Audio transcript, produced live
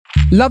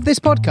Love this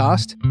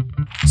podcast?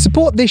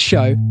 Support this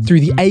show through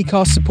the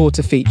Acast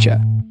supporter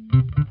feature.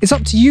 It's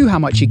up to you how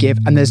much you give,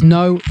 and there's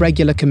no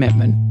regular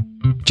commitment.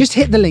 Just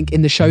hit the link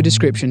in the show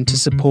description to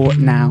support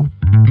now.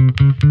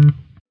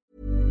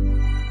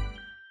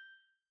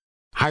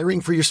 Hiring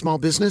for your small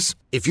business?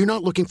 If you're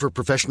not looking for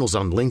professionals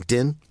on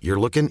LinkedIn, you're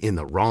looking in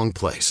the wrong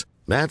place.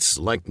 That's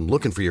like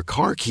looking for your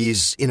car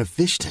keys in a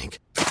fish tank.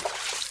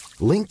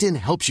 LinkedIn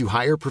helps you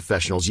hire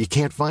professionals you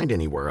can't find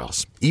anywhere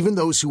else, even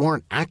those who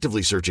aren't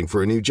actively searching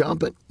for a new job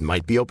but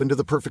might be open to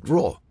the perfect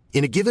role.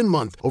 In a given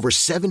month, over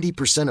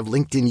 70% of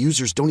LinkedIn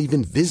users don't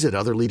even visit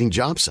other leading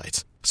job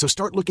sites. So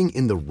start looking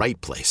in the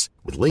right place.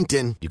 With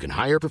LinkedIn, you can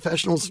hire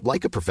professionals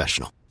like a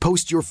professional.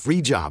 Post your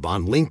free job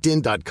on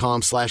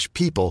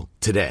linkedin.com/people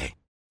today.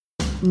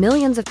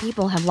 Millions of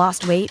people have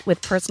lost weight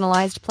with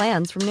personalized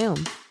plans from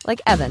Noom. Like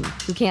Evan,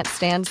 who can't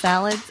stand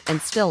salads and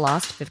still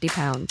lost 50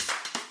 pounds.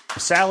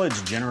 Salads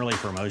generally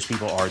for most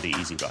people are the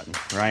easy button,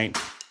 right?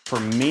 For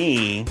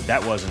me,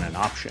 that wasn't an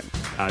option.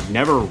 I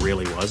never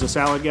really was a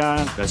salad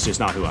guy. That's just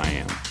not who I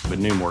am. But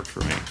Noom worked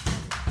for me.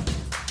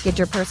 Get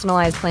your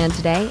personalized plan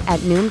today at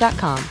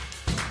Noom.com.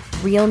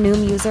 Real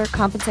Noom user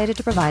compensated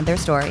to provide their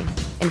story.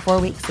 In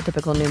 4 weeks, the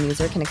typical Noom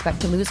user can expect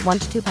to lose 1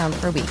 to 2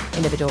 pounds per week.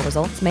 Individual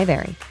results may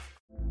vary.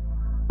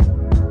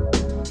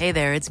 Hey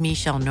there, it's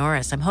Michelle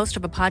Norris. I'm host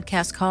of a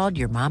podcast called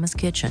Your Mama's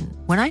Kitchen.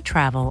 When I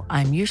travel,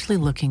 I'm usually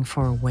looking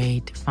for a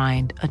way to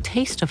find a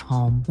taste of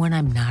home when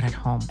I'm not at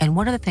home. And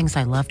one of the things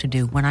I love to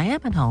do when I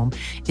am at home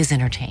is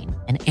entertain.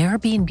 And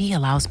Airbnb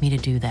allows me to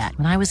do that.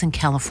 When I was in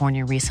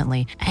California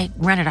recently, I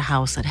rented a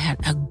house that had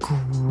a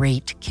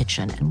great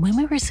kitchen. And when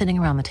we were sitting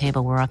around the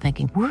table, we're all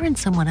thinking, we're in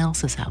someone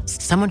else's house.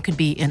 Someone could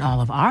be in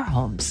all of our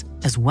homes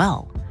as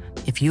well.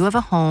 If you have a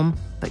home,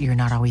 but you're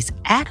not always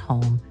at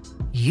home,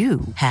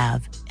 you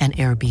have an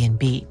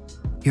Airbnb.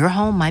 Your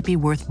home might be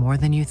worth more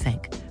than you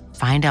think.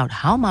 Find out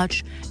how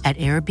much at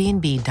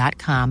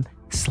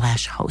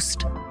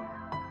airbnb.com/host.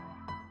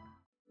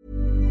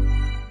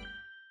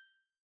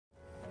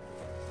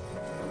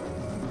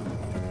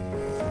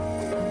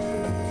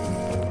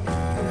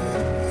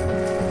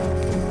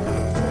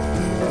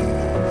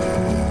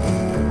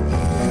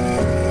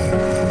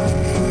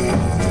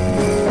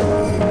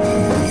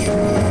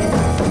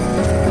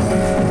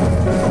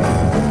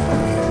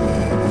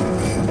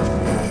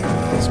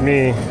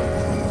 Me,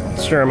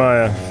 it's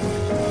Jeremiah,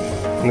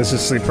 and this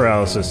is Sleep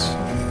Paralysis.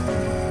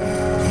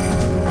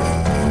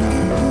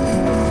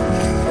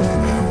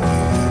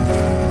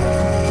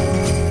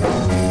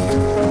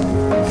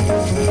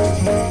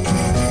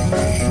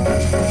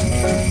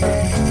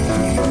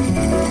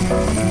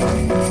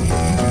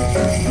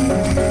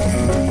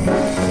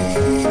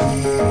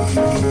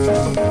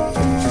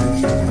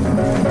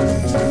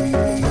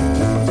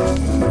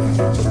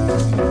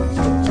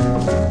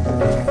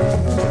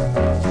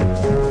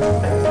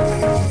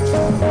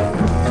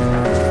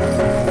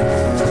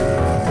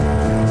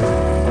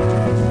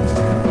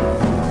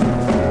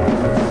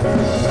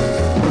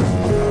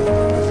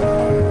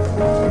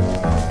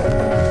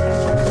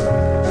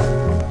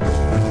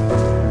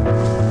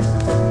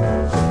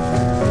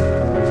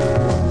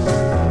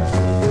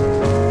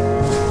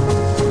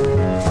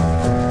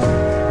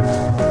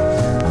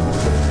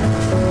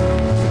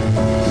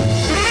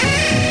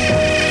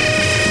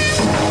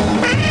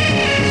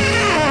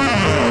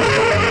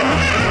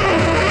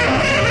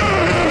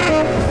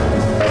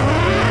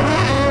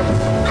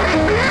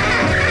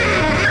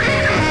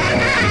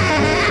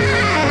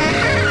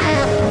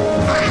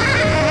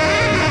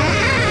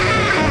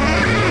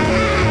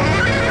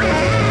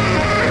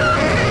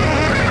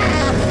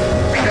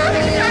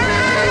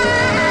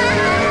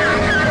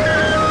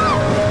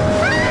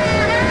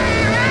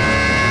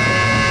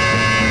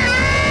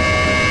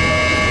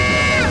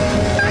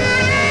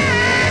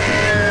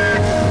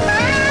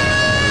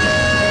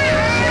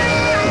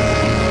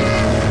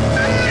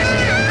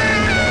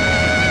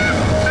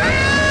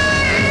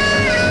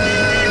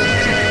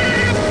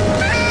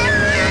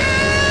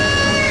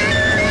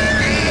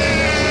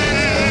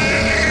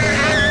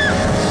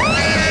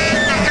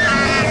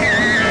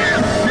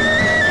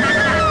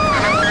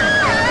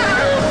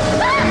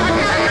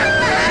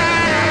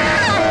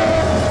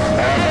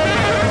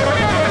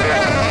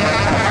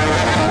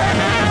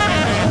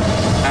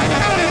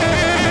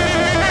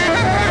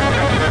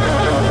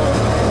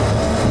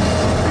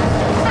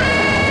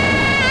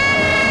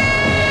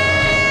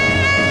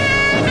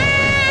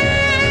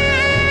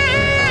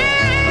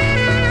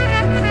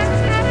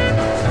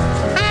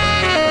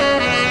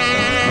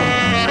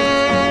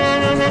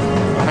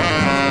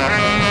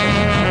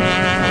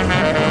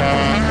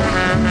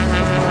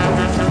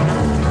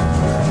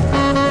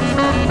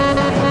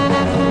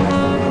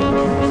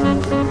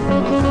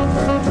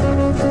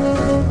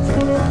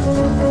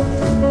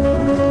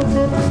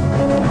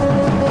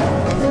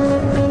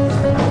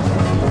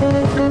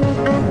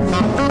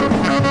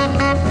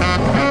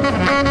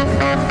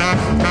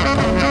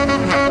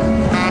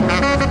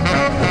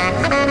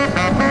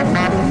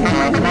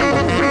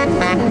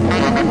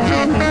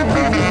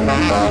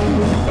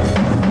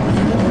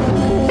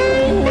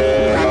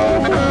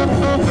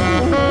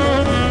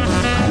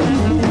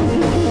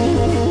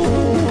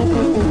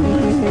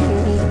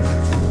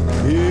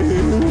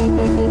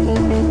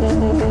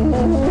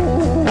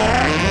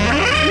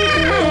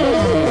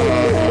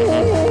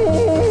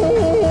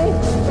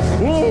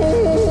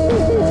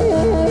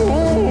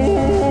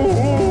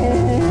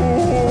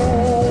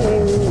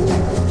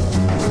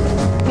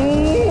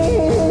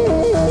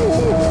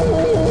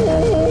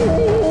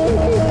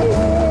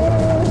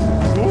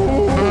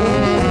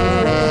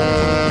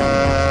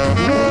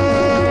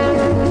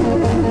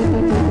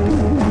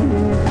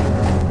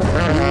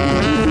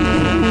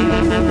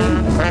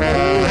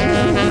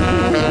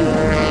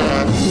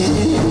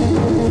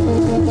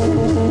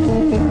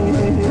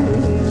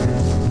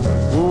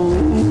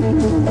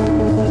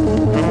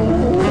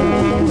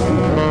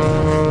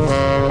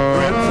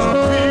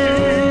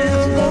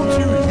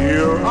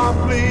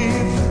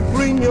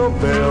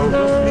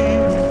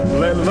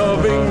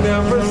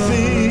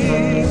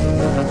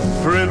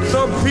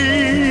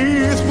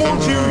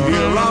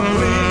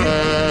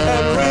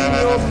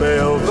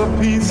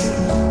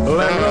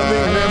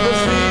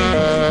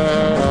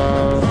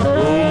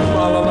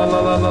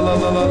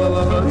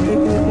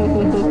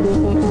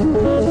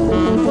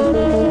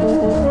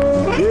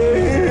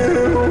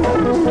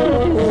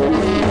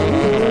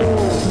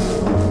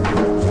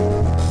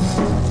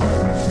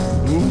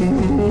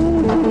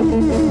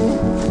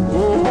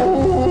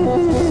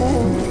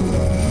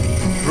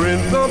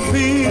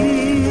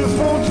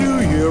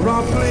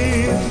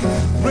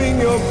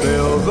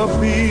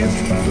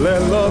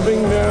 let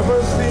loving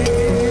never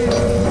cease.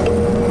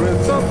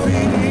 Prince of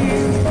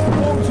Peace,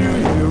 won't you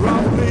hear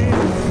our plea?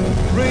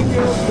 Ring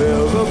your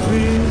bells of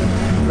peace,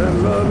 let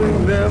loving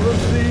never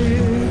cease.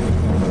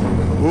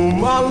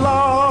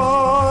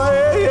 Allah,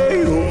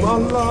 hey,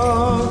 Allah,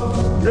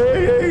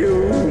 hey,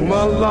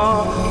 Allah,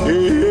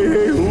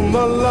 hey,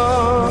 Allah,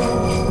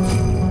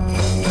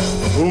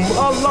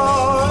 Allah,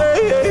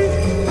 hey,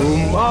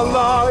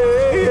 Allah,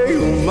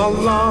 hey,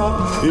 Allah,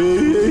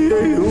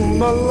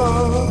 hey,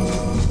 Allah.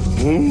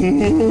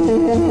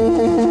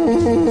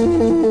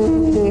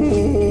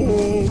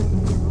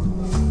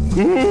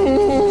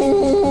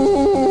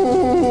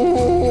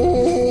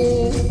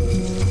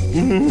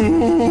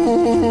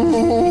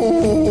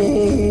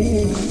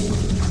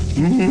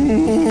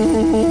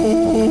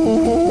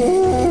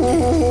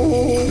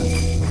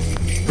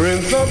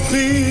 Prince of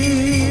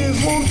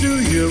Peace, won't you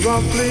hear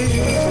our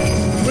plea?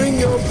 Ring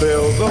your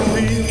bells of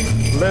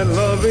peace, let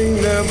loving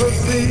never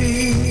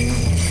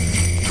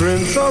cease.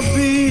 Prince of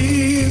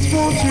Peace,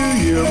 won't you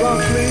hear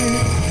our plea?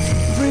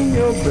 Ring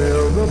your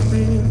bells of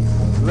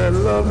peace, let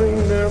loving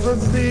never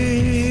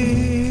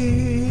cease.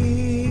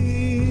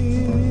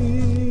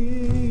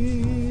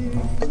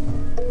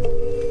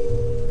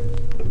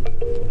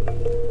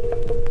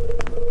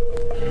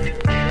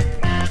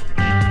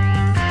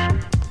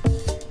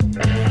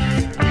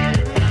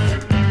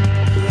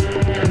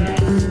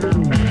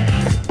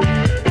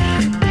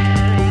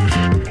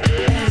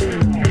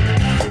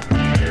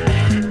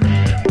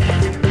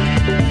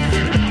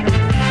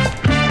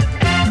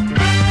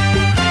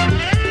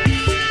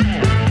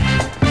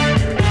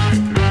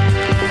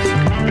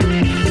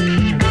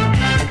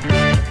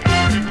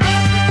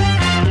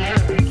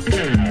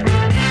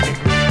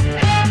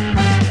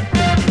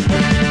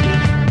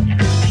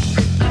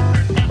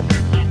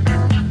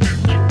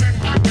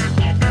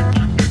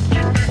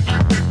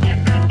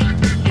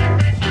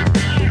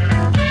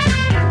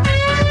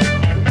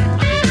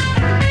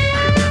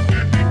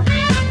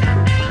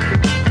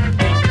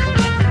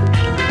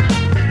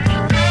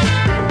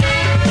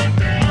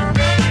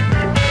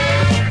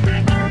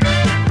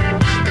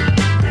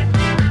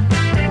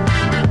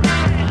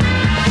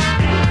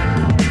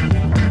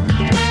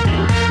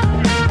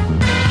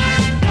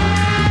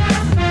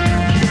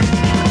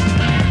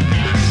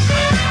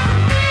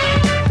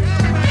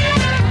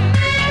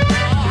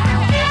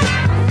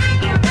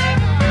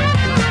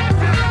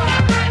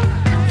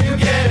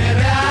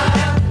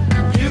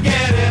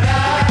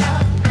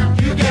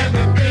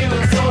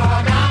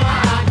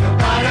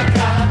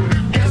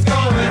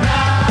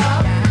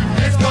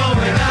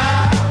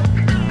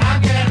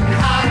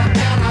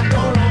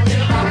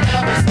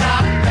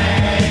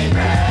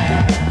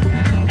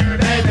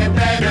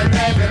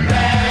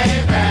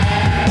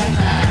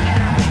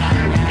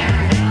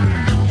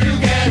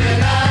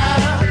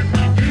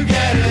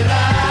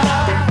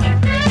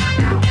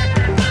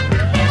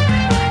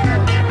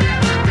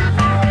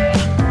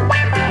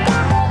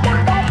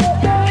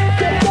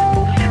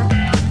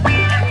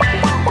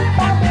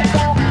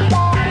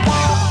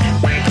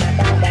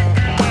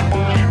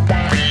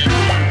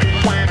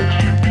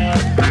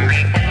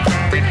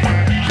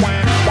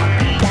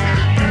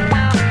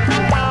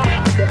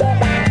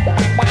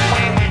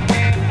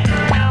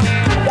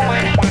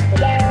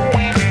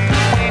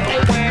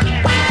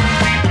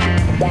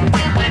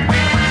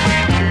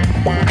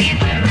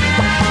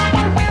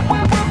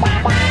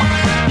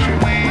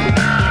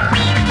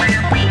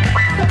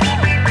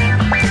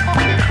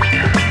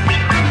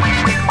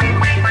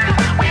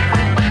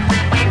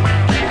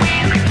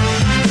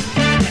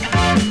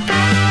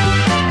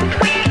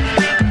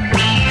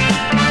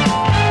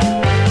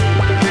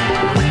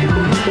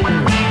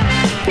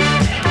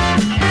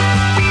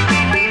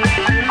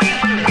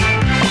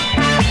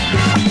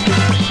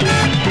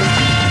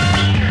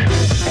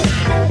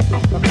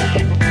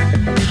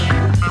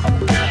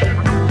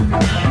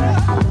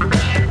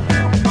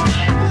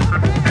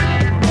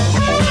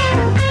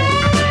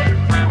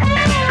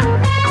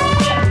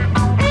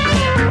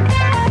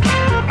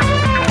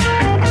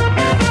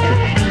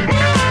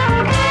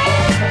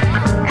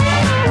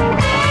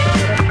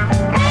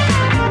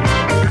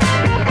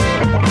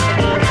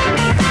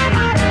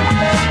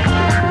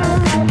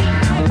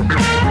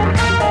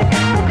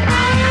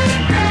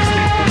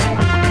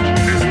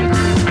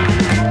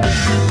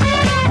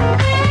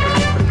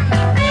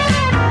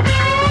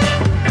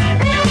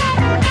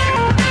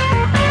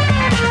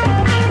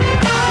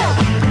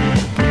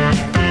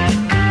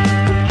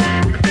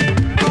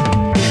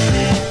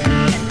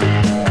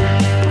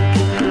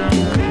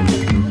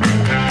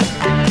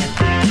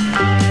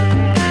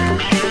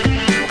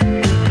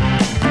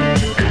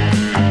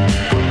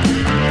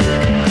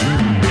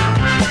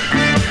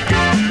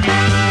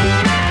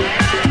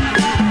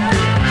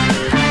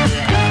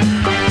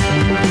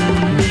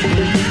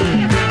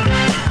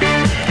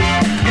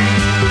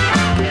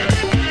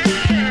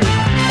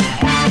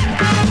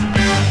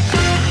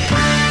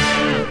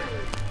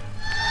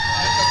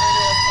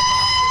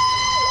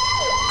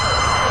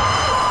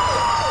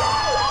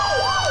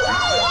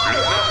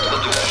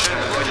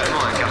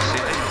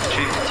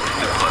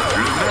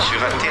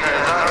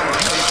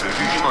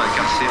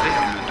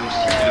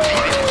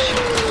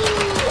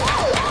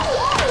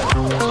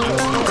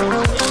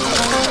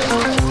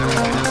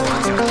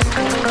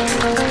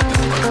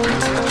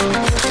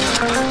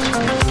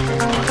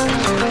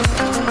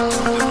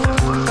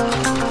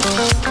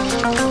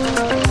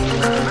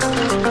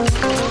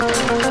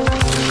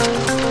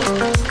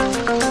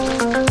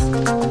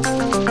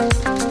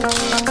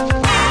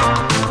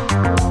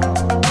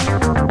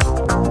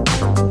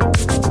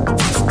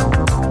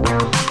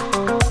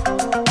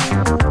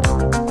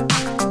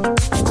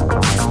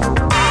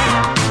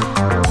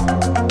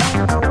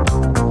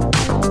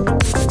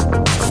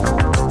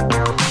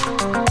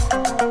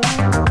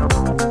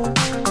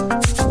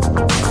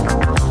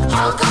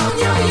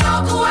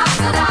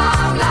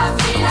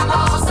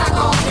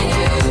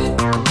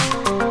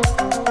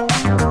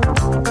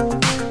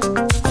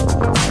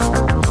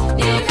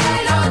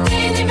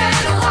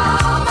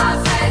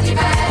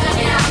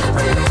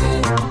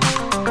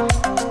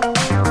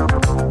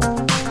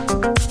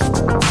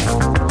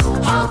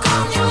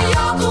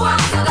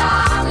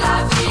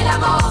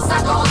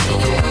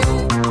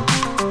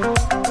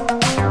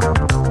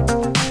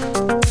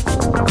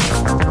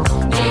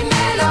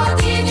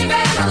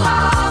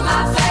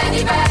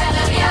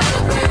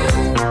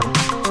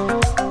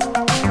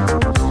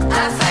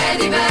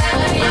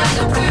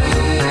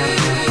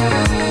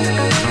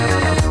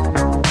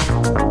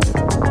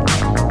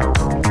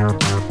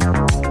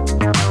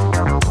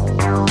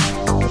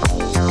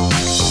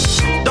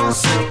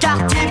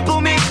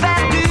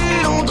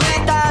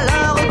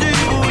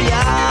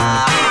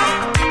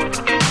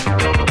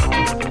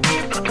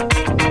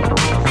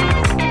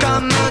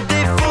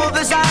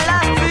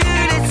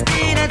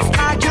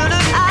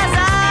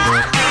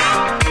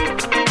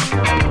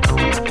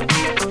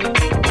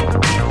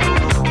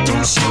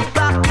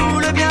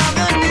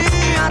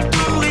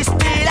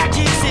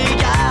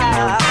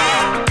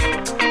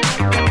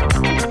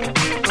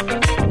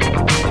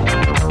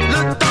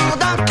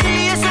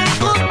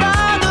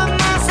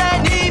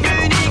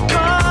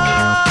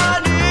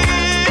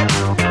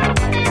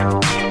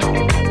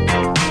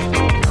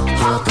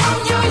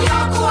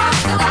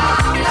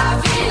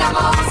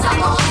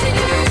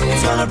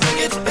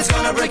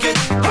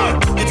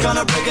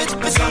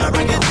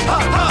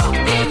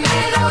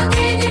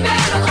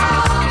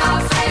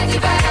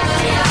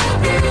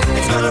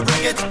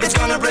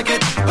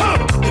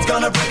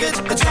 gonna break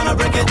it, it's gonna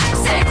break it.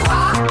 C'est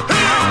quoi?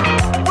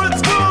 Hey,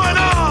 what's going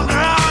on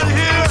around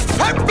here?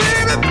 Hey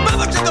baby,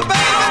 mama to the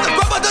baby, the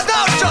grub of the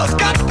nachos,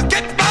 got to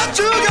get my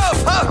sugar.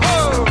 Oh,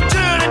 oh,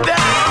 turn it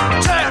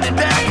down, turn it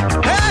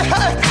down. Hey,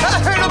 hey,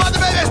 I heard about the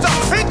baby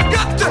stuff. It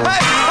got to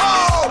hey,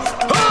 oh,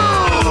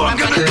 oh, I'm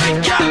gonna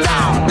take you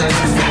down.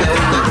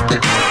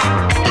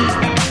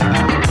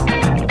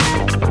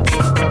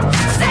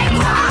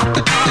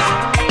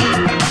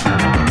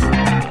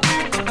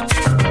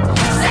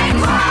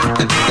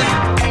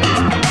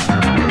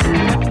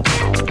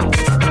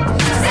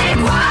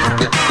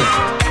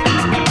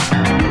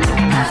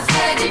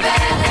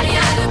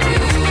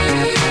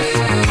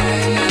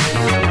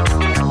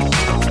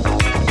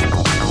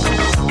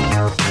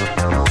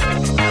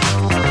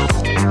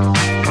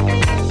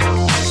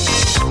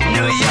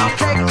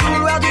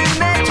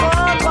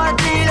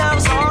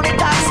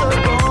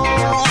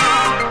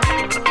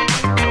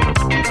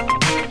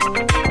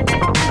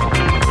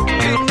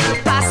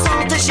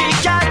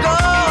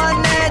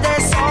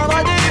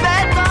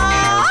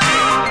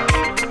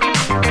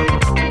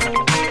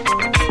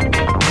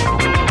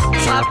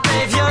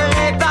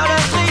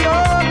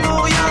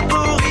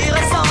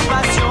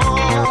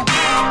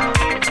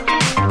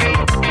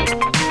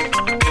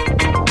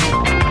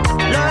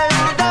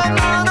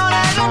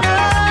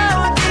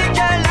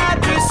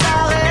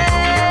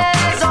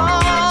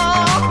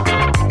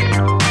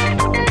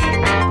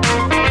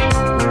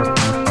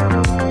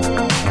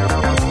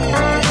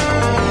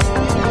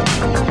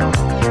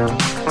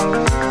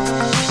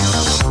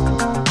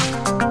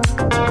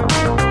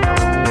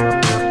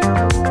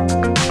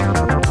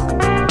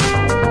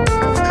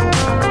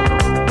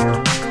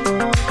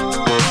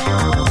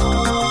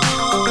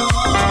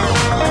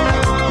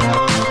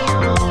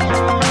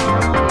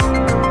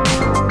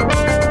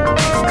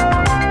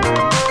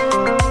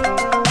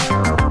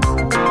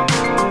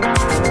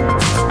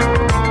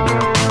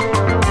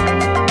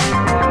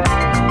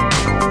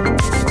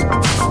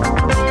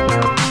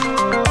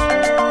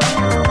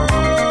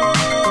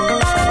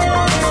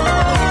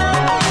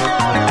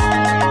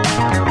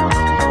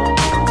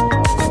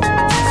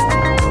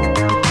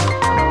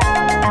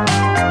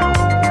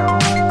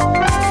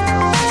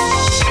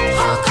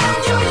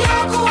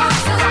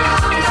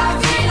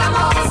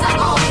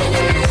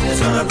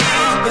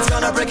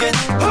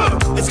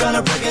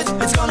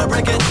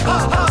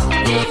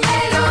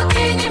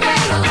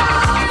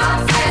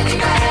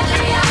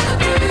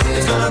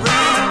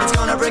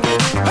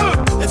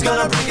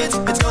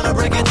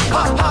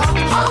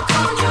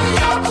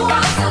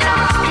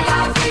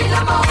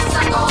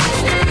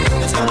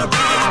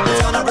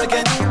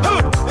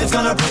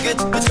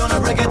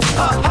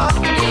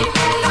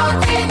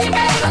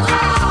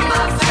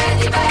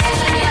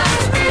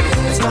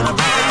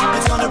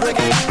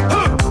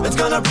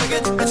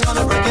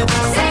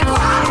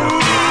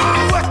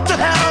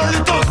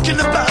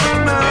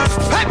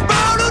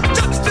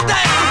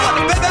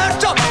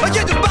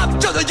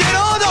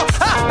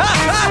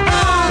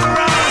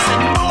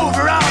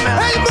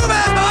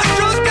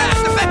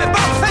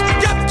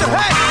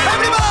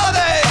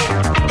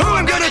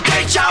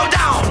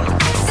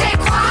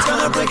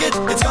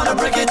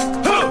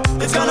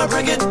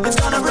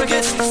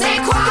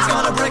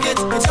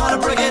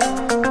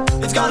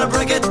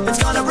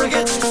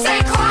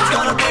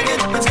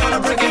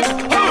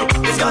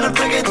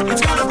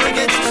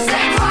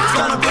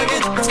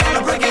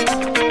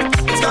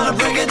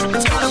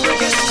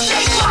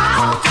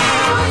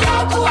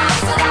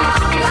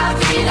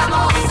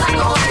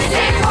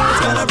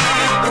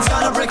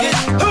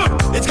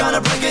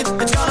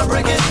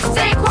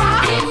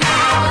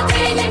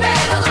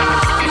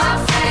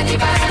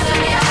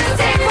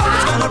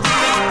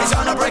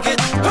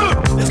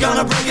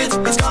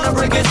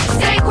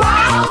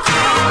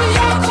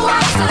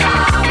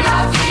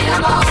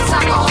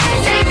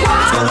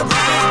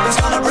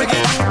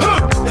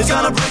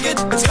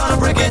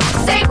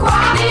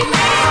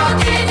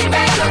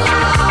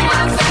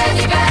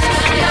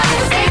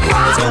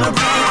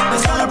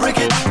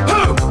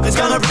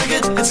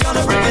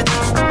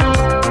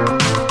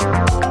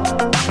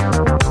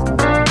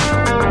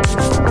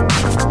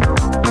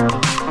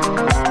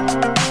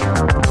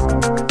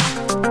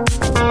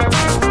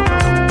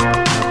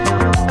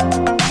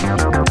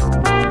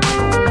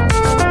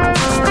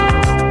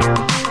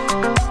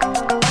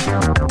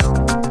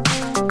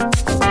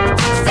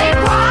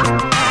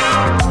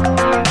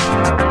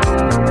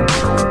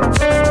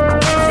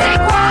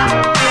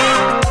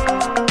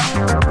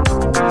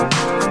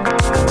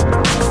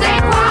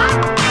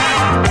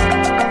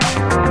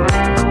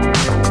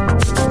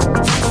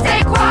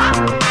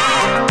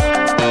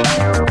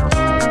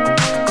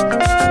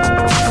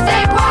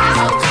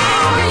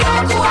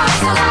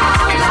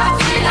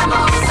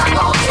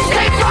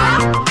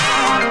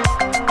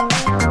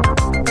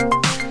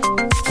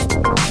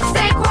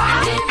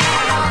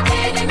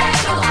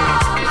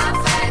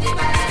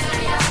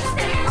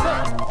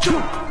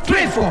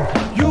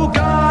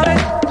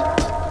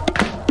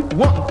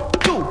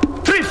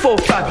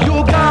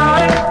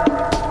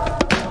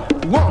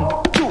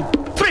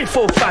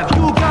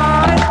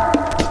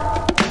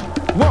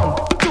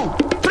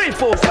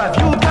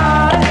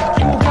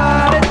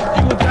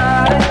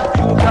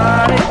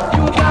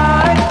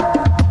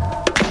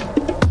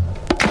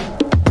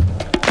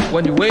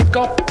 when you wake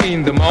up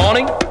in the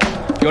morning.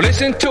 You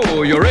listen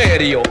to your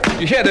radio.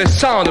 You hear the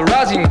sound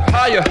rising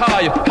higher,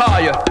 higher,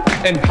 higher,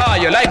 and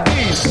higher like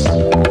this.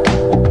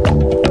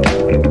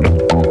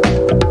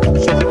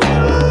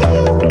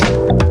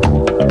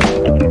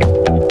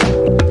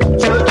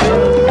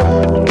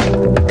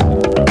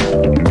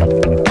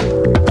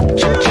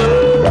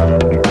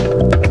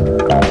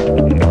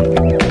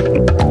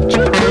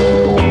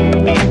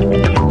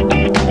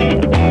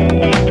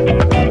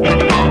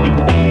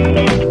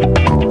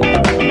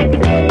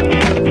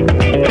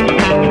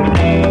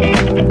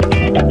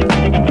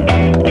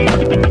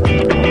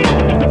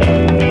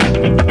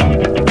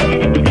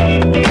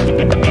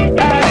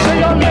 I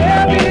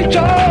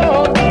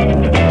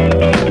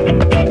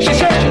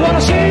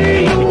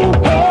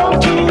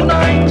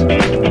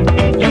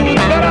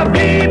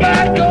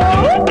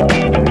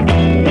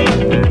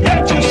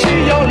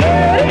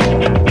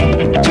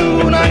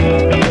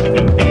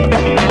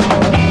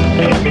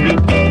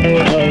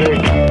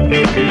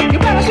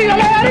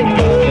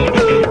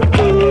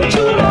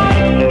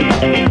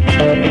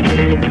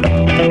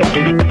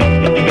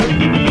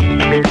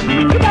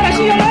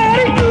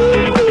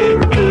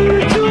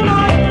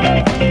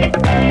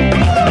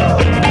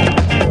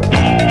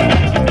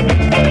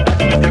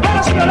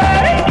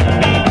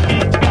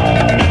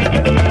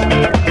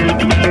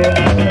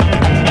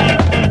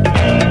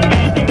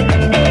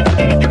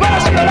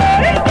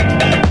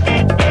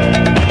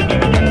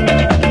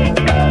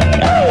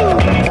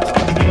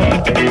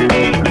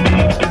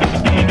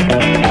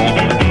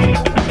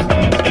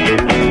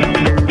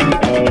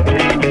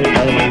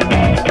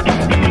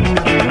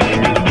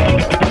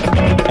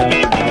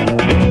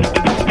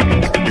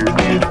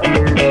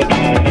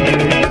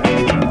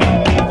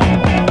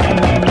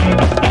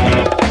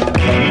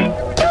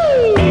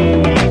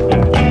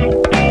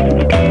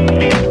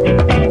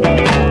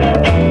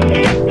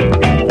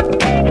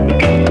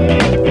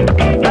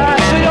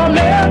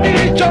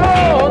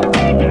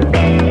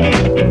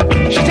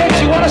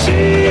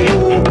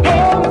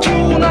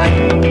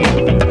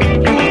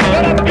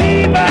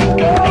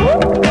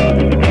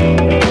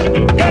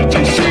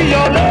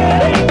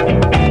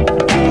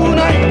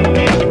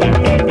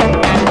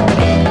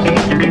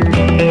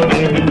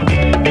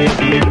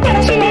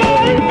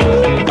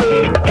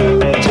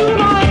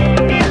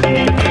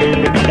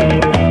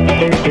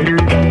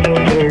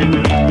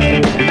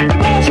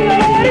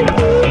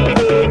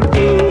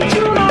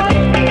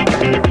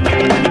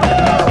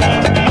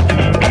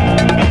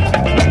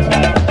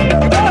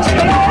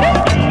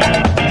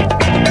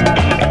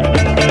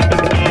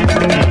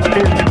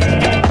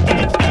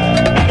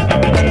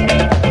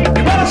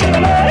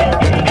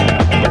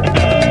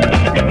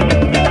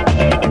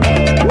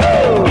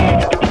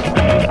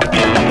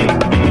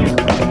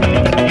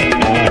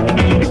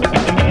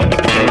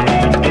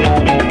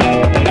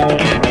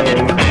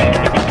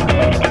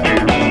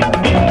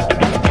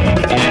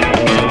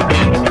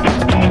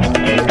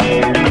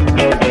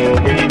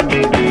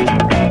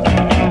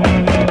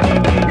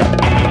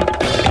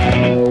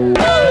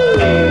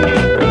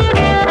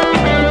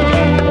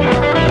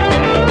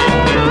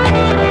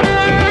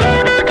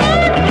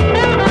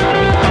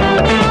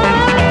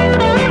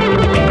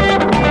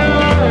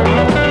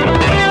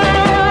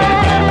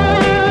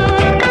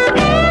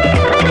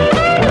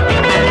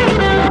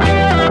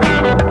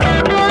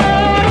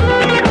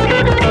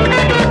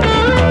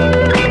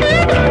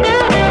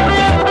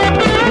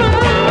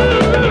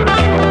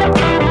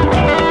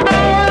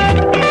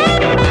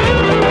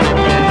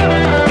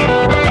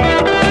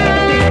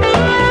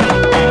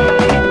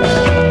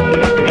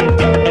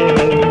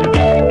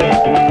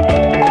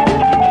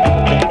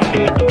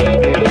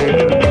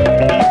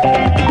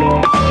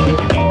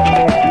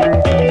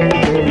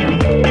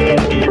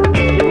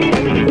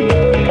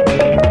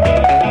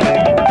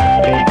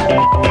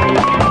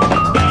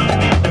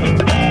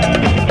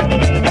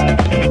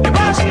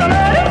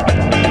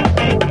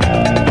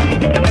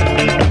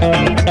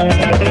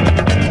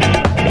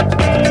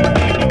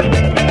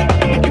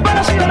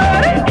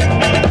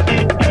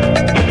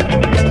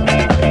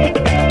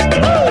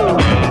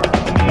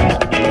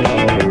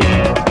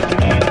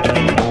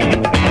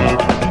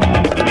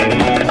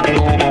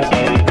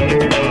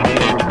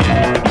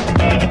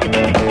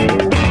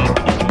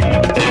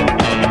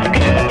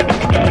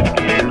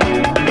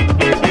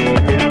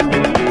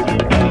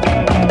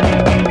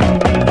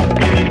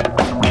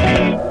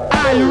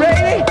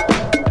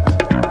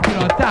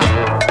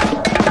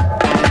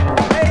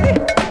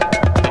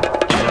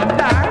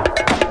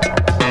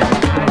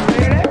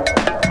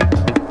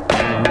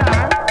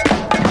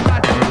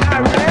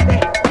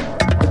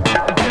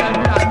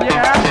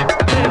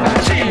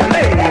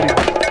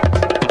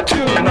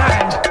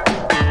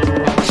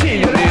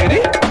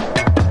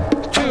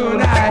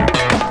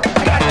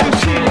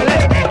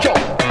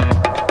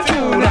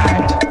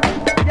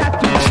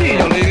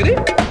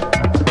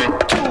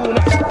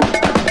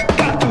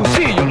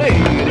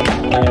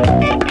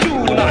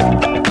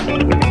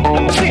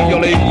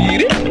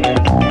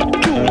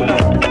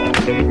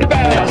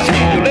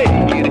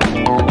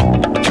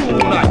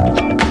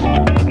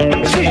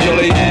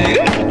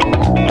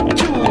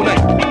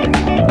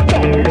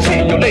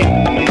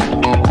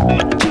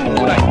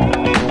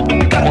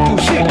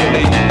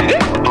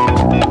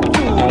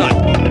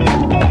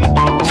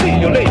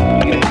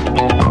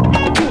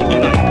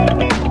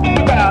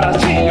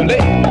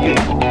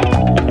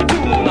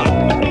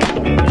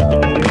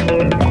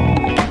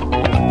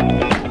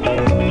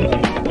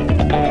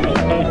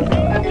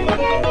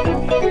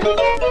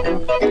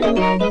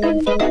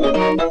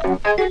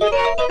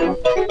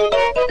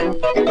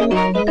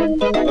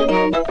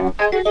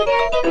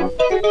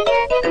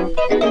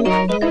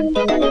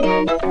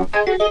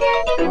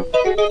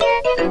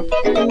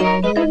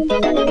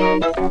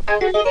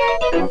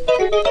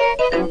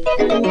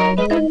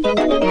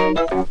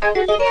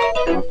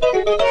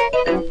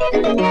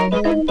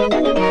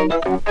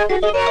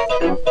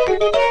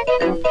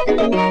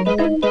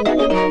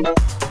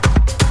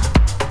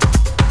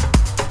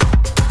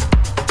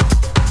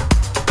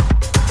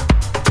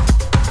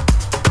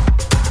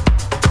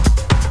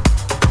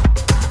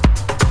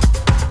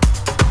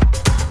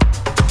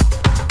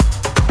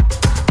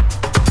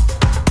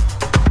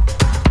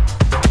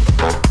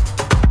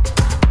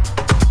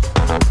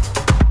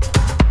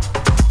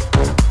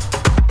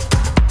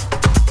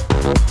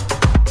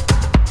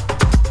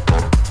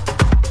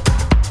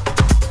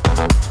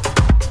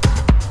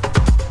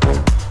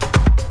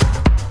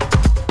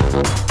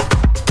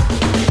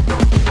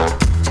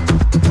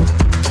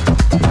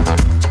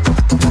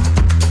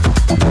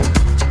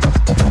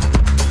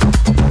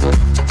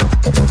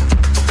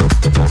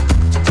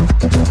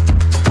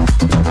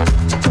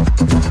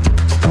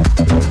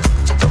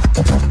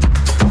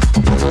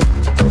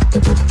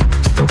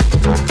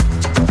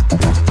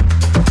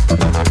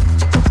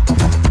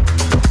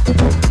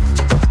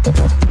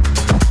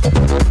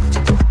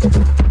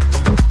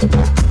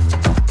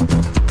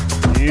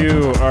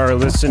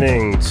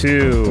Listening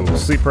to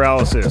Sleep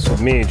Paralysis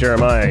with me,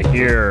 Jeremiah,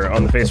 here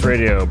on The Face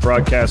Radio,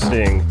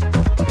 broadcasting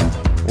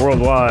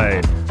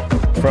worldwide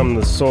from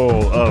the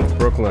soul of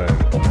Brooklyn.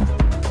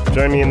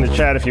 Join me in the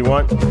chat if you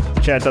want,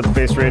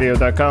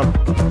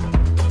 chat.thefaceradio.com.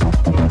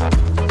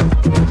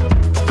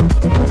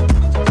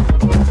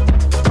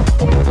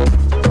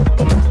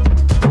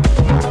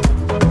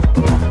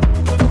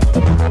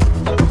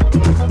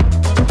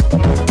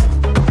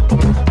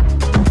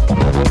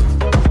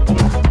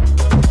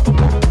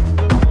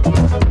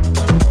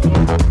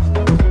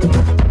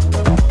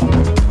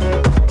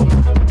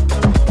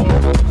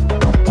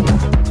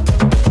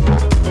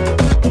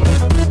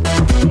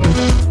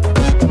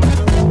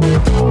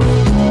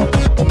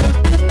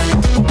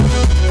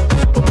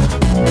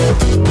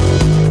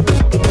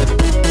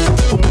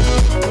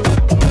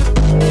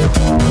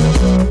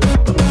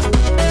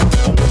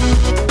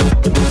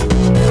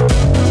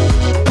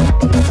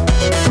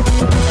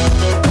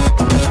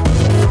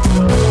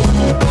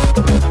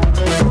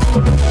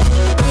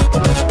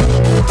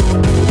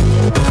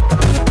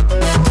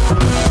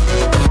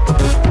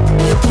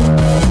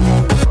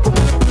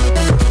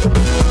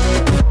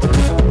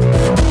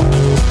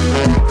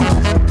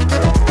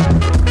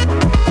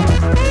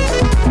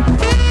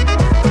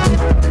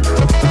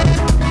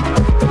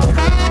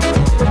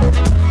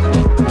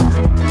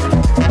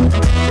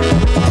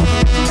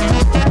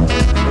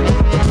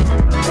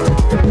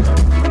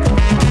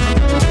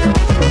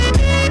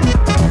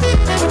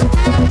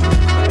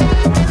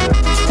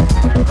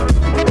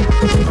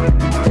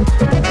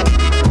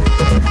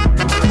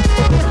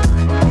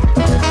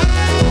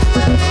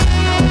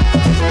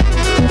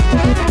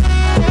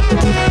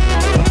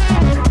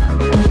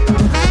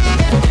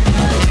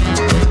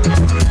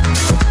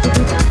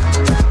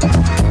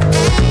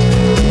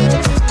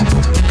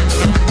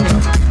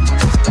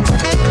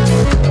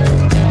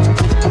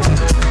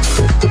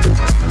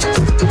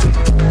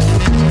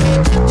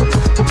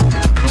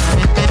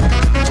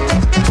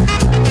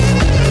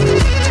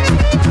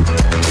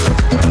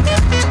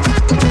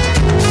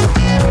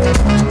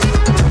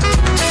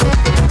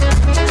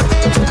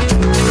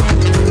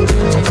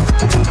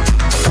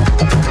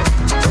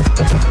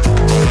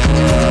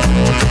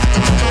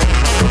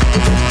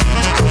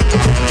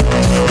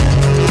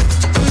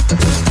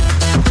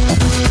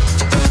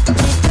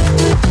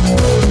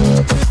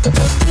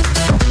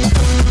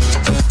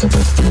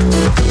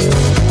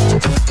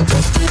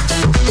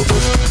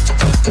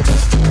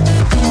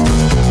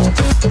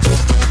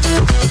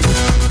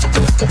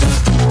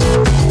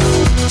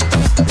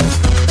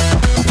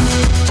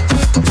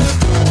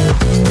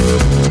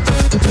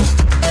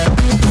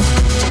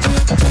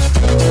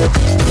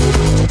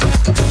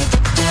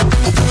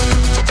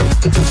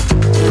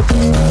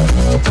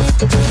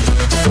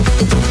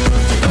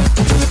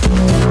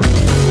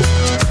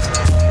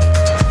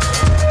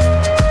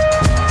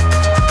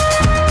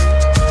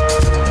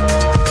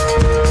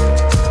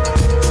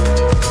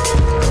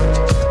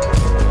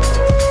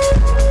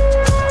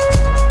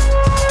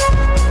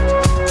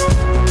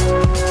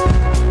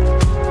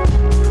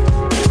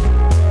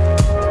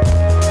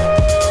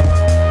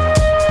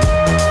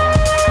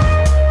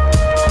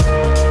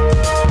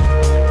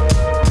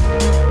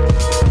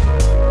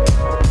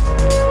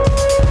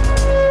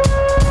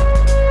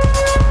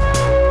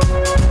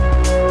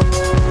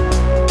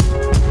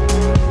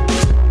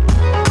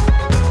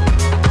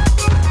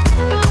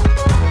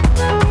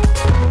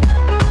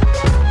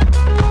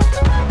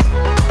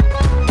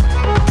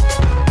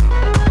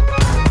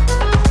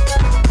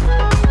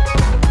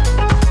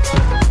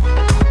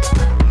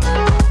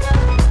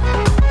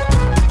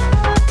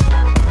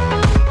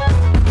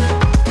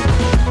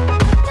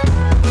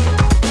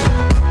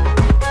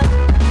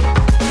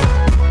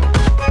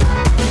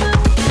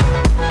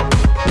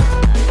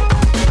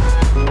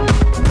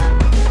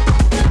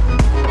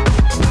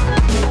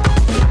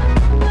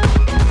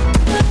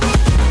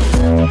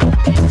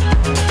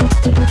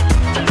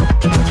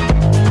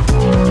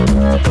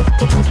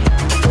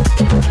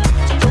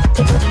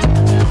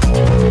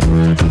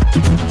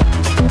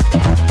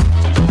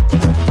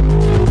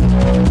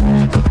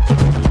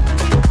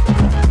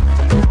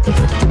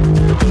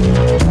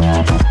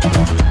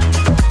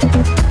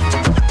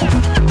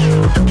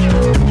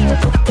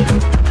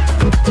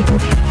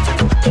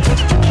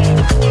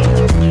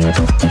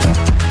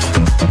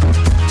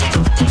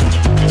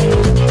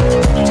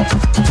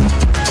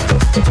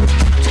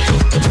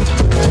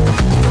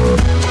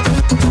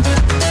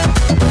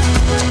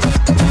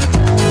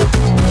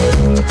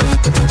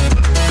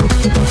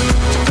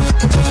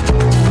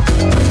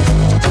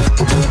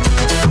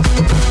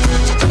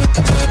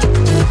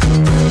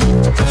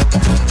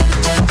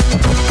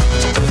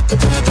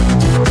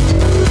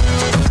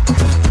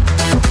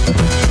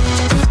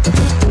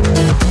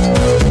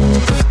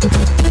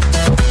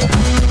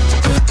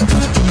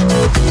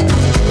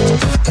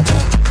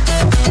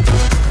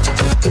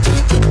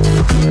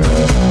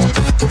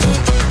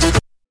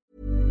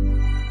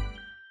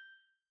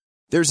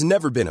 There's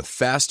never been a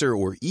faster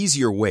or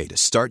easier way to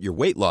start your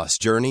weight loss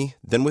journey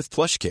than with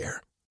PlushCare.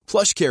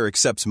 PlushCare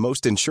accepts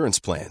most insurance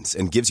plans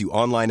and gives you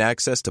online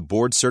access to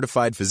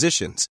board-certified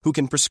physicians who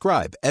can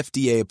prescribe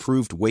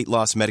FDA-approved weight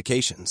loss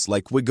medications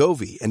like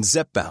Wegovy and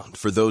Zepbound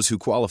for those who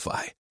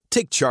qualify.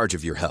 Take charge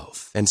of your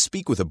health and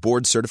speak with a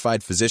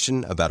board-certified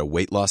physician about a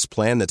weight loss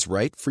plan that's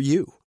right for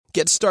you.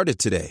 Get started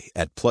today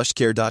at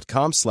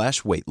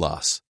plushcare.com/weight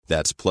loss.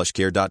 That's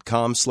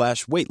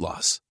plushcare.com/weight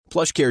loss.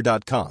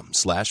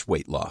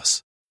 plushcare.com/weight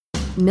loss.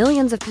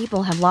 Millions of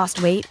people have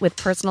lost weight with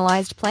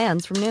personalized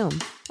plans from Noom.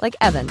 Like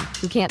Evan,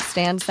 who can't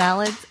stand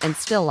salads and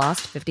still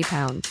lost 50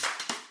 pounds.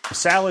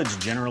 Salads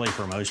generally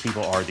for most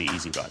people are the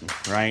easy button,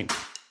 right?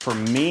 For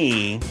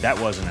me, that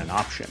wasn't an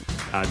option.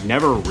 I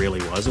never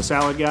really was a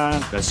salad guy.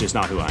 That's just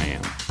not who I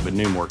am. But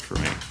Noom worked for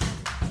me.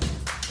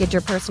 Get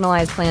your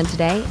personalized plan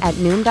today at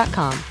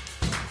Noom.com.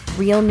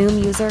 Real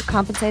Noom user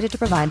compensated to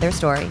provide their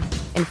story.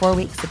 In 4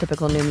 weeks, the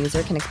typical Noom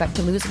user can expect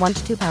to lose 1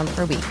 to 2 pounds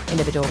per week.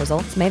 Individual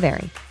results may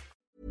vary.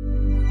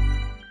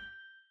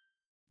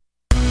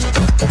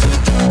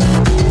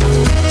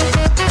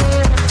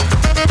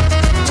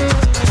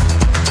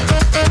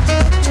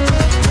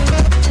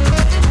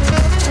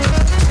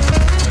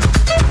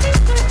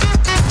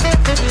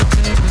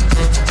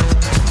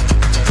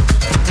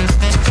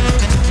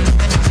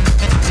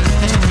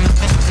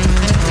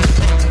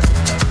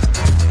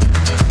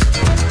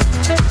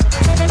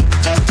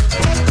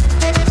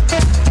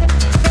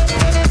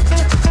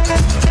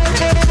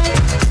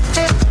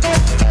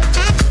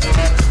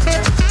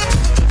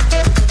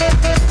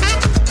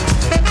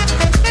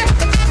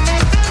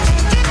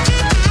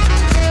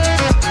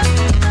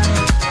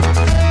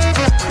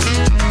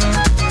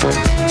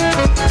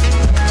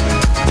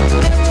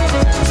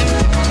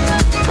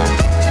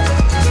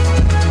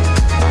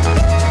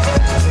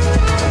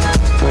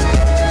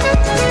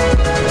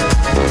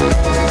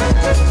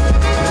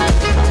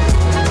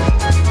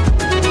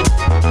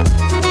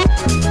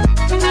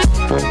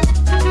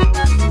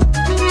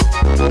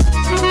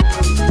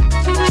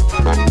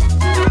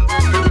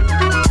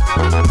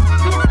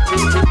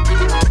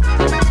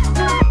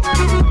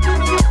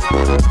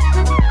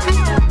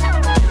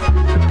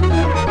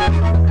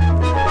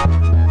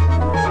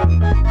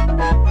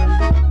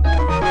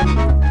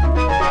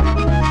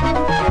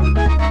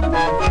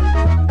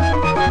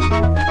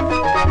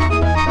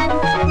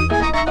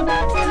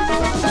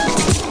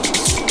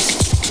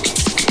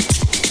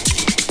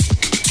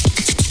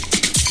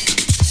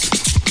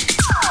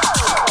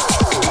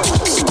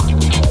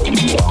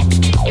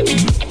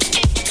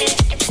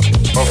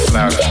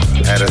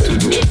 Era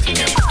tudo o que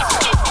tinha.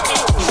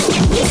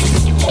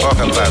 Oh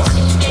rapaz,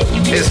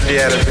 esse lhe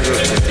era tudo o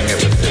que tinha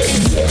para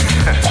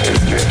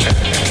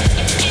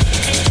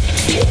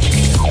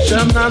ter.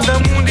 Já nada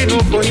mundo e não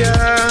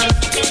boiar.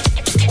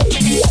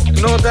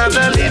 Não tá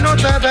dali, não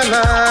tá da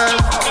lá.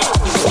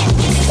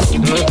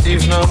 Não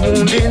tive no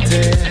mundo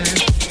inteiro.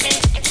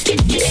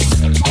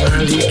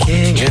 Ali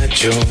quem é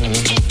John?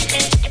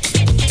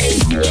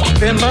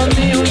 Bem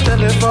bandi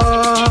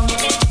telefone.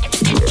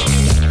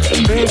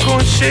 Bem com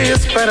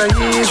cheias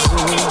paraíso.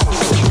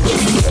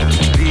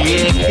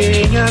 E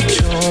quem é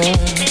John?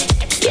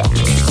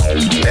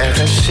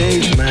 Terra cheia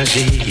de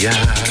magia.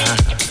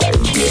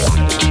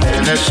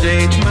 Terra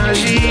cheia de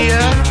magia.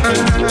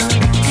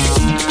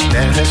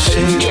 Terra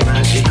cheia de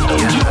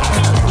magia.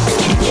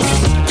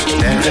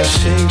 Terra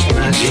cheia de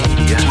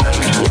magia.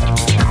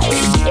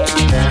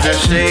 Terra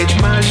cheia de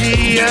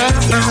magia.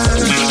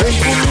 Vem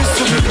comigo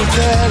subir pro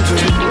telho.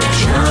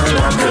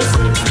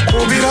 O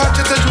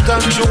virote tá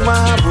ajudando de um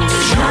mabo.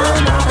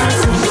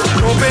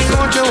 Não vem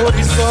onde é o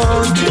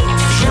horizonte.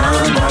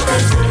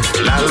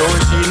 Lá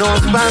longe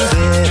nos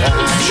bandeira.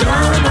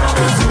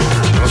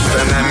 Nós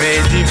tá na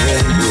meio de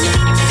vento.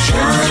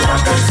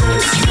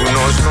 Por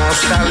nós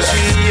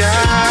nostalgia.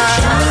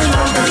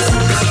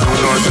 Por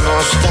nós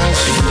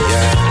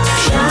nostalgia.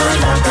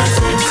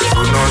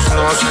 Por nós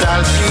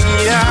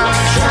nostalgia.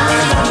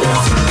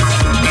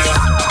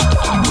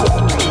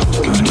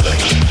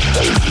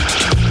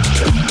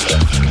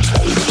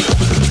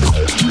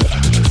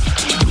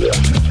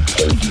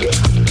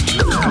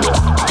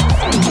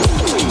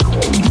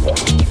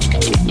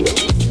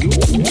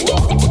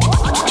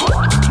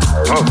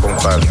 Oh,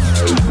 compadre,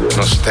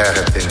 nossa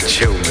terra tem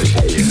teu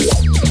magia.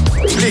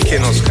 Clique em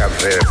nosso Cabo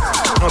Verde.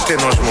 Não tem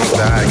nós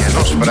montanha,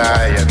 nós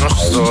praia, nós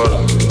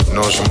sol,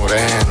 nós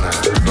morena,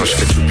 nós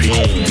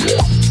cachupinha,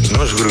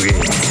 nós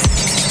groguinha.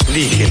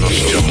 Clique em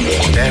nosso chão.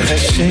 Terra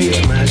cheia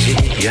de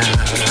magia.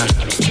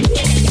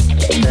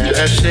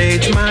 Terra cheia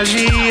de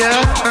magia.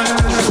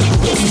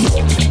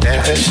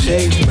 Terra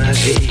cheia de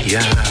magia.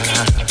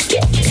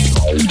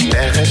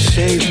 Terra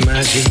cheia de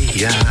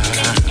magia.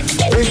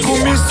 Vem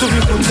comigo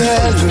subir pro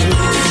telo.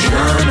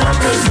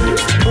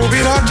 O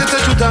virote tá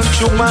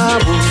ajudando o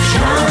mabo.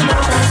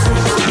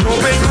 Não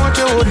vem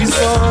onde é o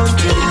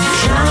horizonte.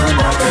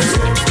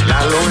 Lá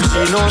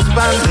longe nos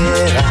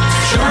bandeira.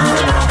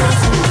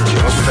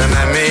 Nós tá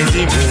na meio de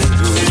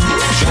mundo.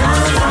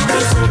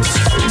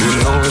 O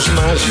nós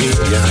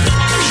magia.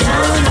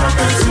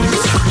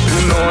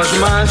 O nós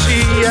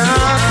magia.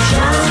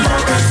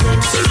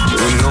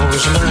 O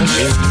nós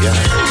magia.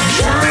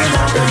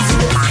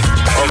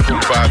 Oh,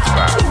 compadre,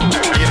 pá,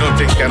 e não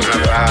tem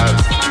carnaval,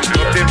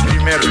 não tem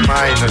 1º de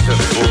maio na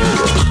Japão,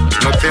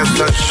 não tem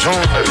São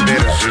João na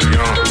Beira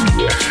Julião,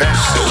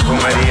 festas com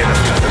Maria na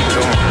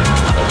Santo.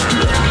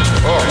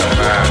 Oh,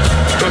 pá,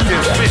 não tem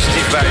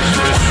festivais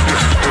no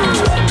Xuxu,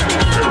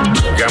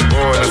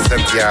 Gamboa na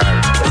Santiago,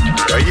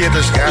 Baía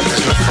das Gatas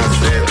na São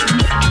Zé,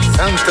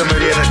 Santa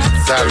Maria na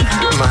Quetzal,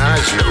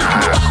 mas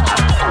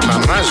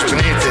mais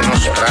bonita é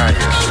nas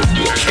praias,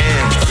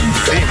 quente,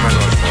 cima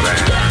nos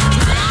moranos.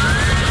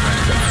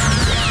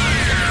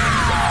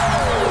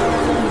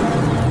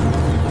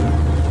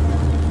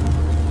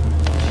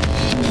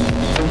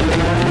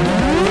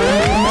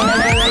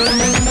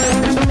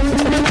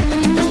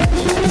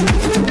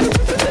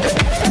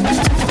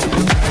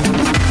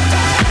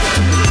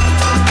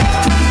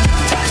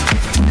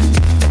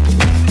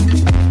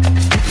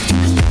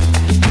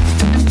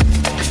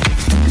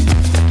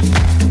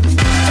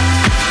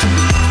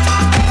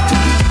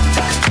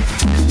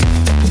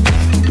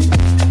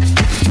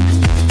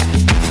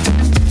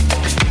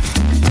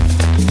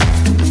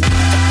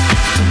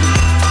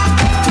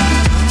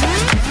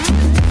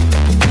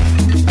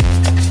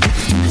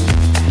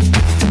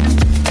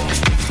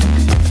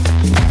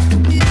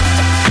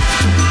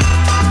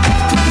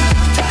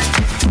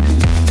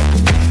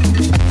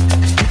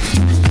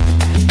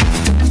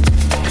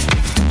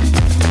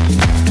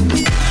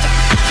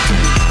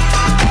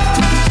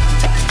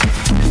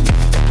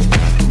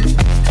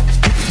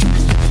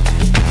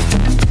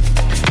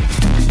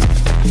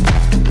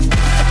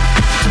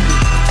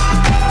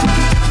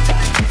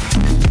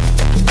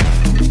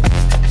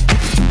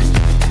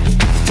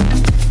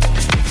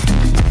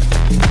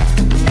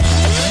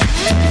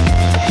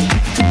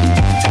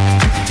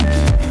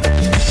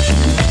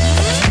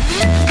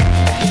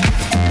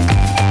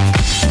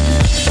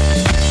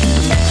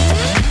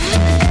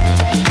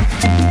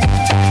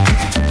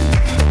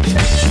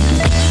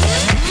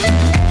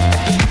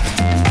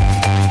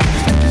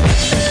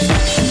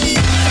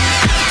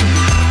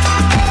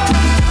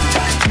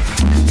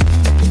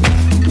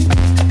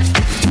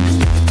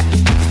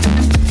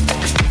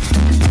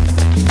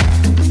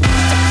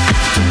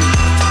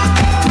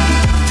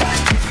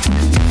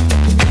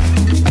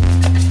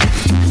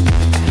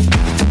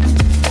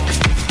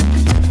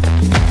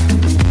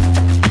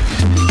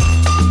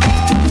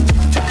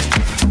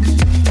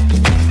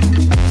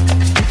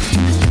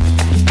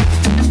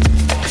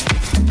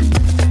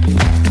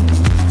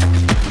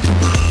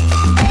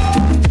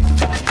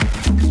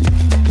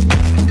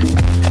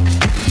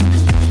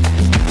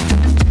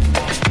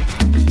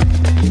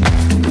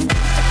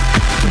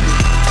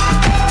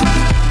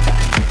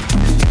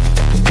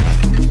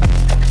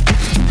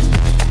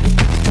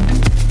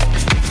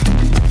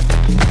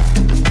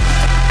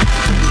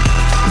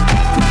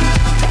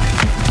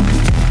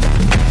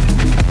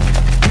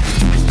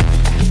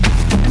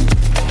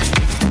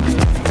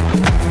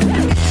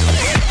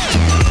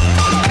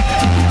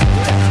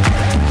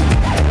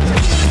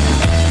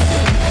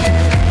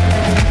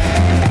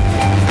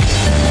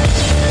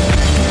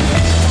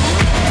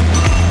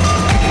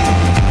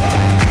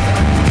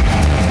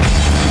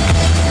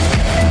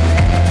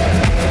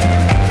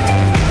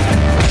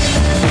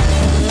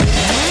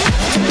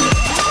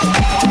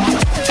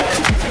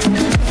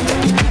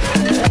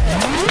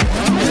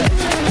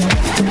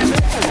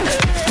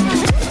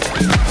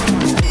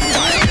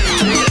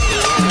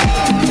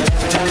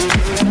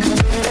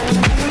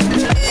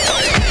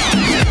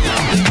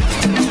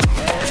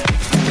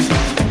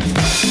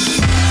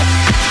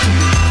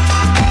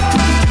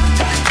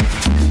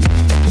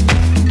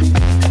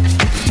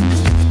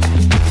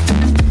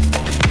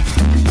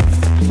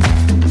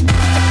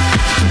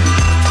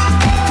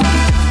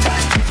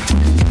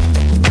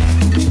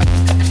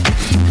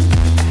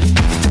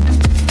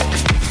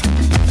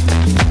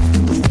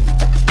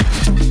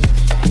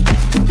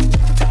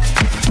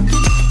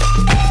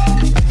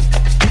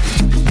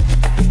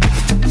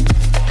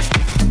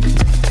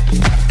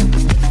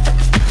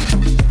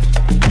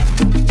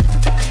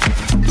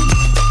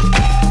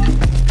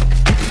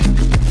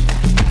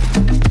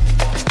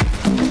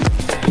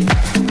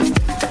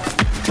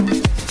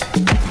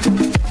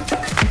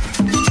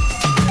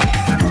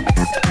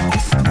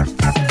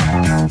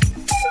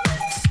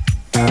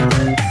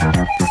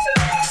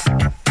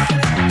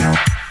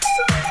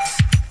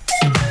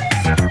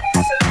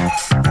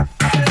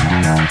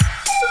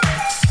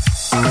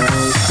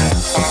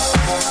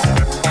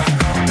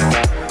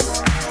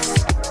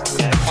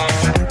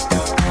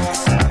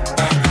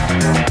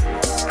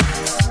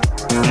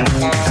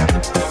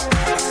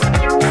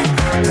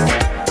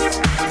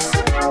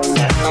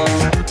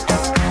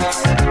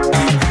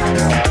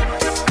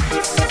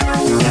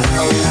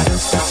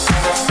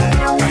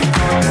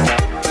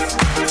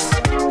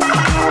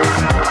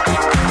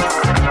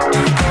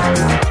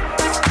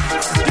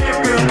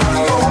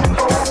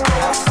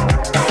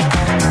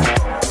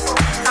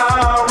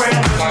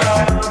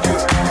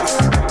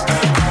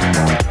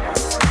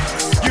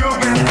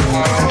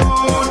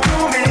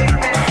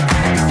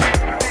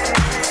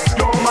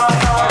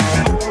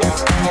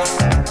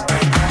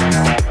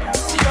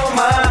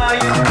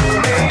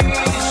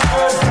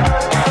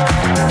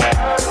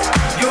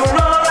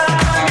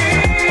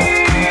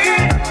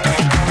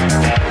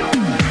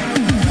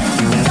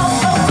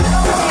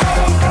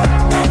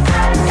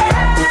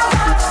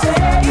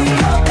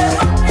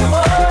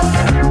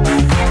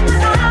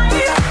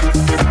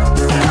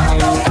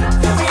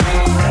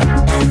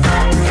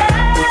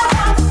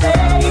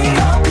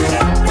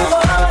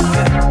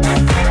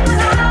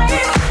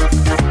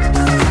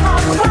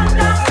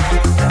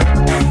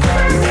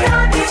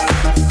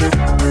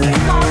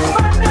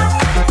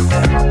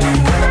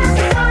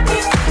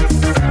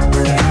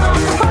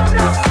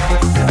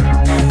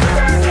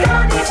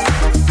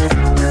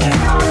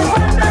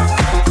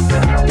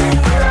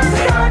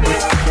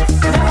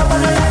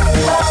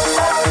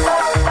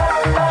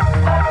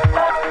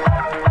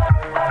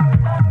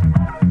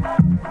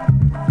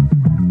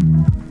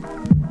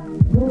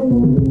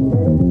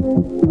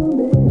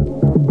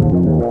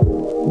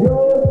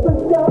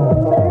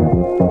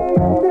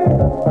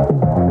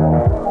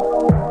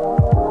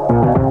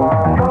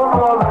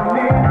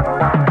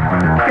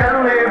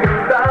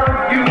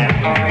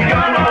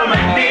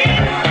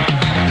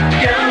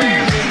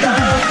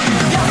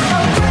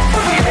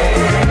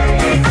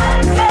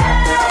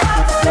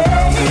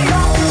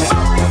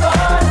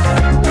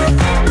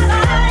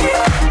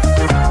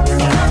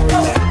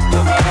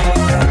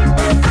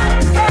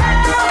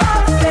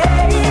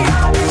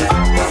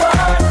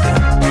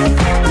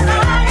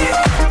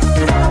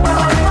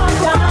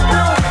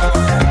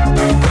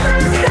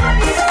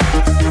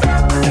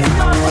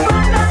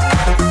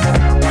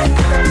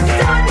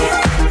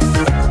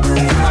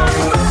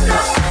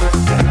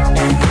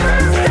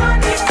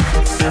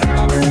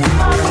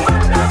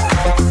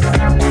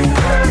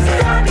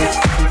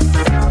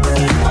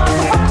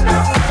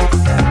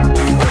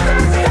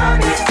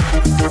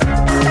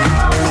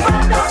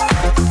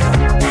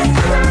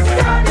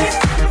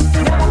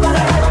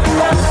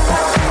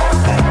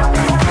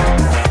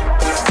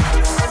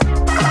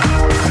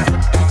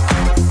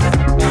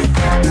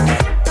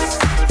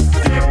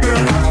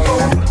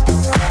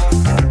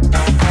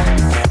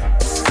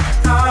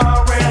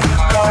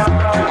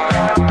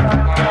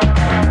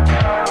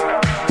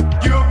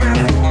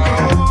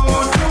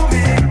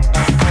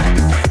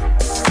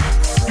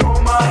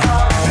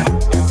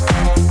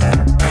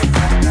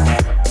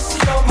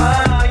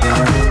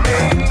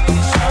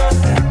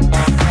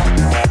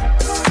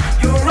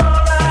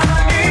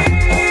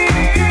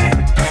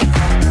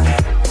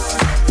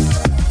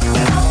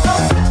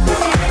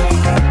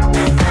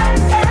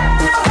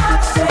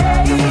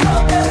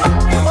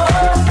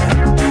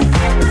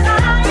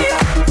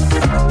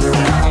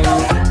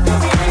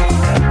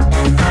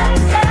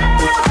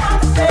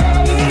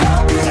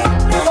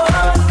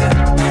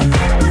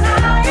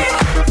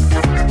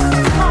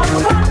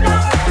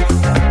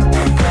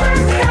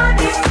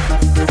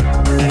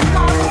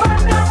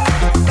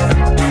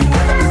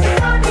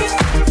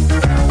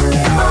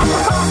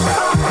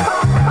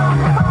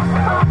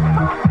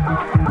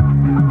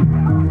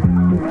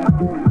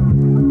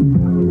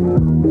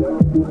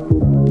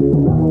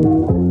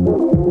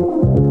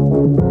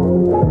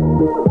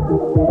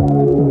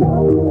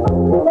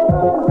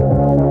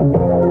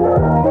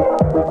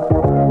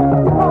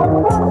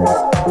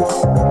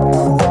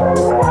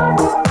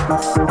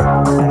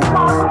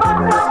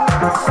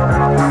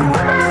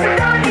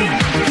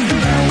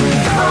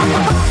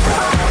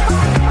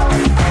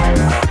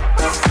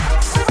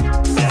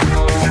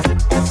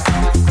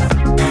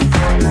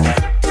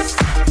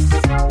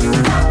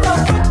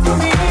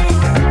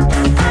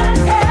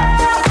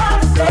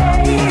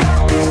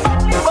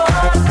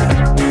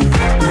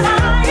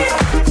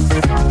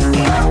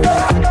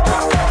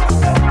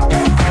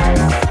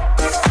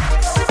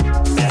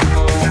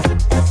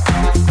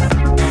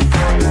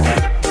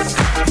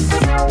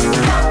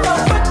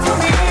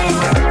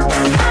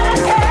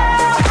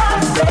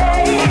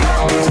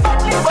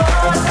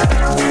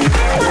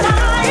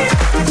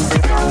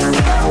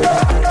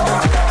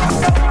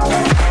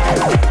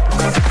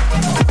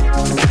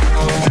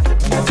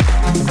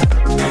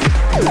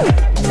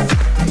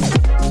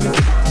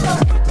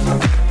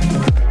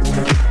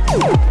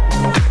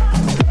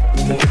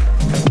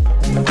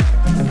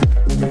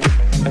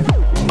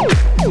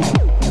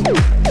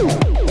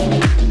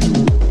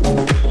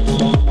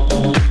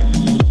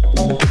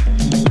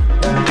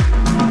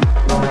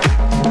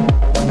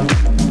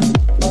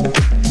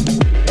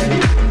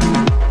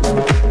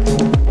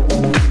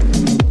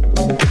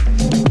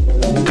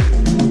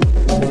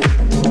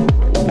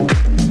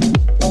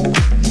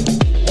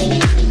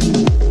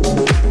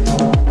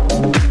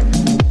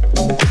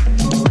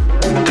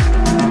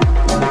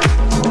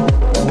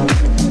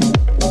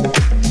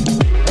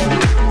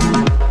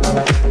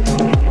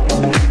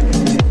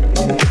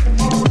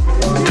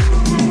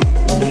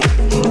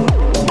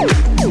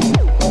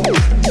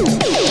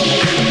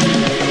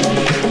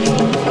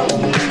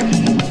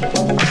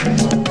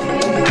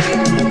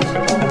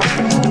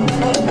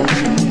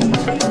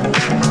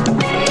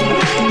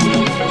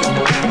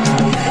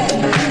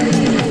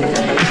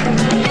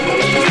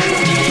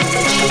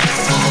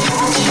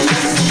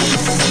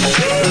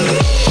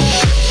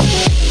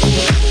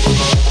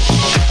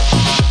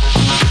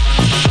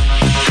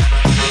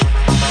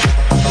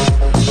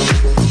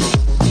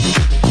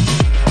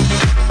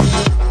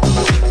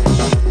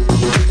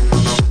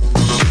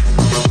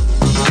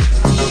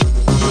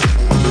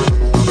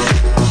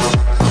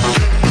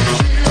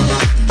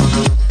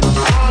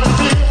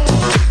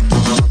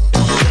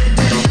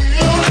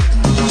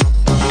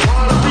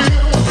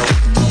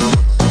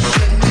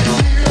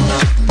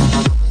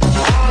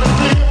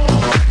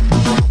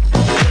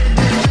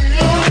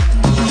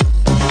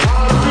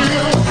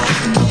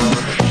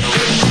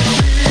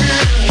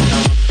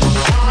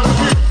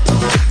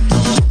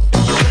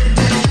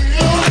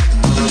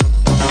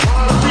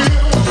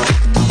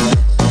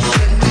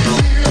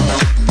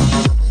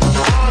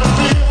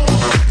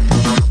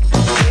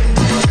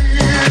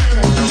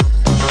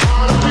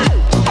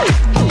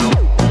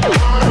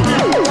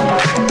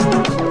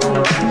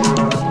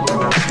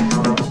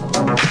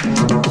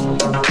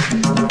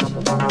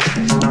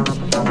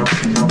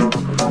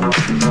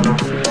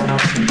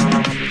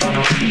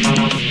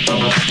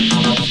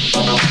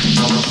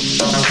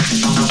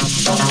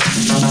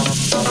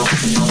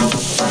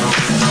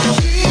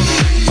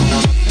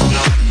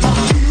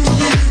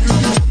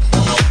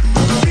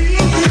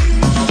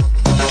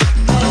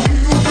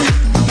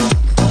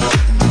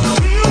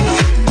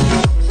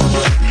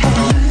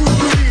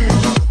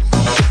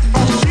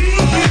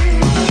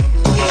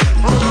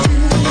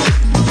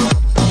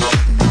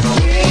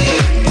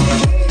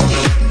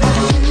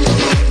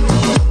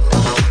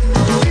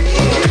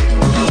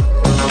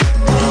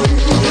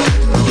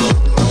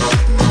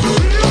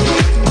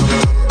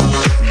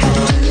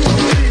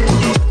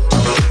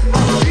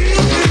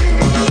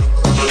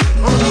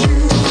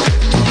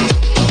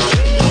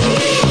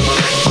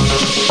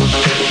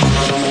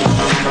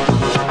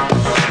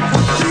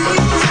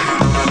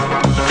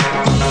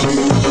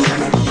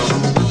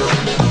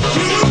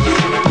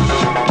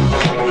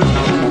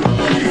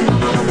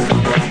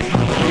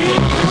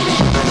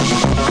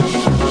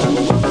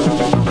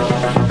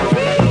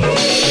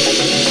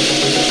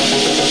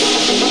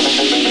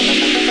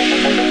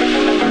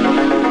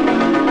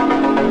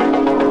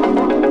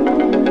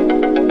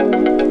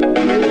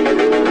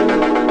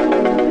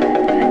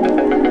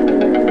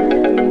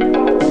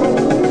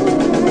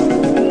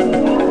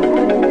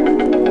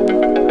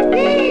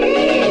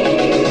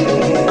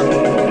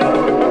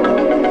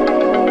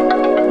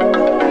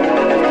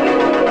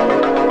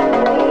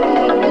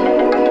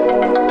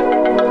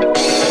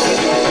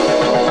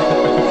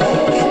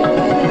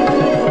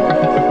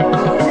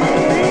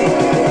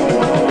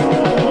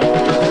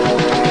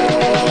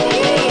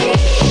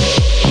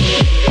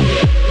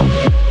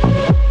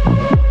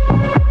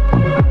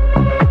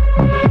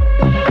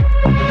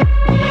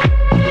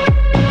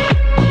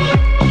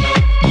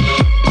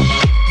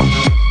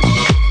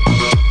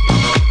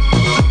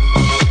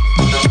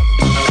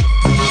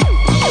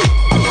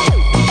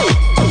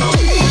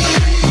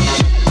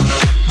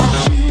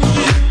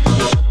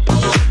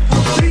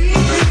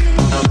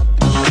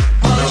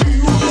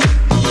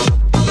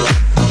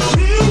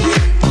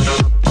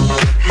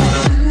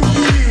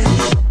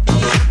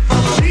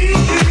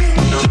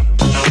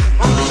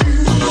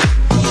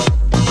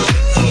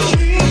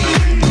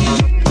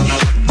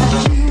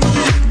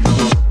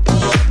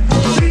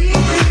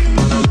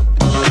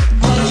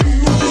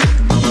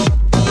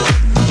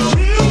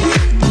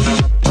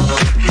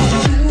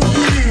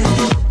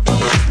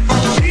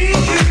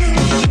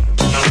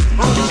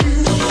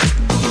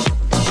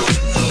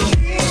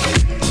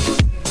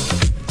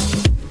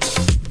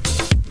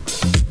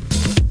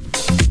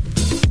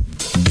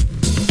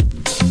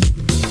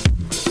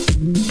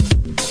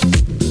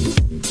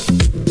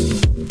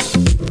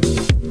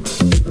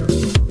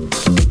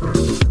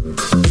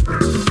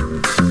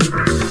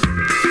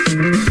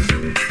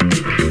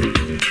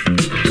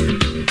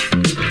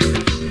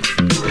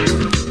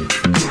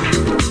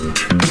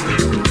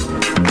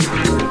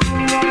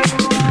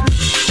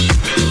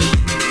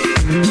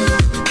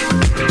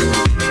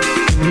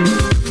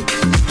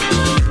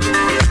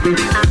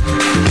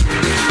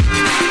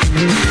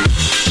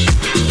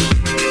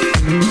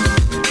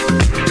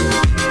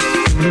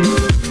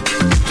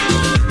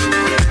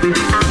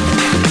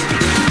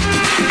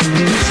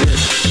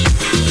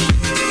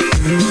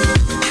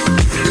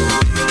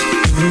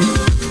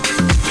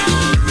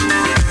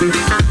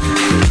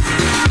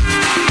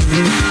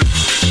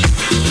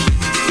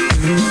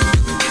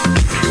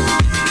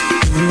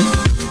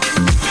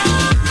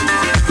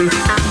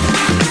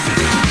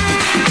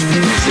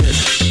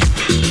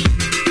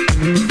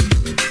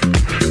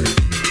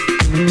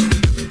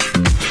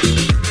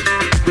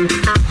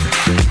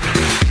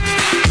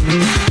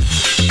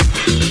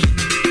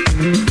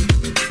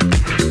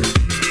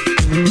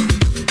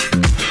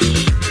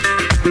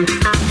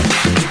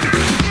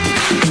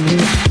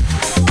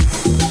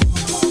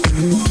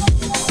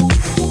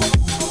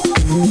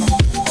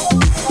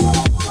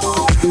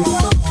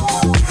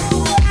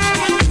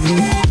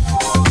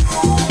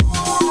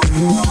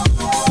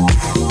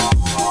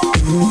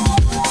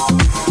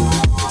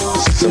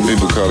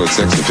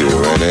 sex appeal,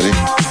 right, Eddie?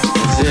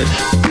 That's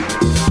it.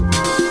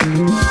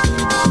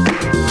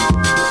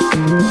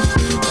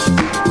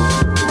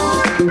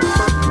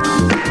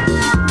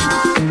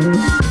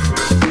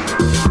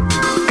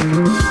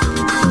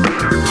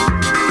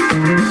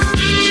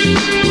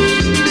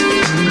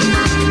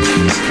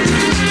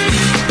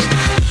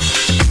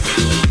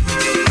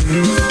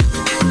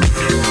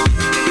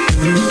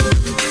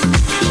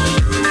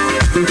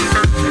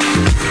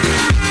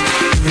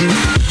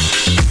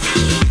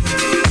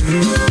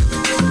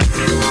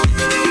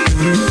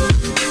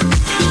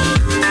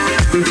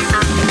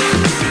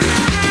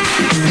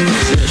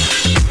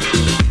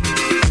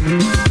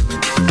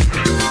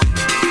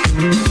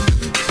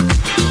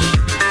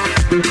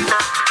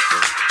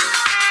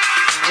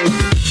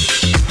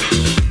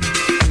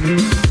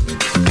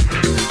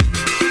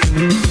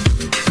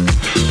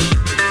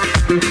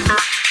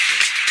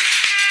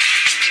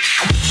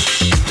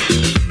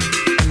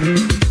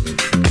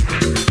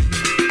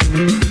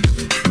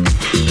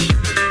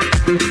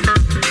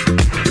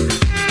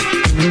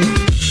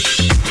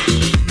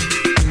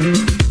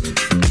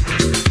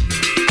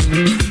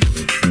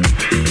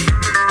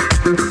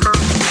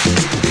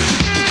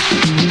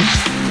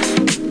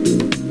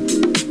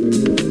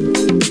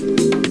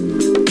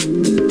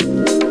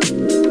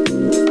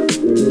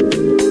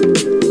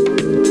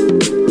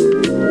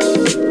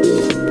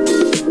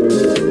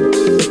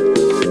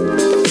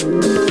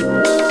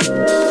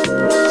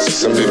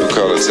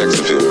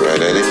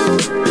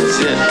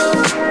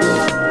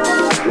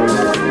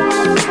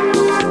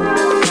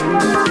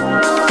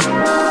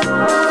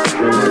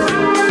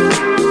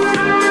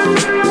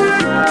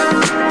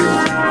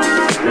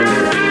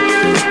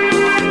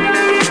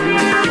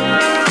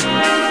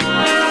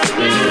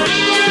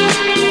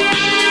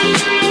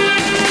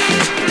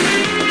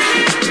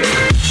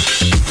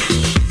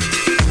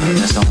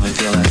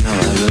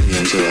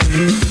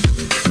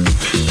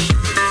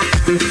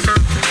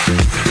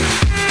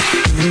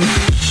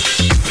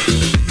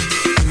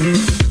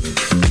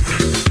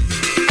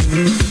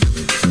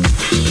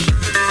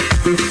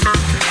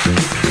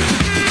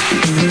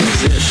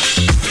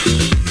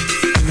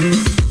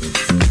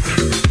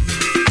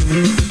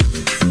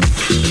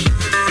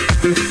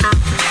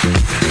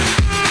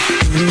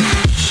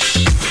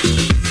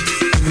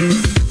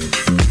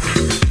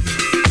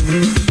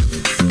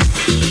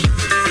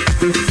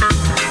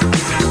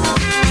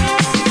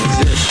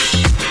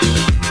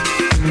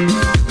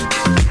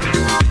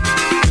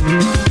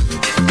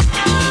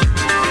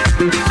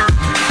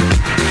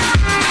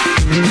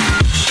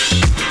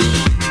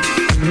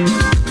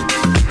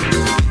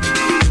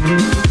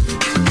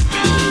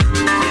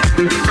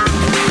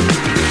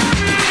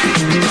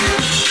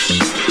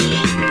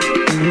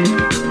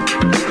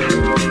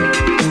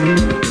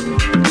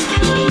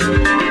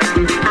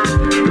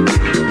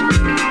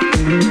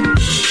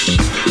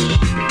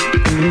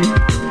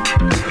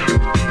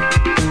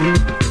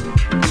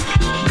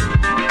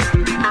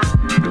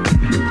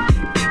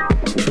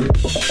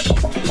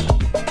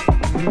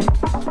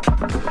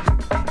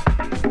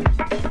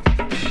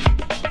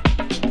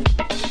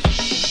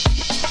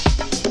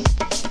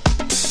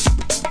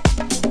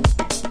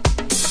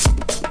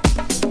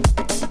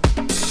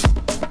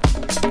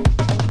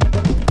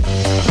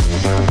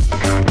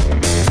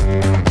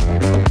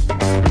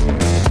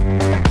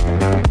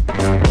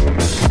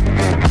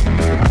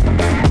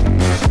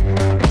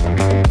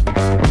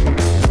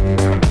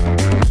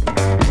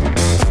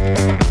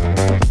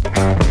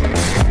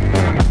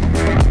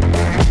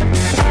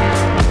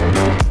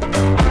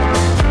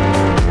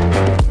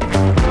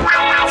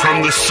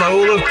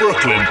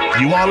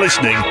 You are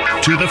listening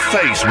to The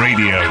Face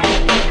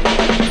Radio.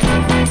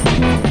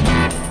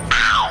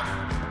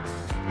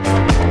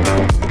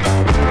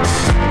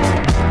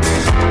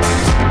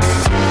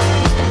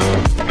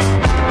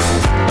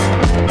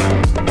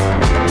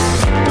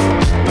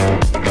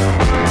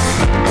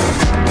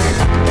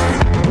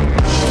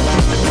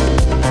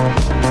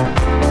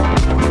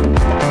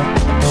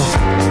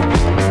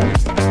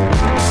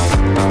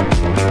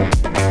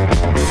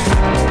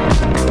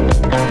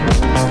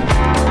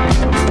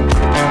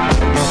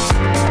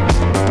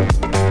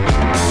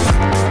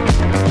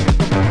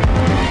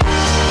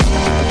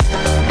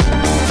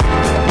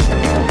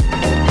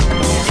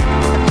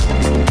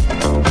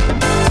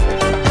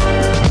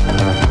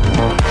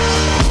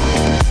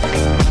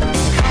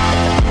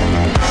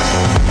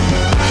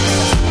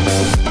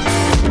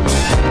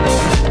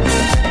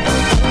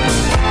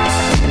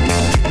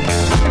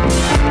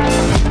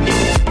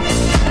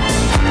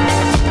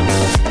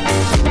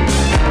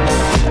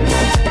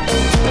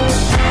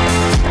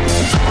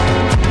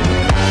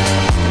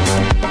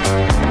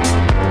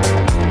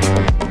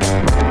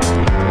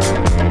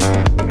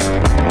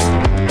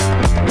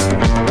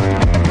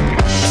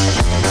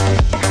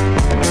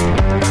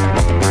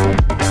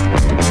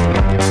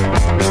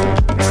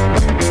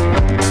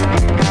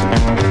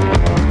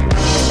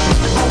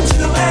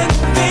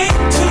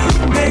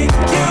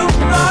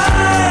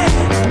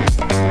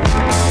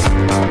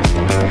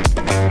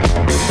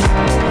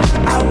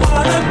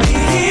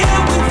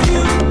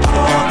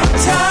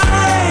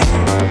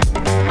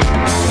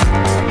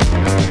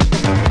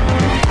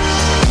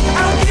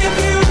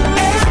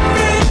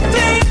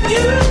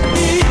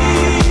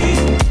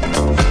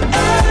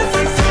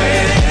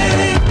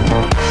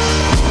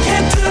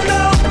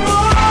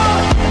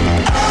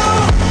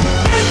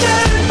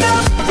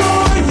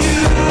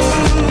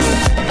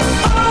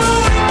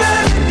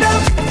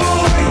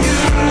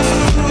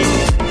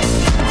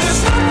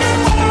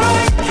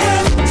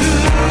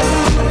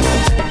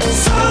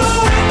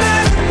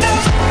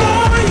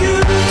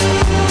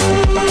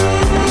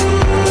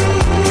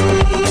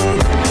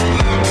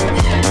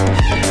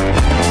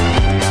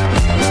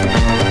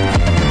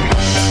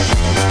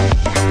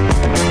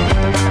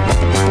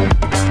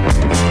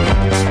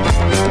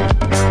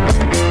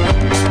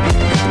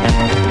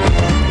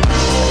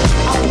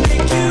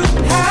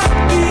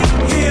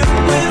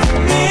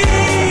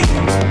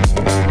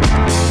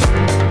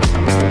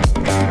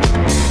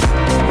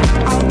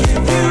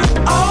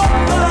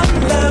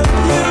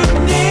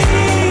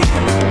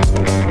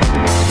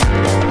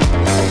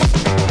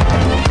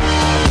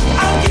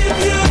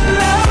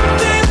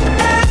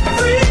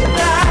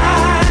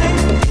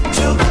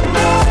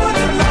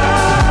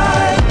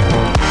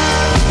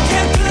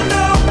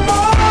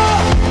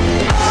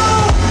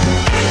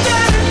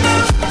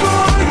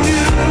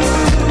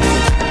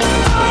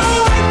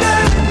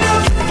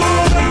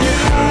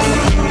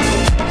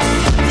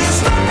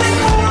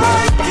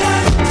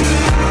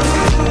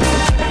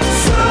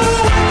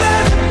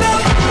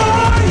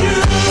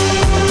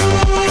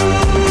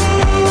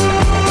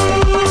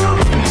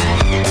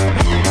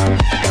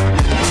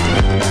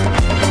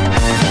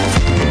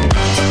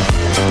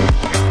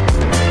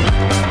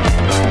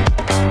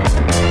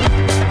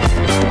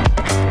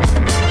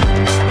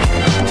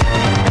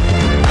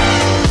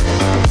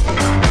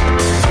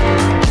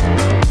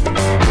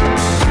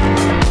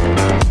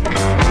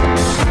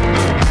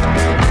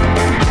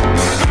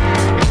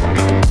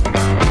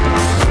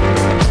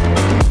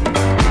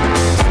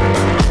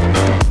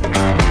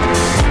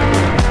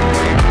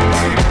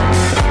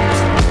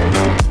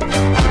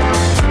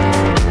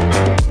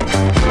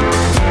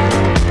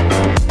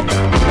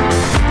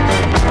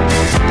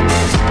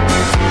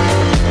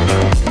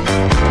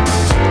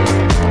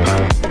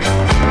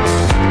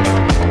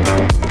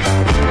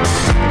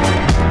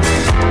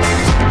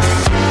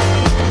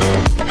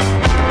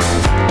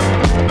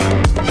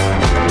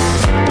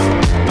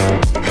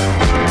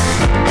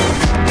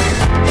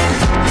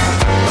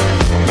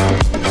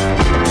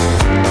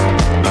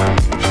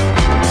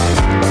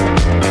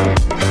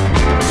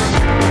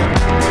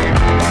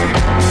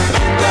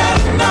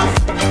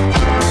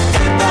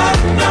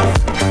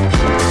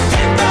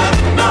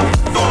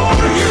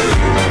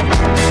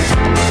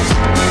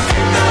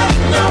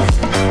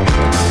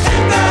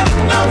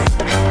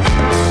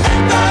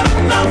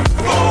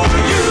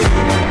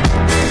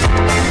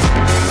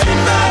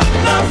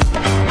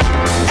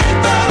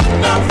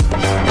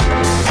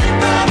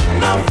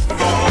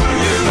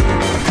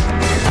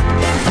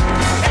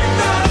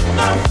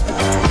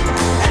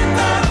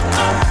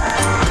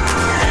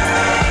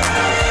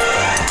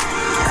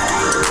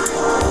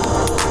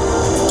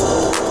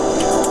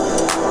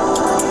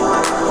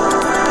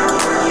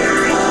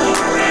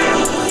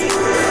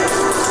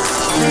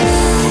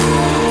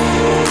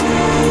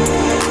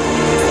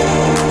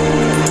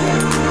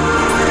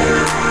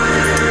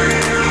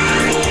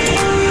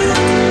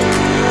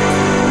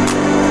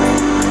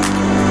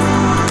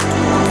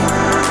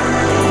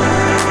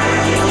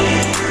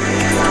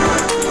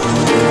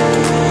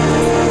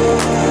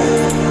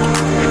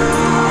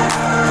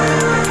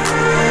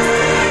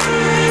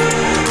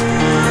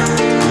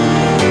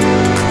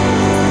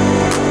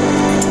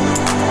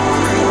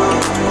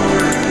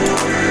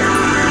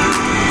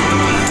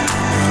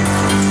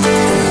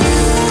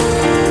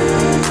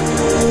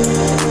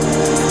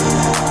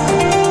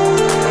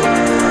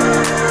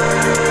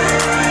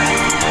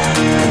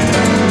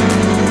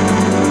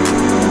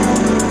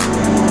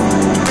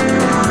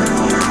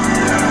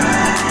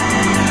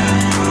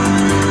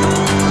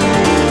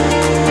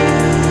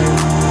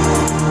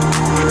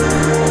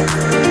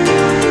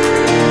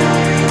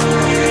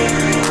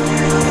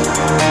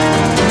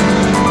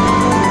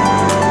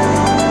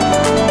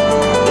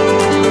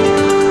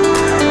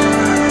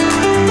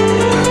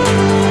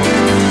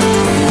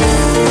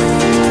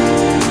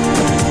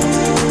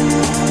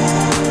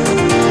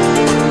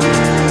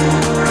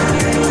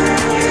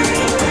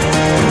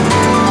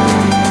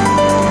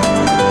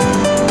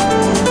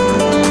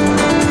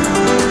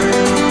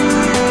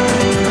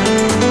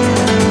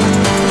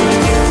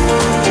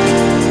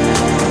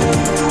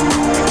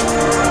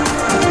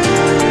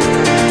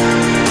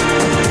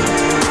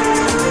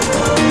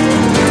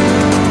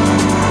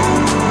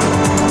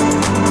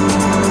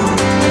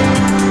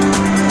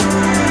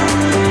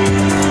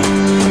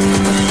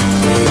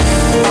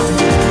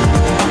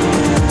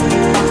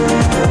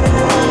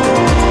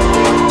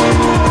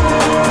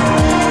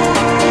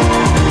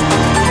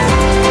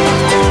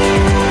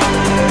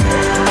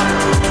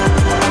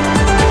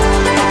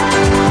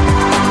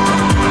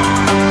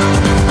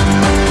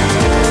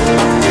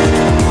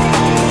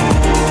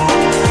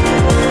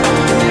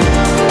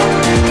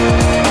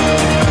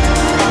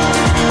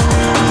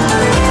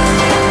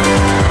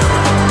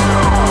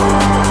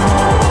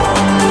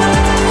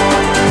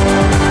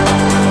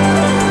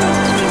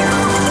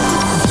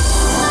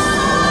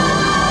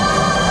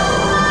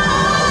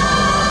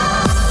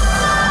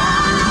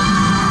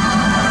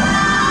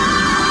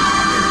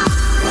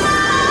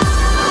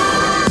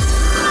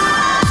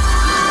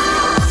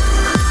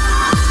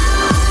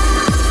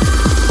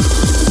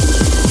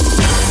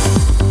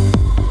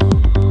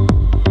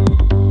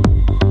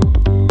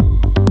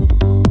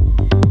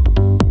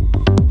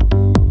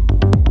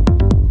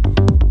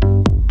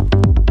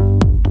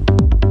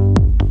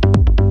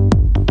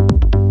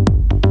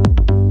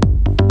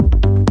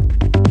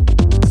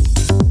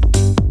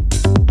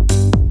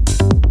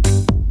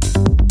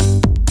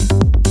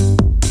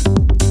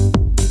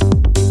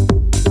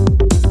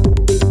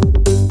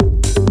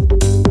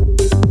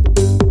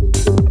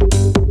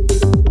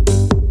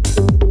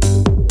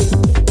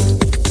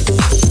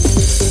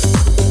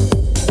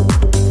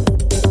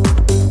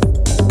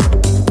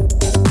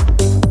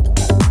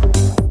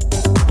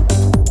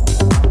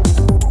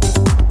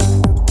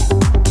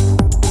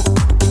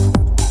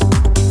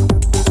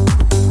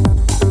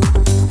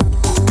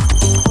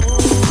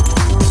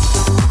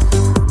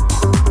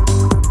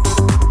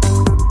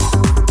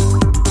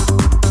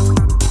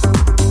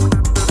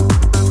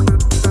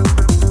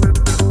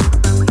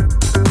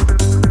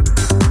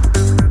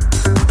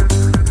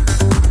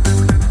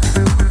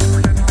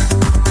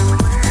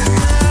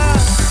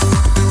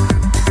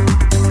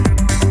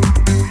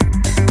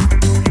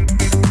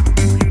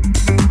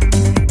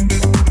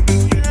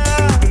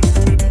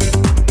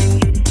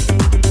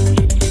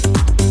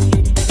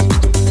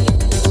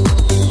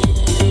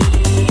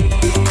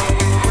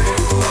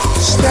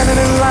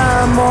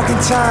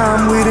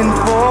 time waiting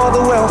for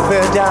the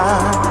welfare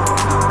dime,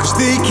 'cause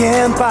they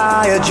can't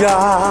buy a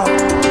job.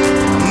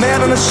 A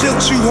man in a silk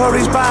suit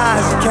hurries by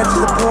as he catches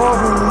the poor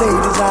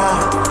lady's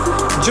eye.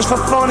 Just for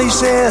fun he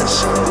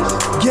says,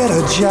 get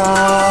a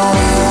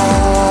job.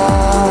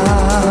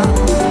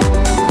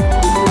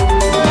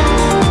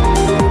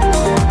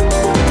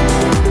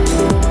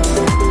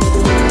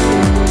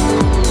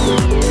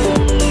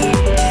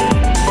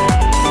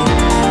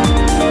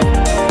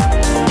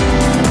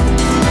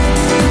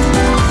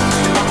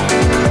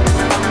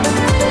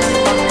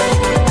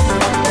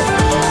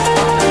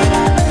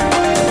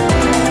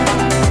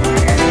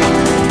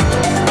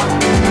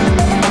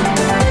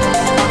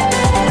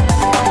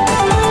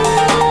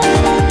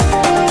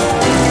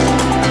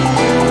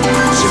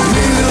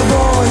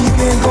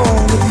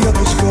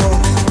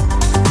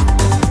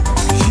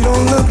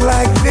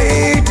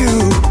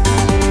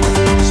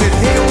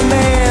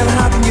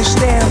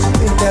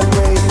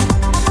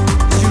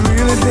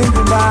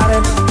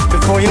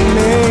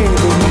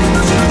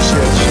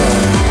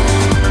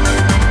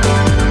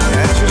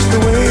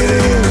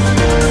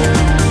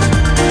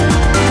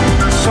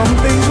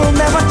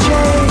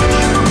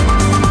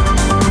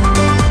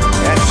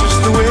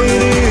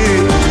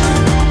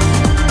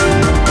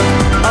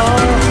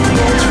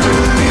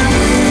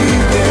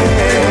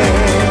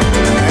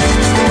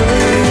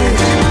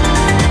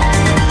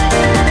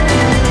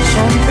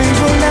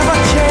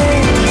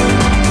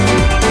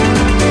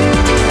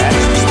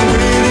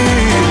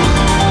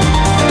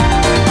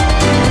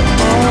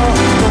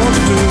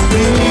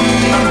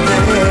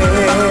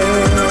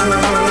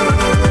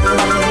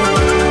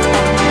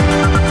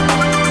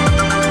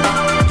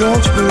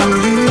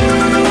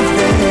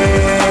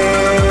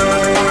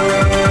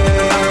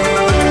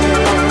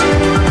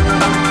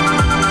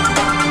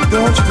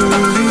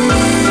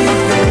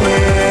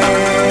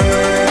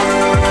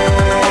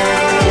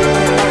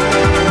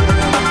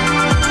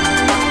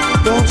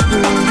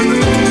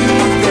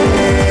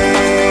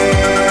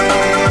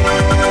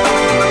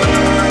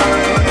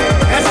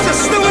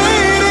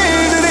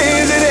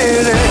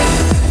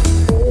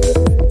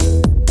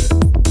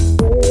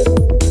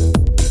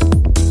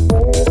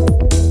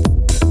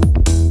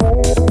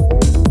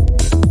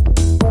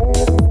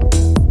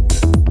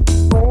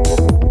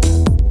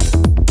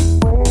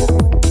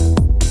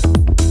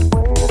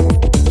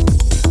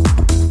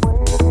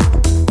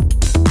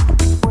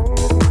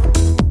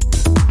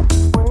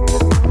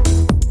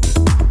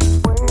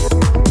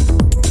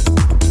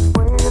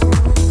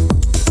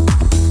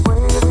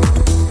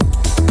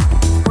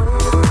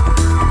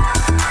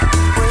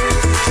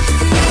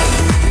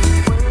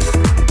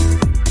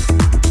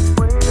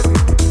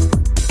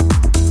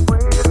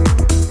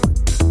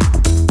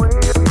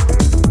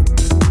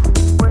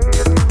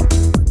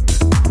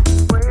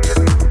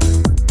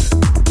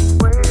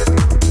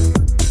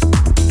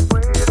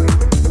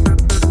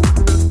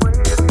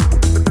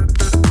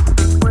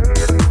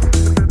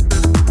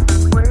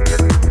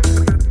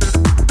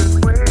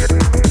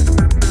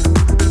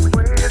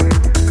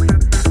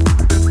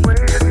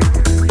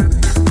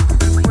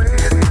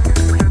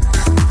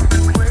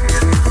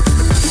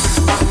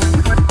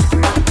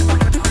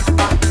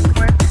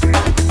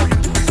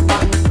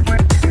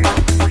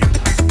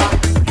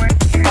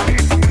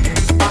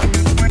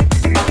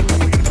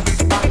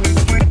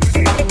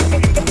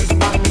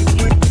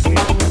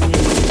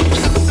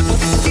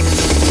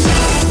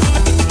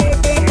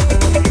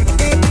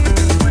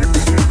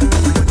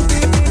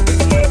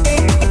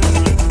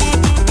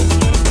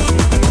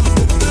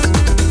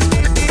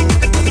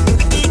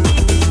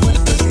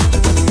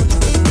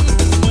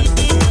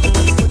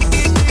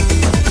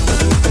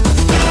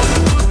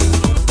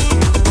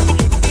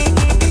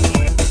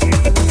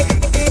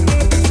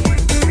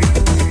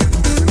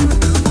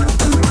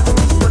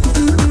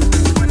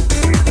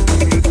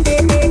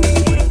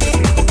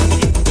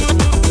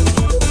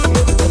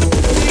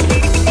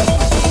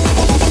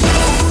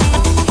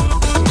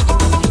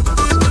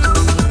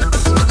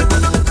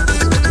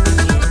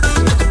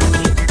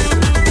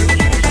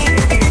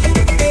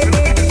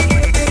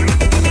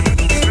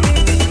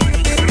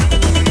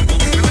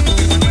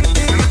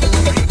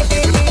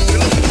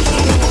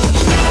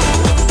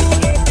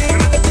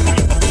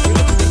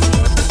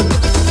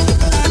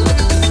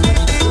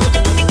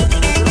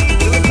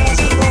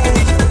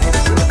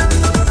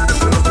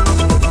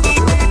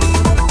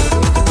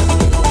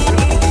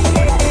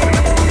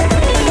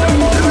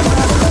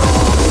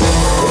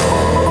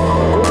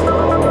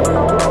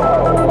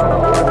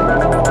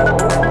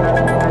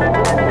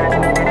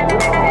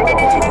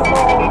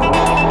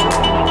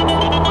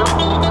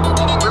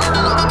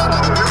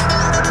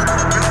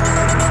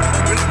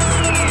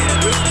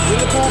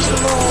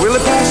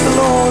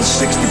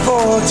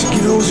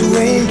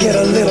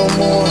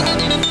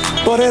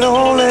 but it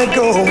only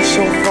goes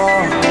so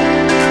far.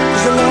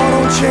 'Cause the law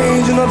don't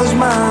change another's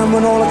mind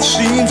when all it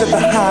seems at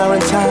the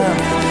hiring time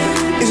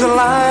is a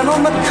line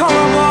on the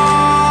collar.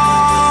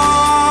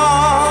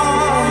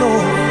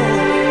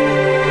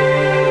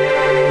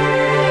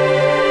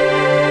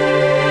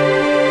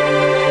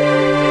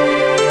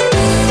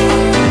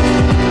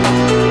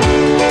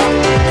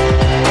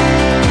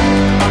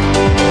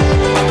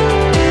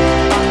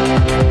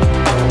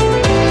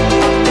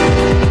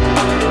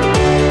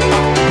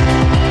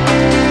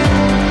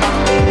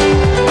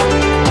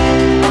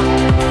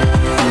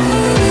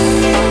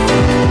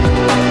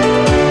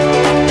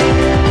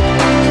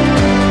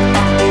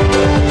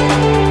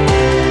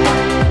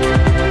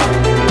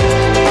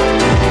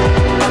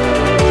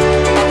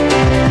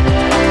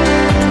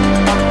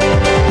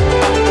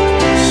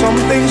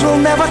 will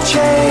never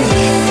change.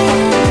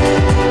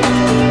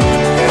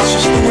 That's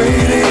just the way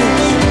it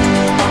is.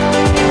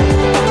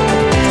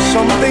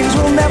 Some things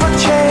will never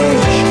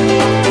change.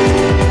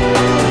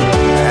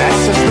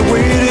 That's just the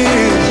way it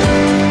is.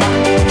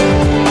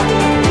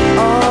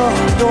 Oh,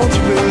 don't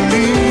you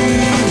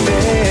believe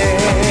it?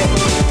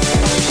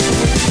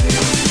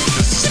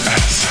 This is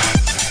acid.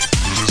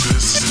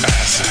 This is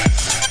acid.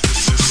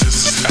 This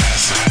is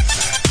acid.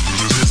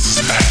 This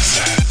is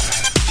acid.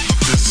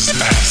 This is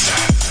acid.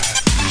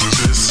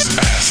 This is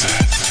acid.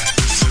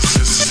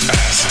 This is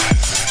acid.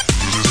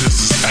 This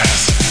is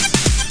acid.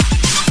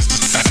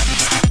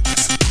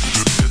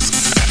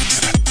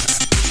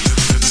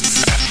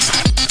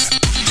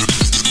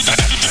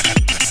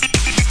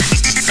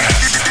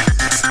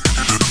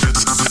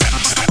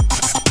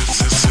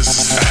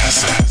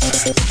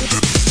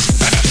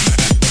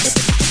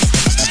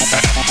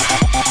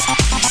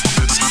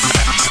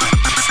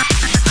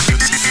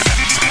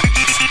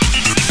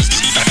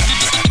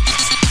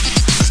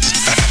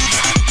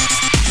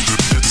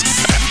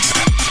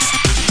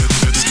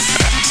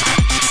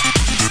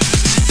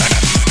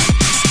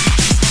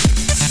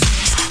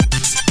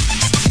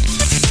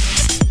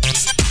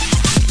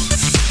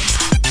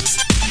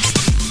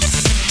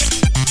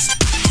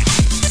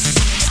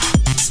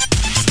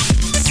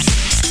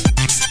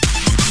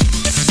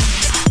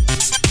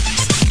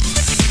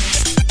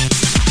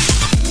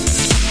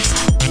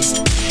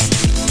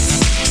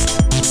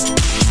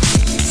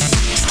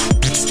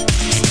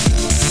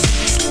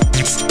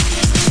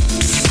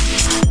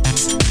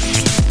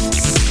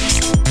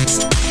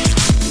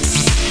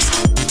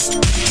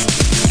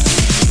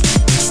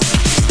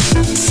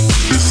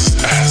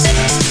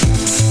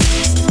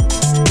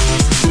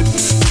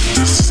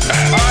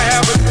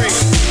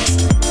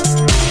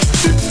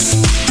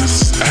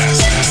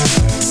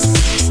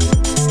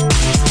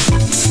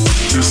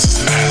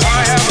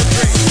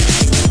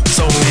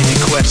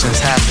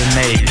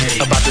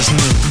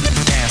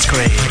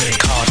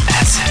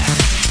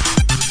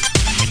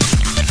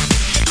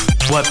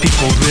 What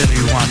people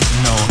really want to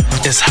know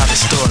is how the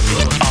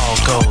story all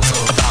goes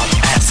about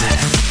acid.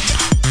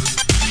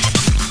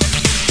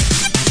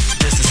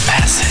 This is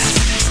acid.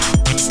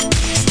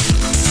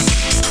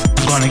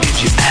 I'm gonna give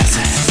you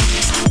acid.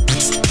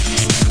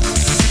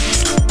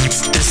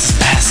 This is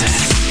acid.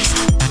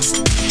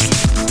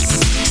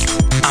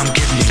 I'm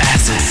giving you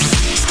acid.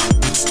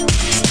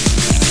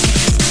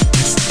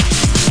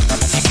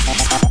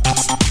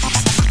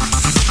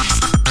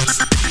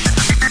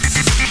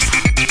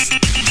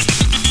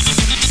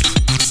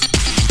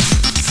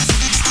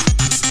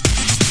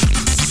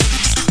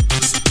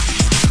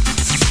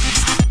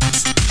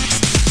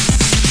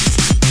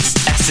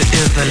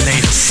 The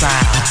latest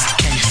sound,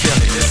 can you feel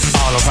it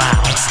all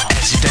around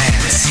as you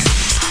dance?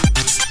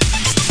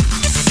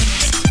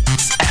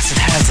 Acid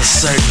has a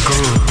certain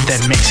groove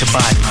that makes your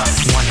body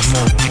want to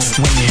move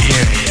when you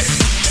hear it.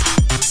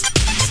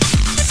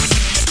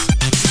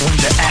 When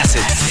the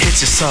acid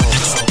hits your soul,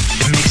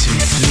 it makes you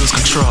lose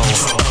control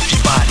of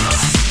your body.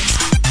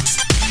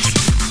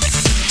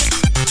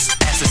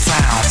 Acid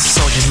sounds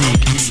so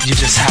unique, you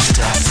just have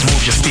to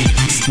move your feet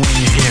when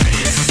you hear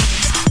it.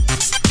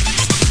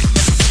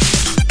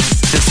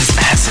 This is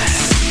acid.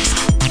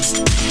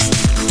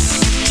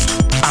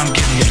 I'm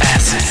giving you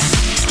acid.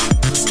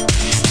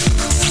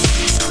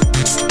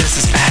 This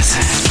is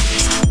acid.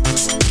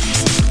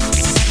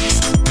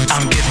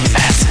 I'm giving you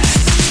acid.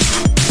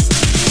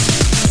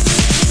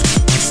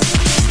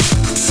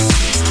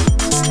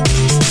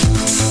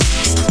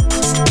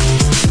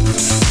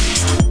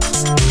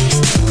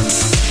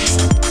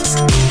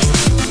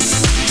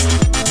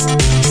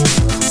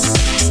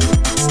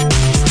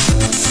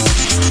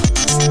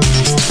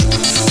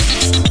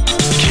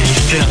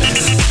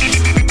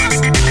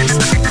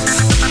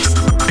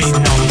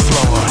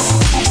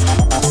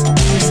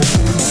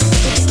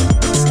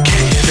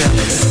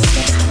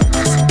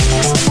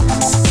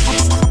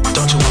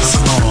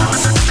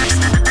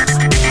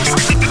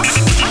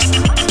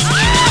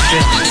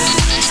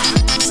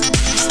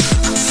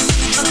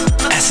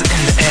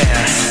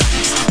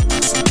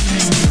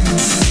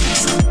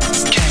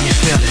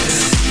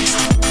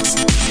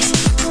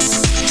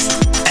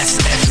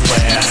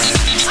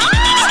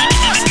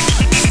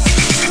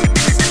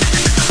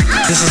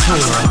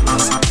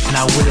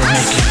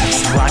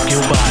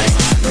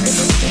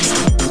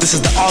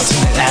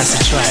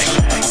 Acid track,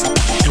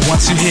 and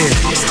once you hear it,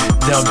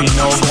 there'll be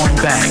no going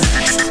back.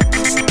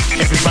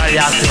 Everybody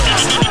out there,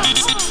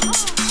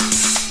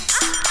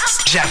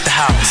 jack the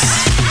house.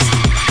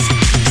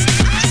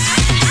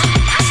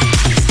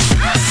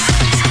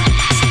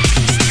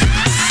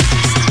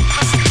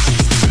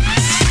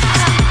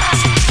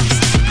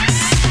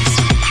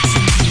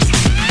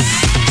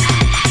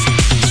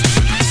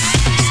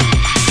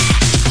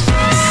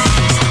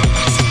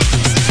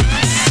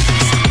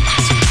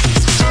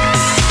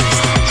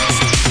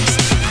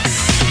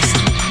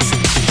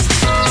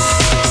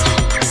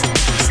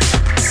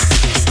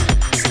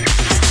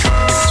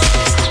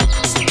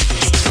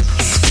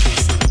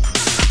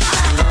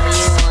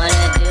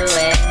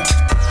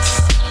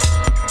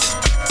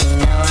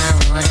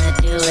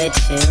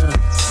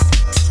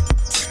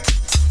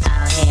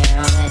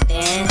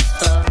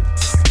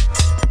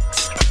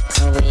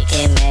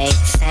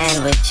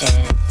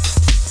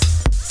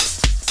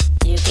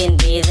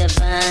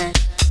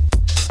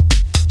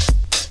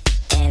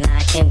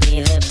 can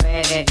be the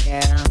burger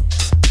girl.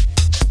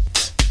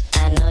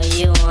 I know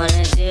you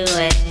wanna do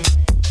it,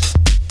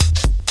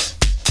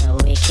 so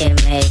we can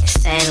make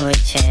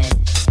sandwiches.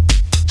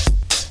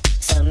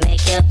 So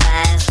make your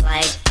thighs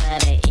like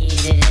butter,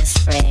 easy to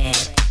spread,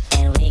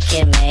 and we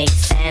can make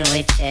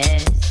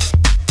sandwiches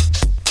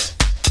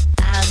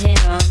out here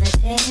on the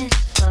dance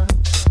floor.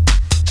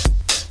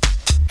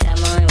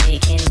 Come on, we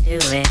can do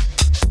it.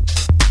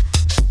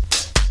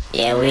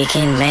 Yeah, we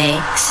can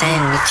make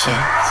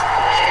sandwiches.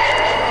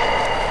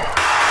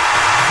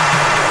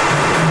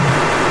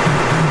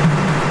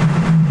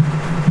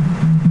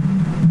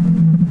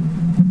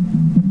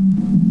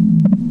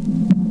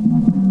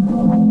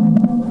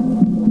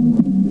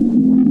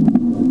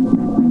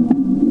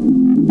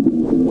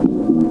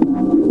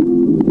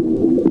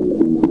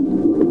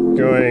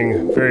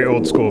 Going very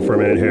old school for a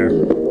minute here.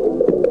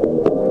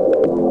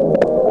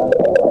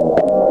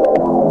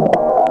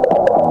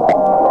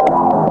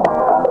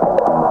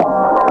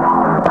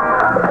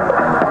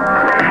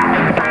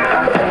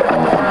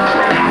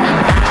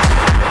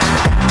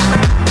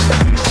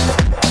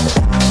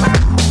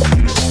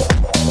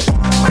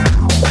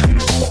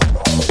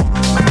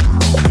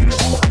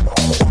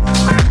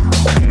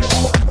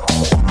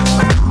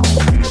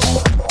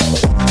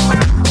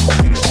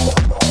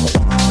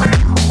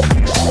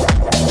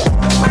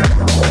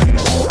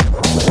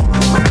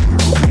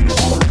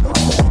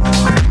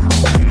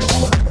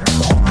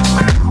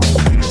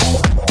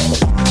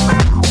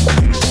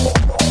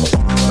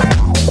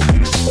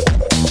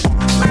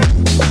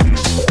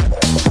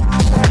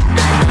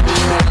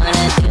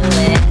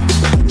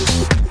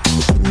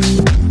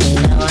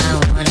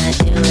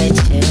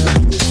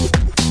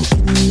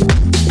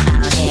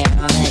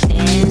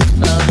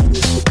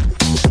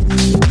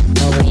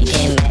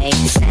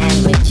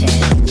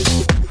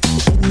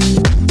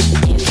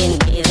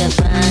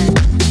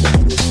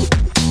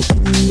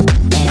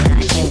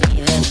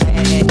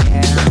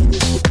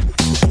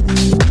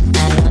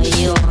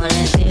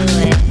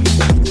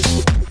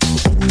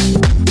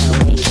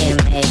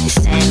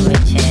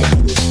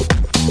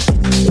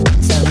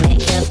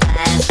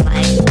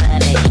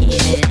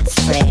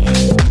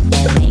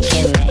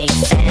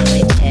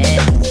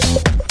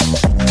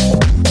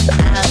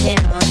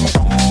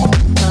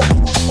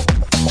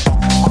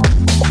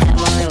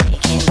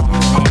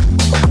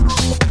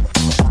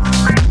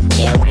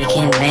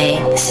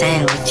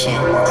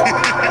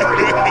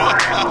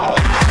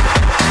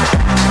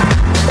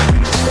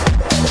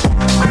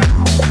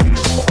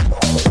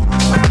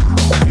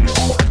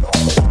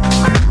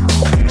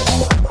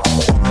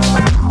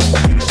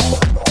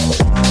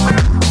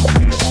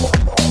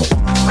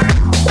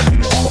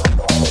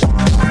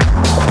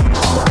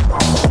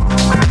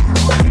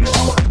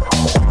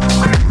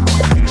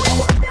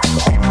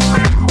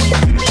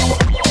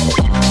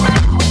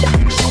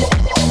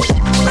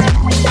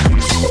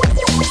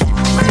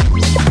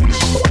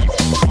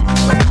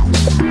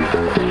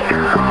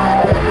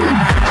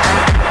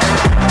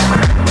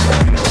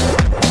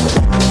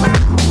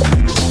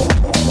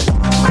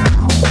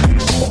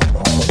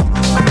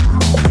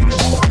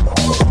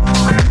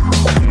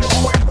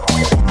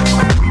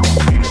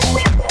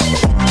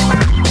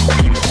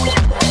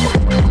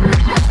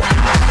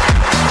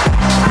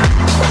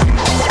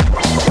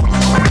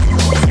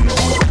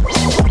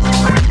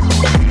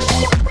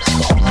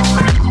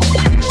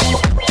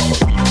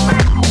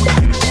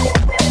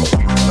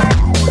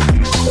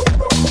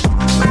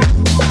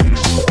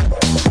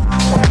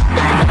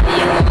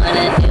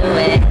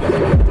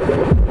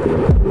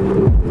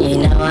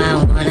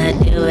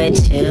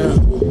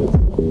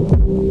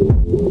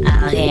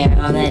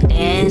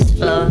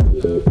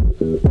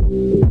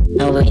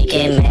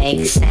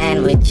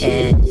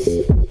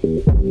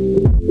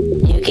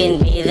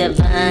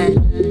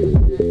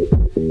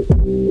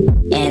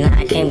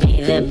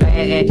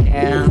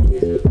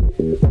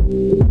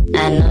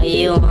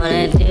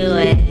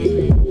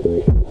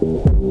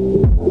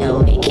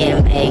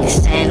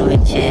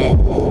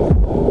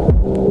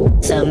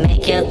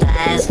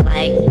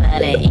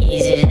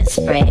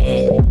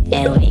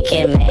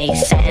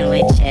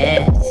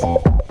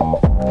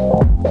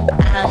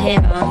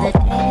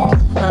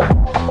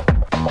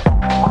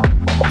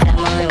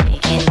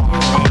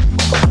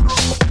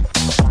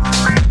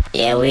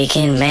 We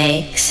can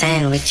make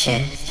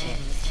sandwiches. Make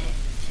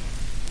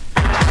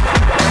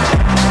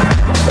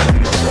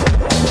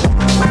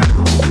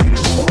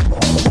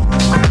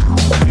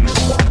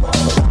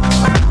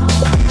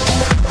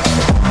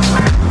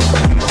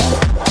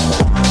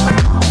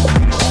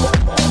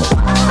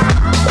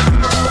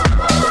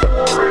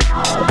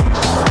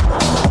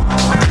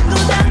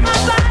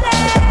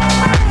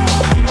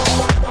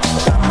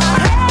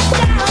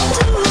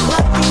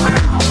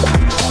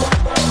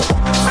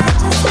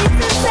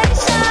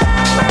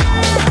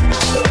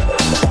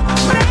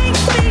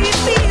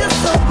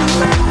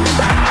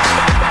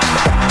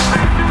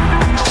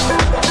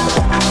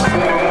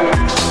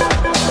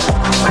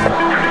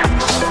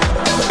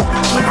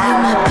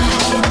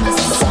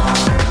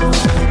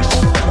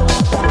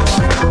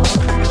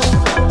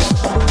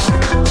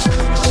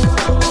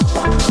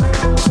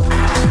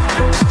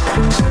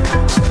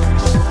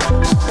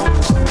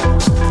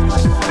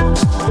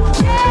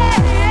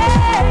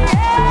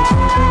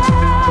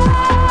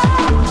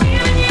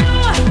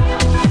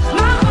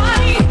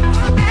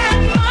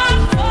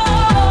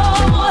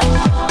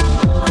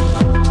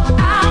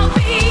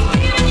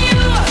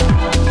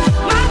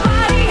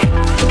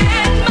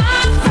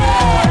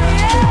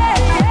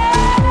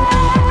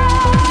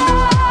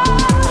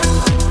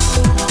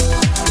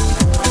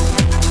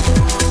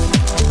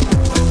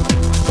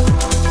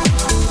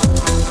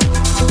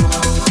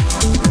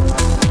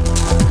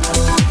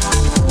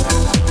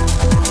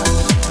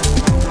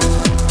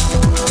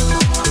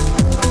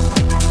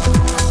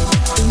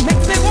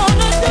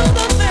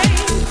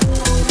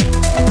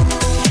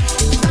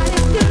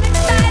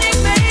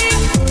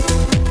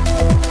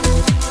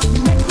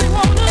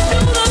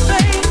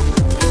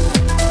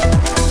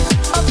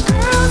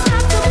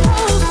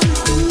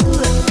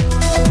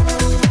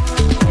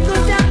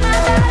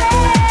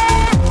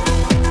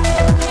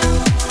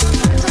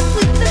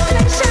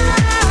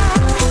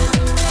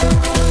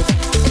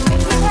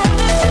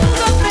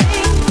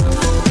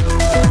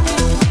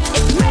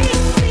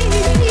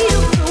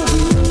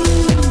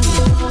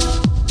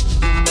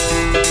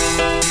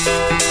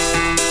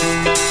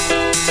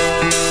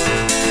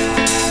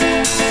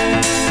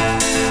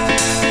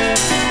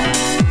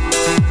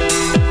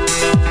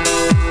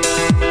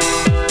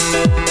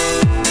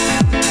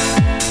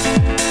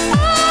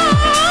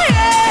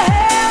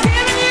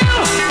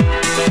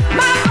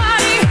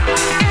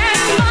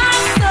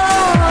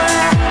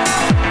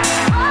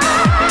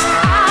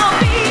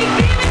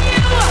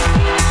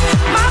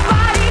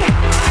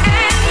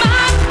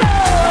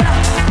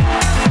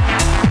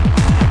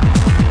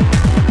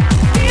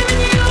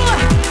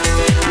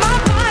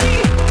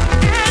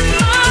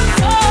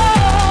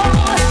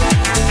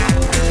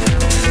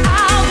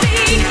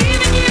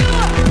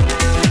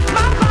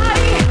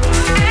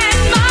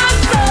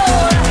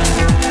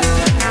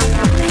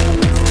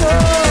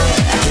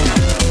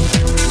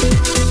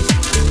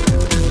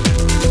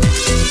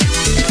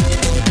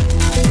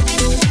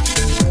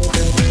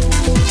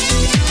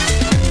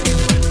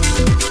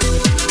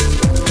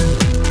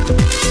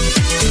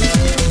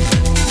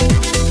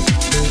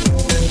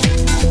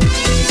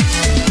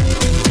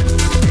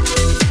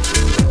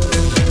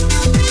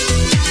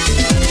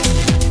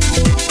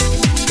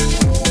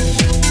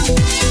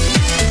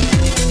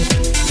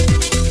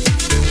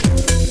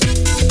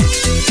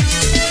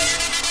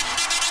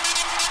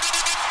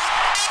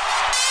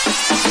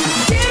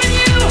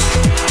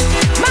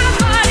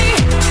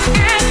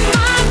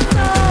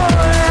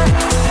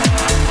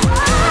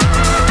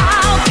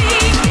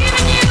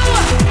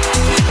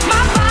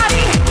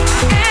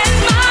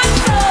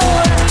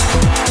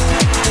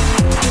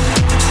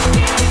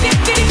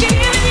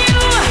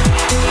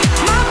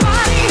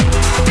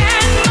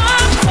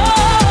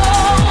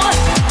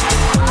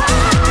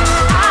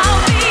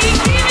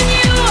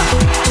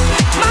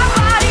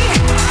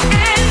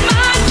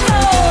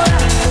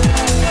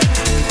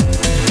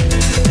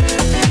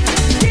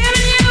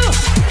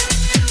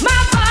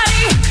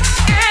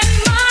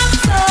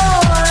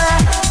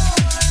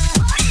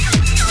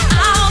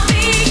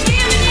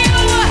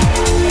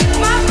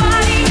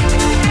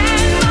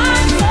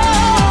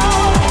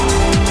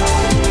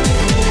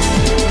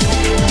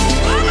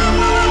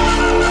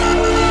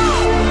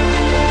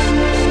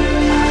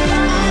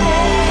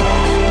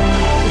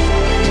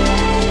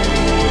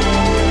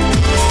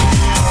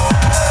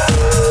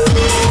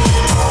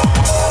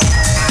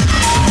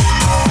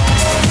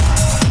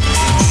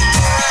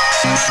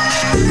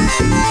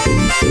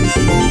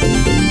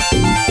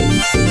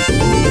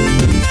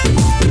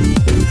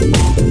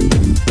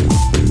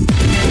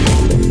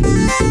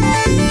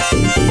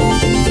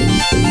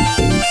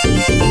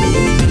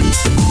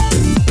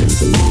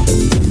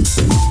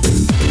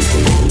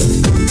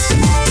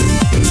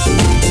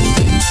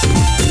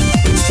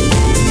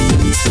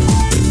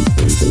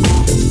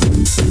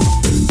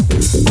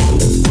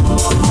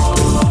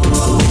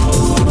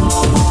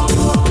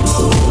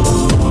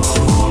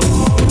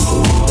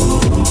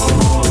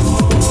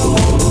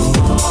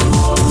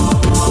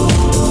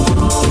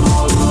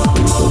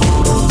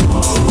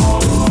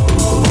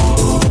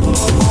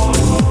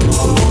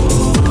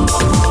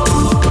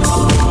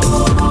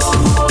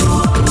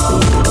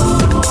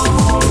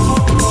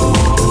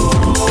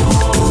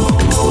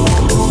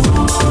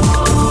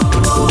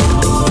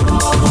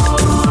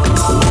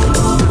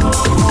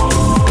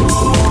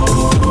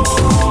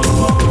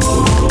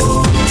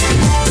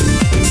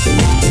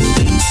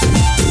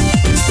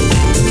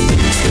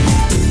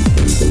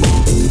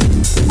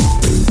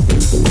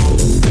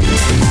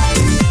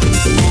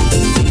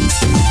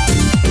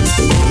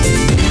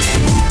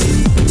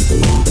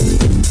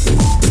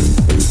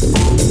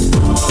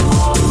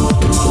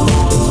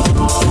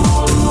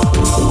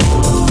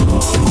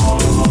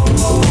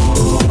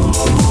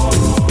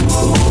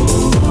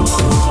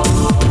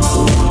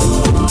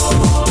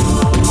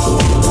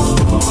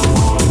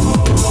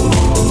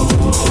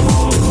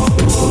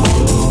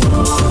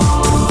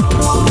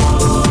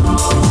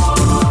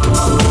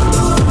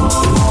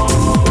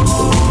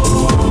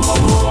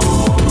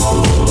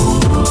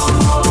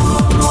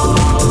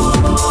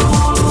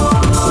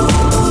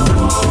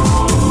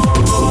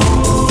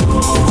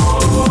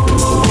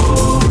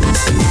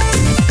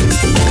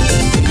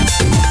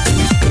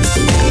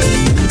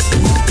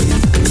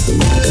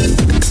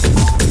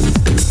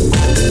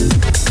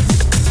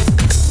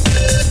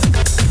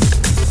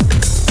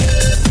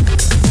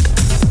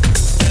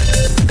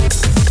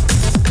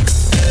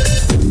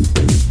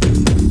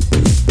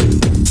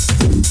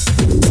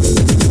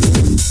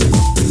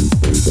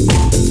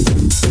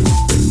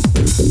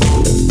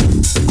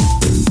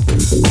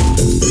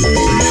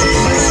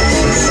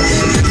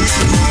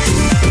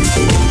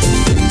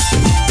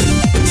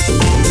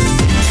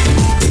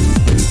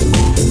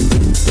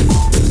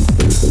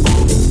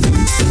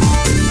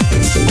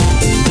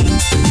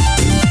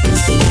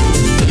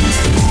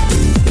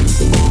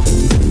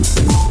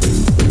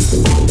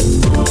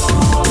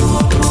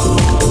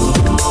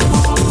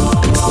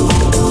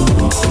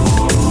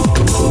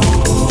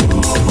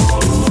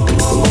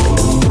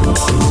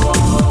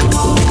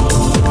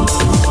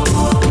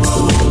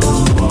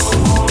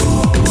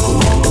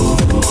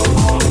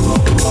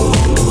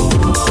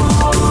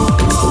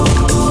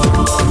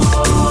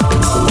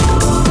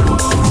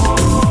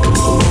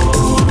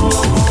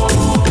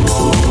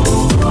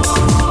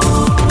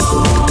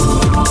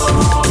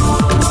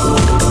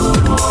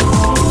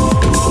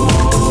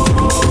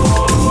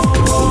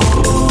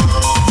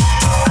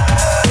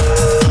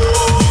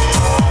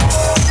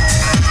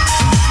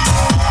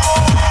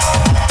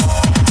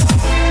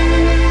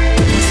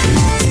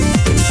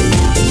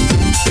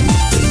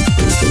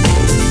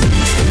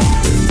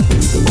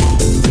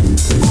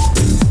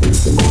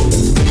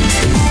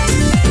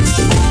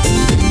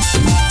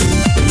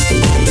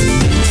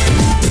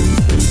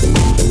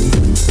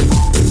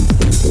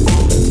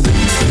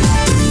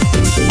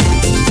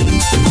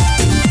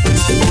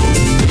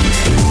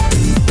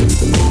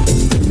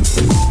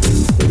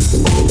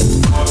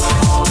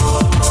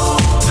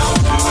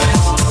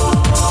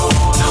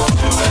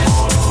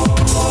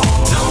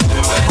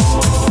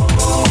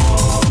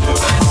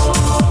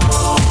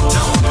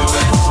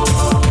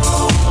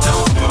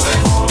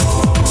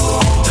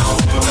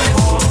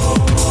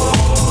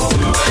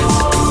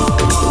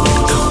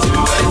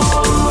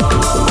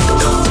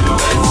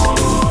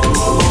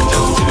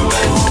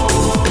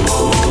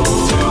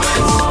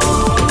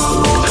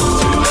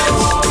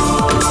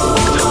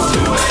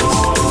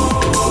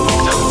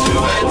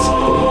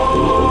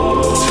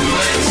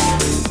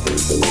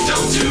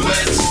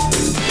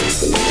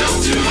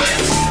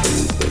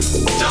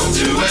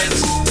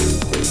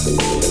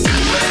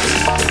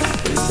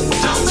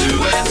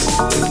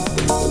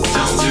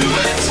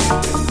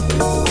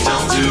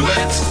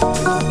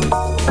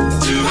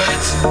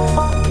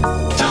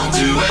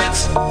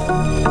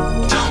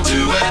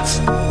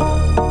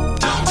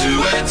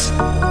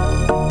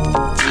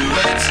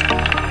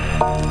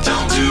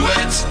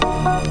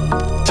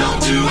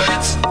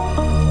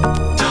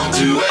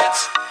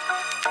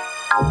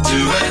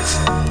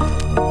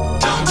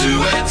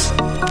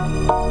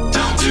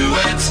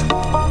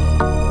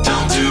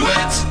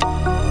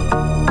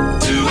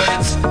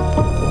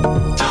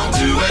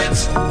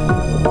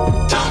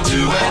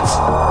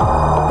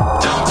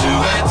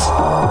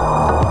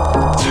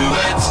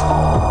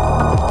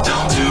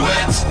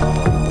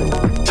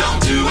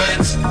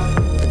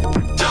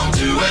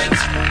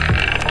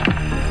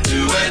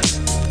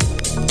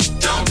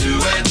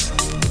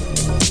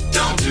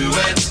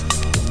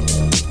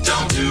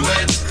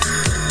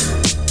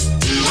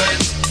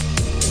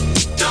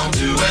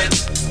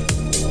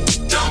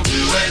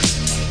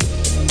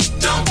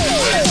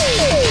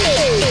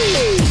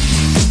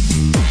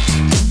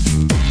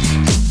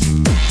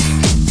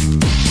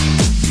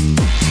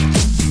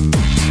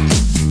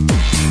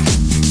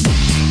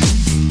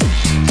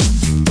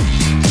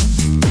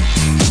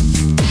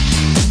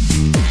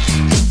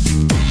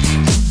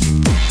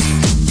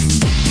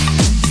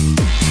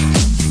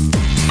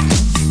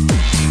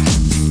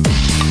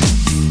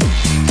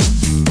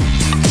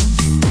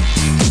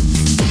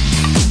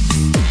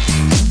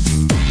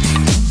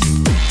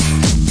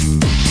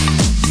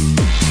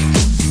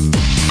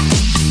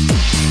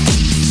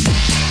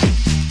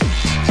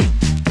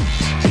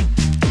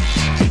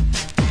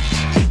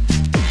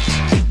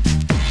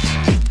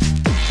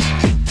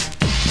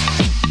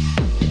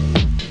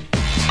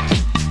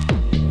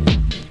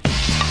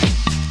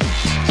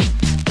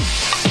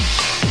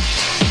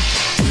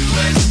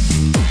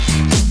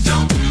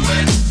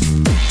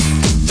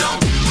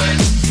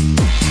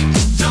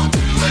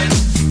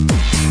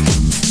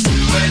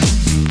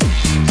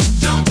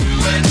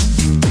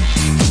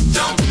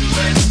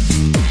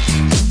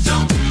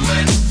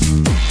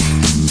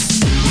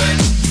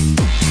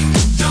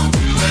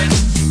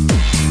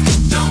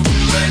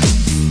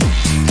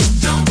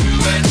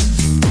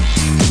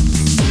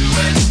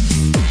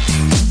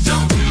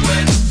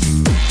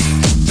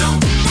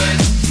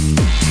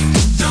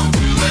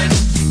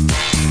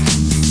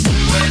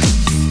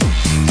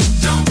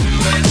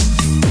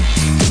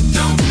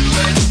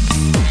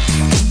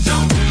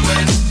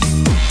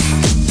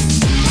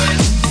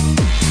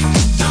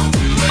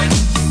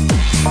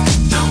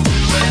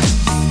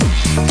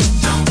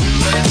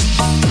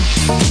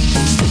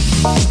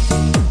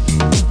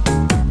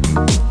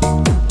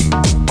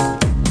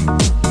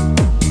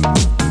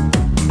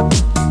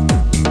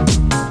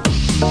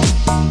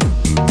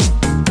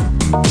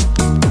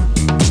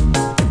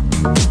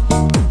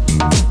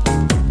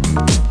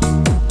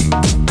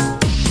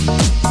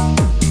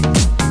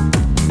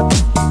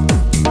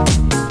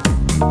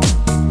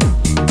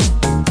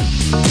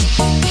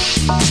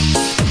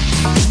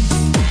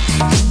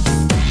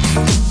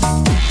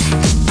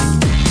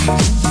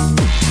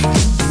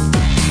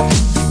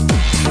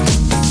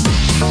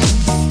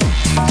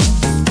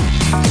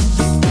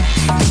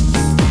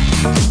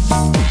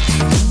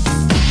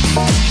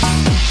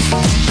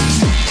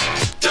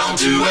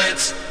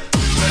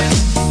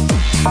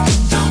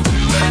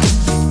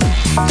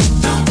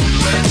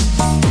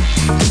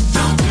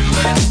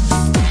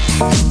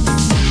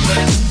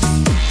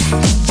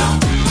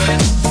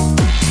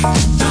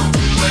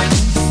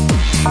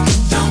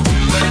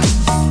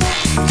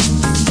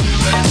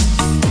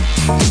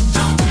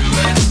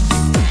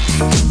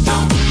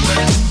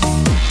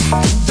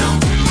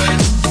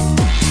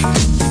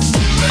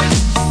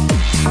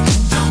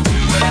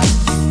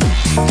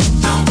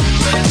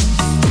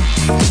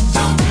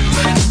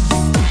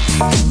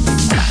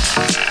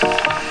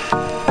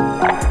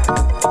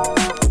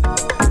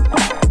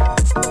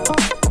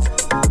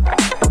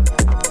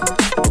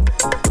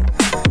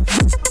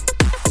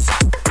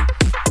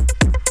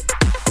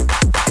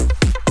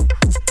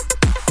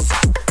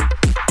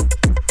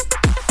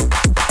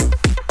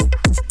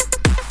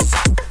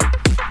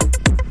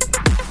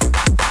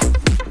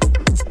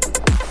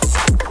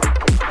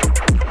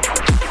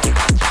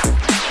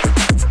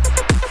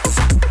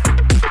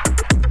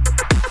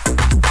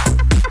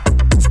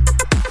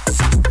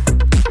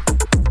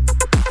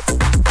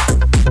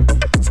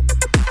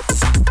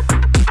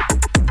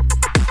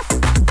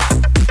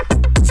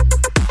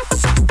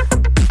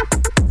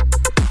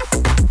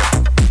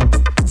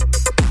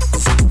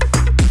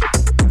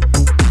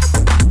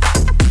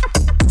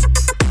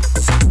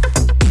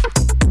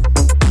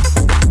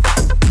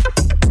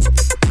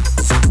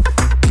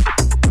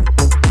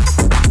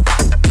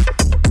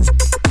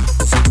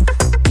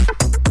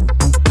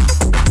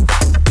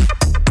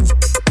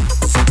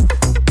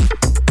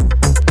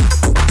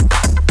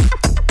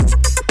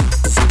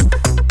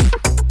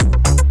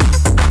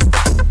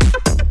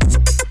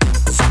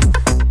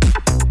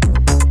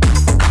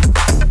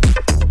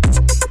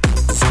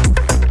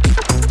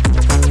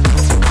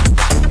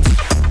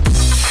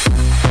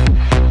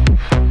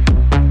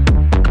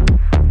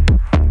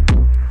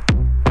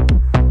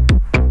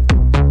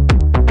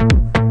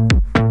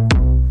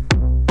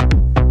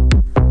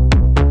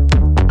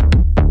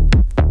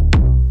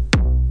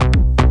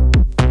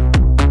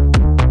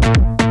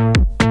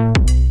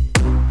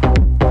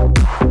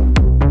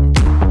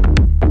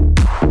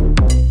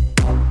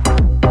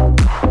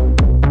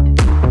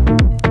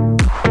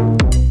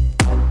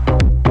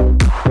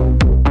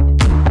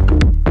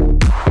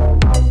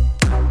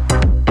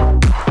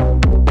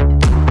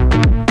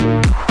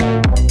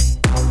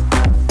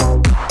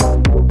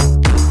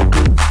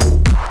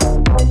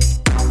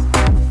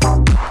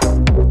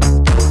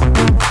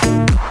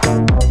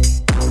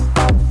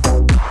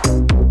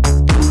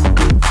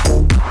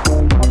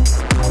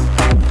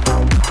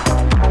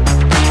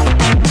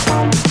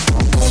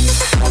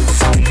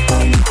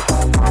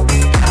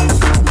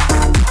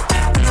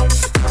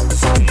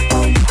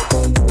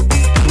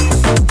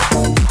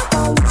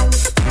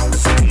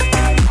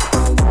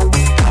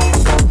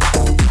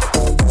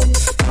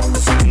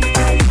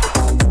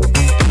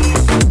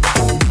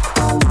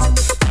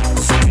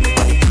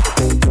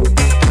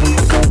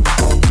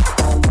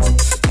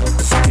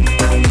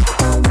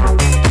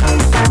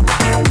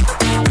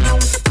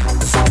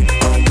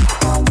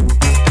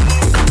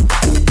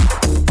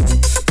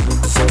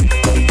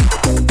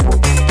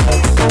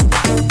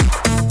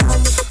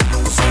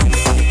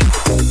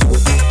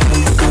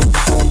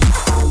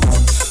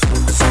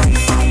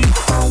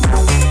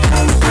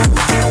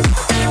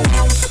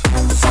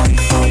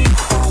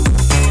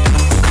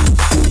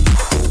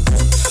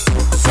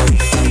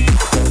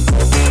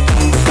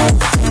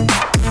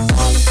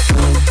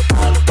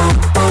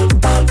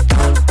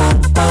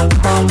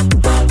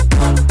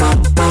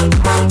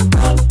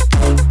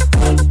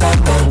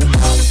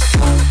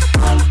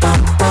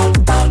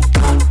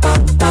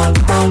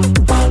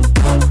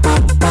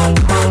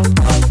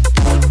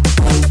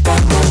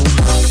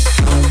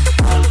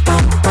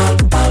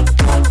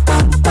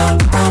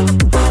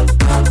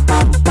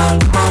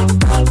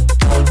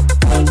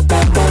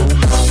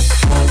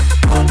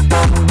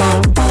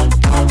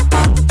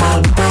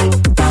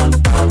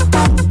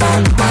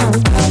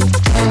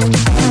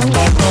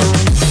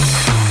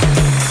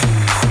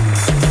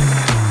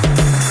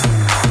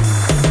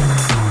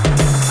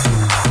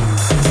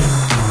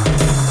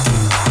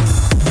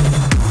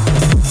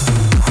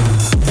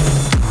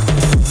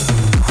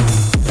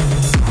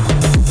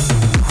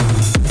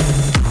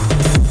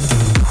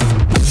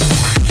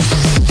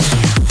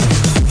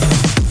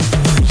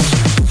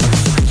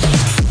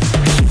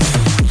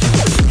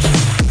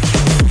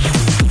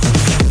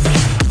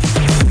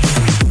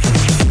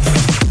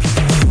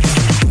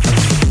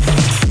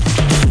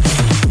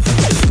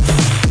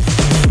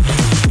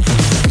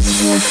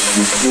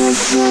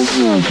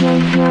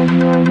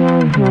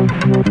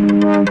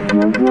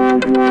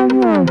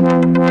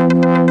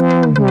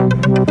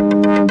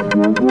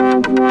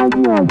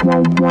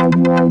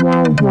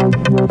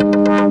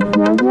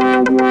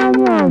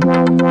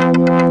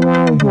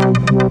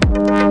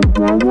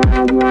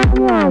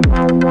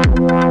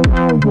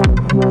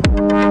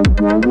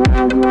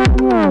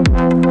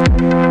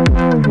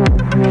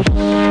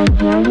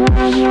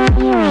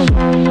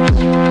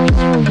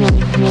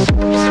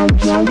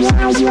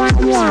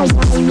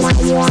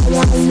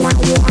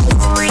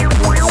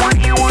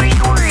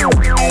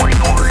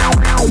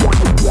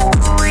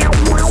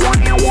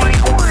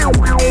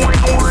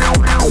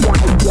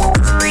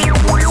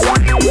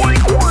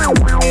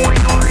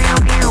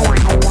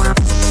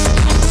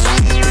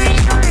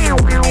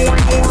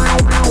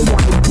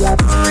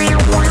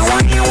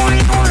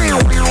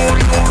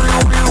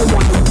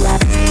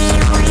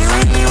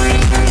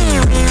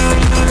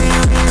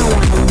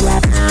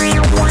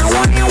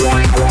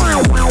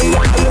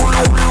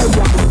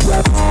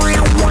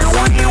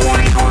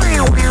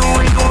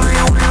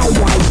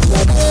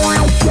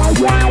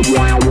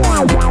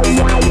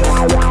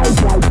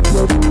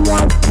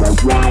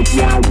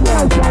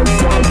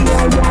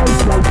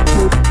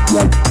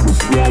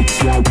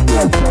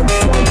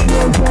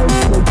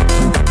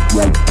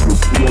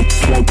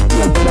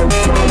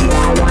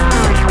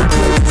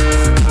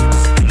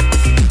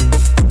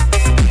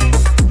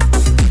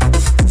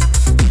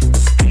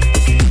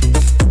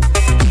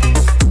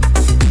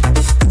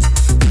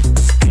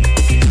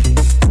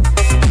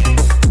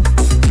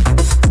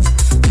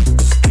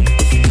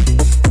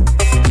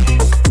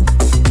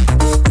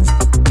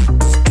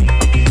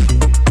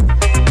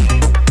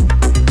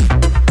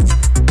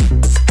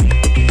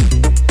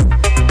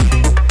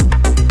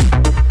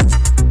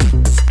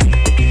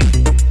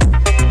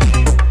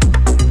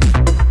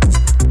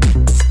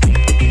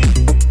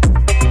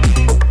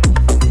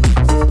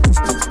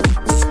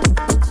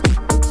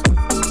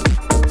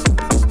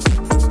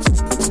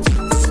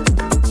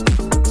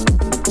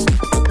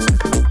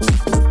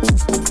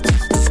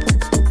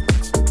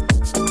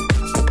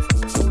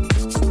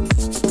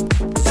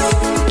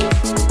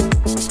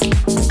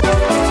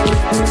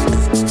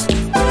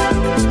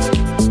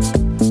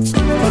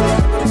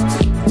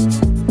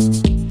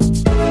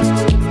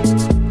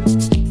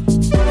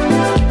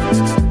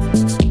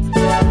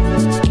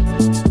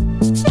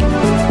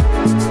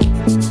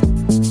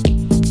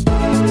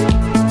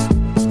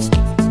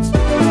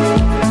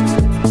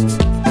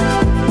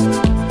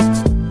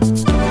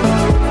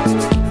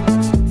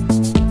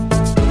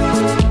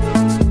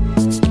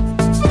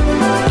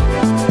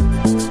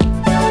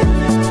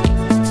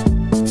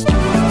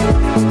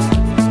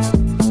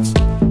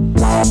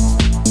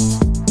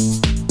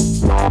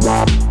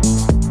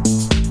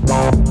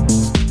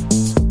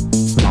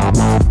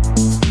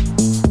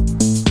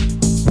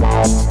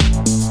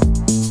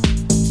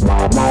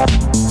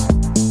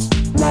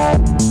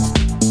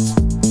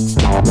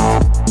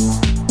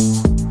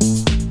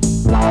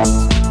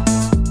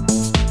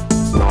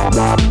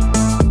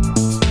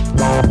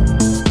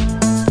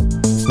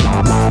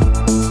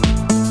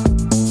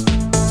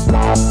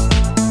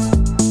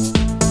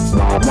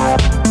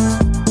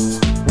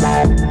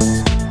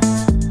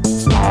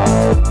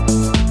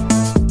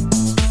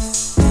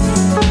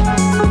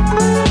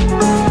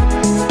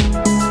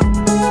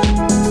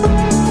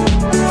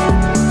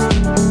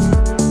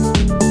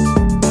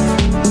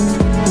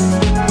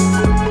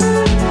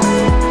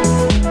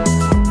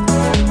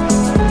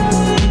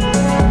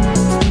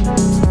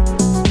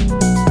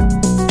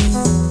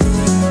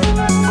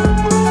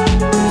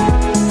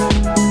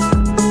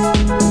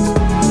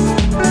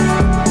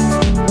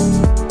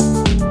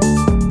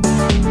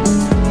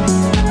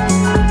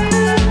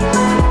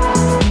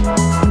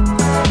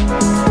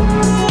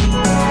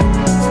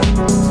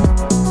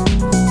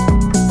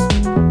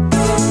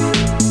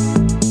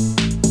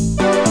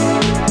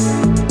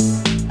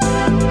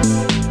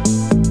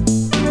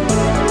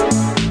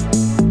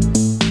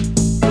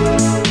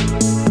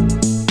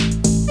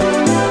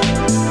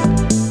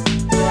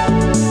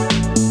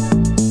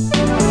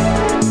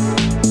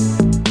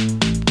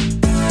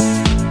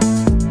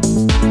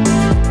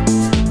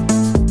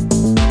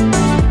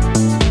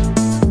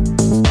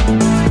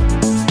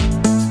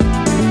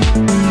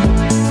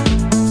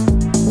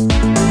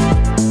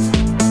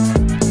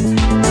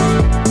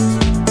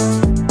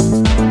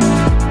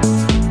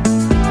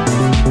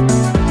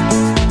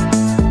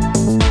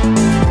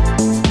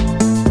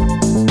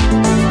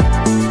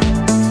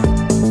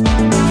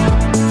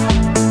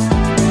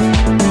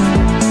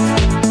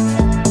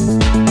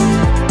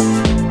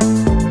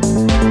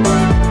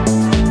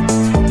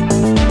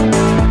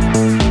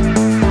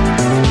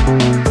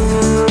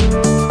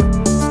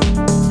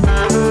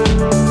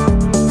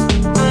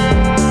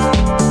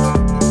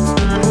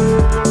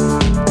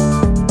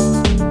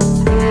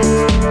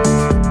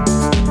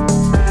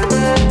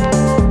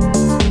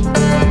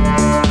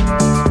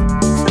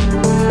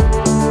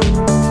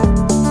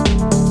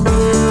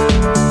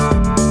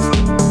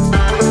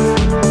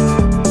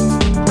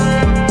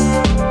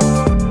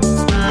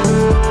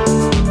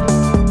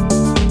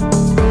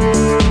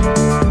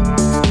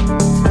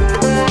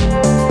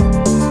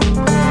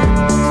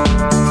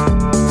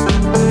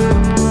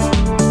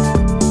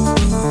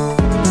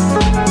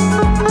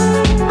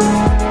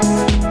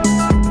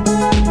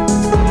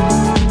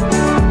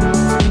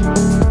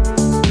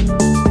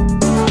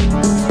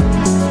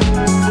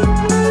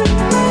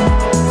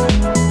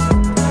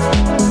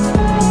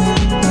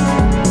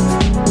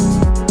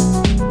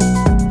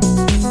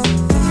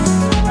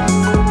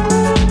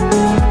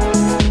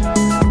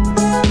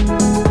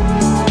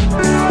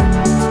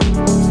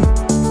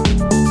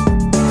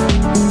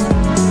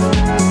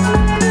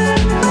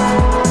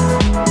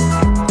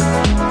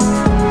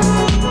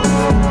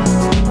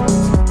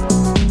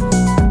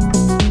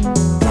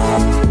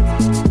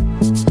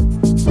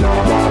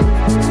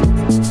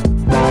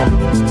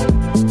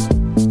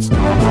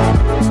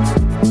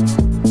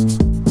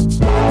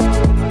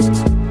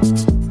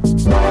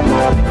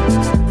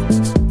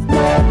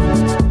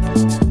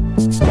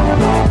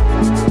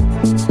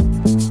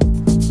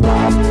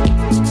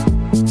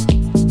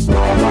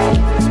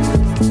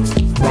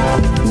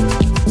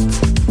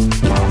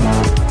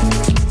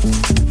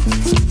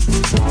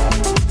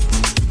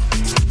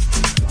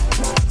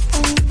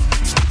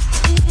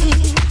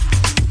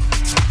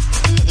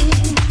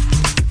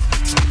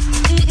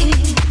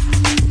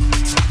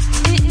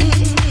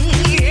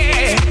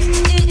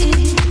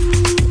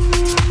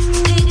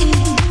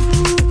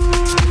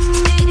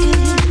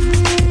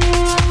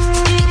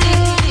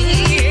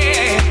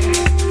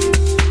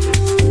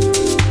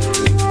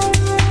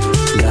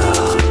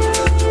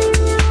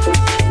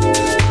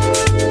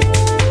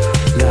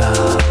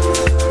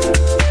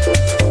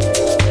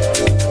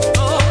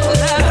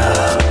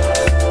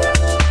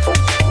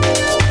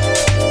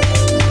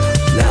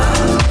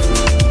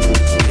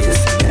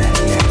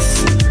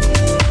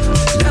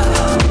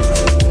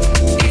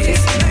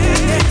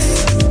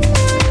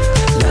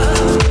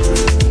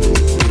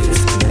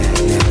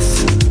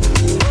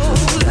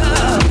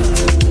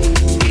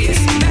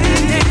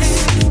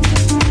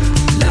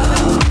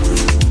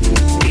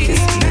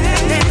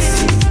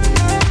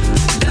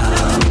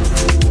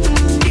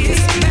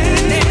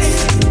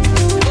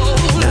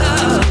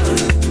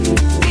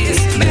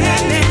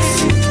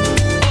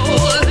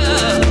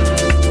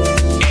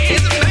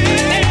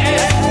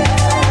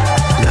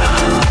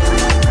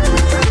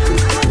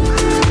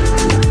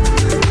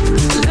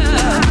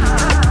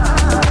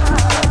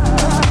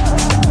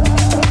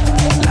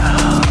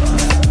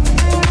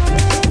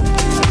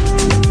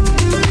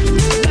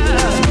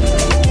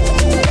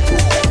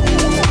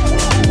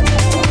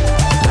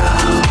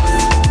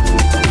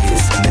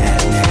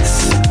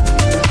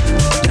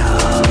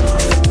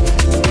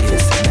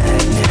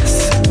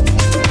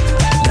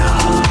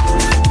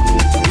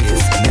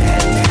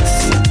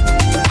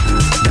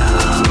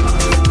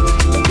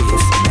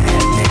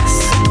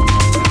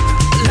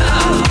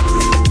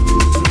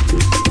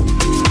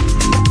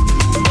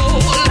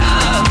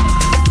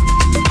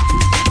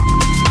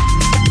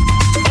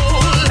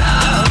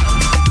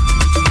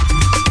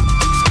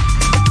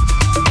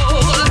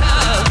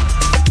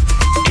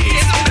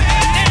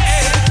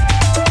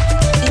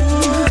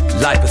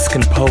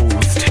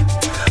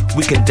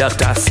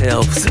conduct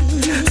ourselves.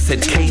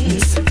 Set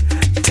cadence,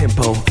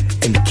 tempo,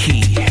 and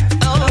key.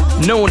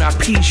 Known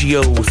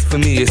arpeggios,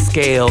 familiar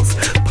scales,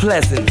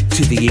 pleasant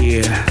to the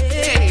ear.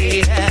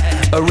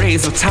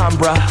 Arrays of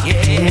timbre,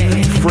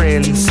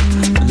 friends,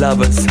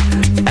 lovers,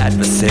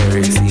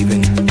 adversaries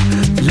even.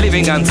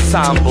 Living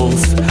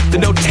ensembles, the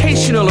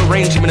notational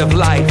arrangement of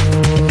life.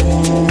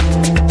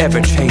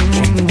 Ever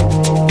changing,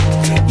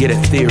 yet a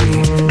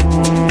theory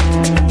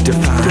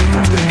defined.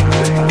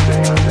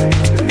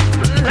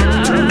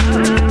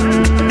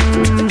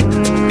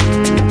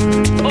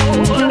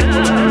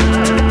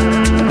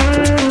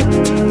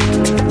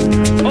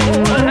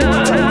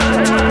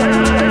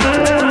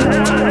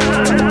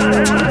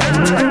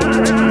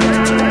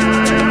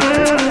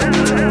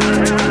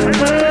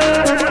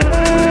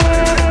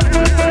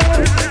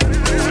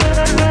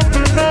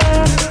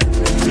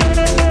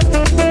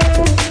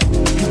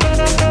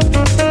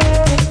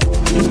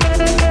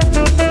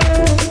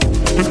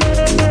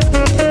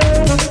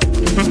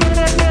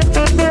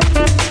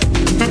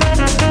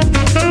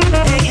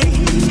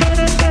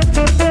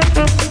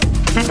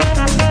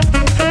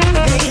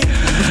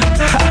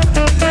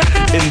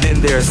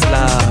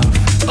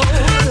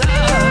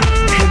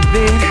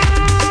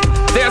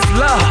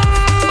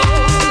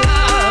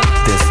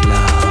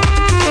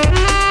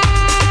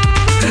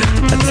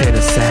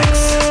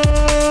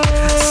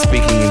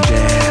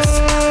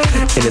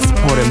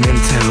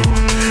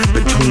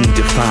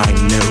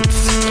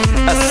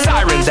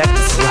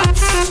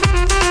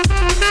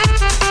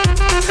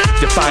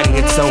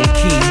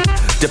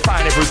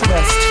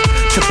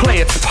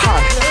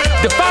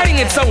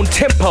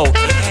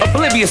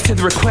 To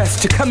the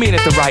request to come in at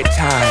the right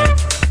time,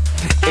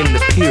 in the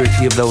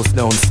purity of those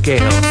known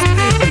scales,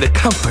 and the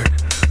comfort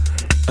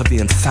of the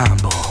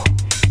ensemble.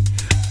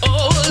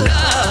 Oh,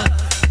 love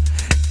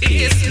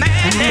is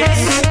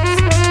madness.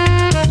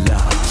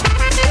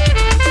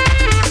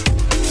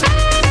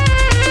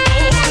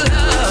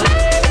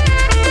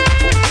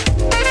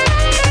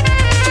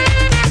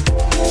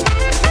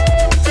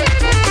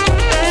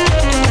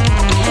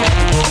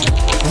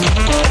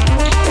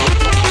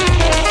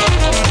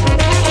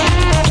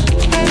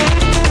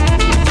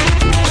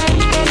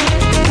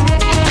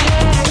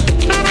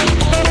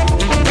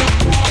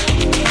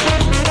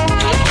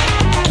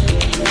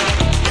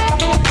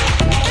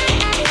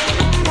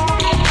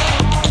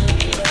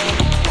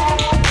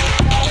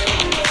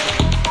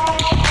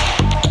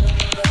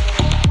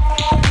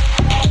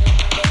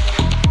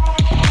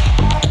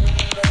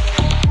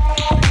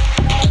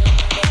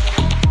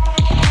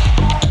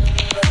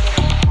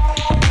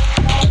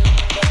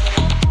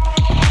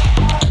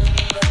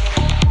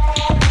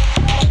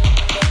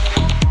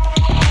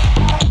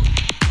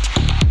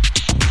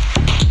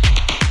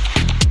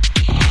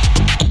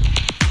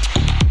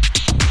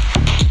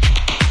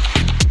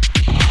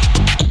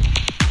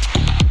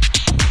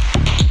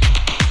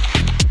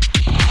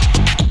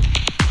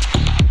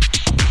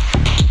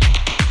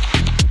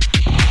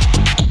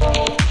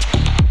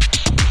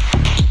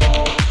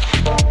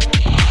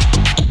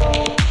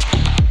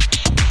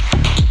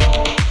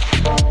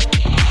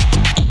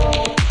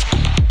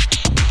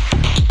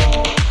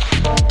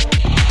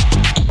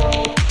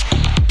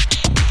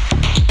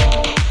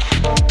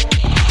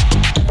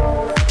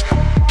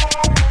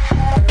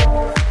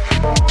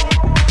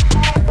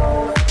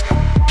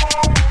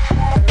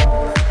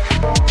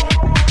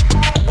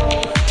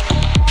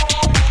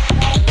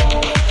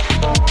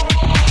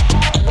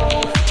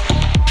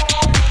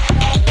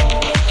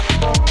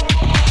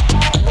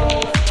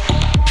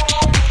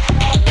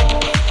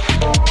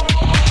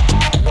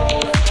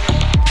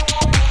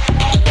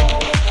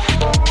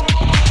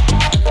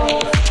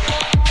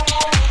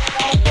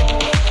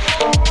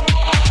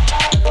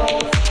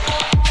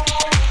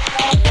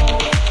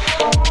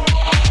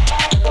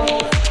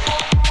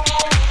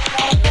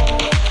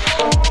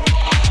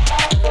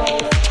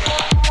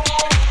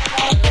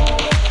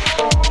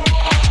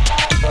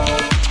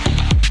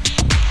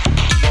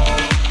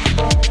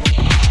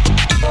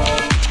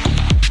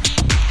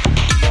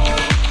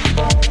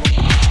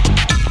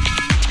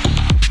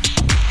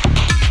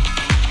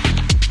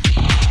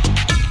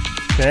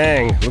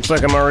 Dang, looks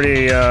like I'm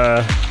already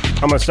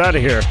almost out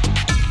of here.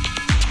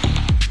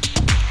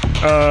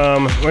 I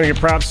want to give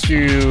props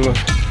to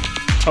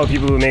all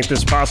people who make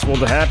this possible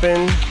to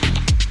happen.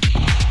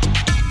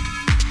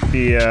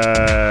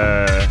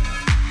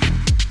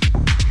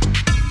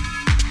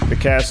 The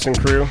cast and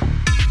crew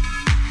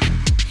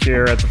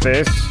here at The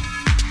Face.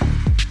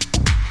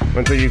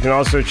 One thing, you can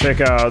also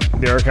check out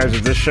the archives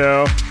of this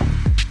show,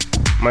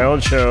 my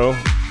old show,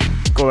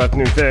 Gold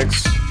Afternoon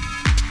Fix,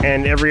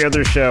 and every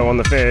other show on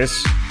The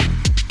Face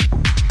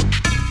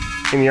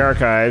in the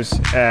archives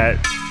at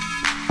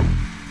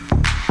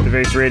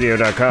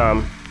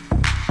thefaceradio.com,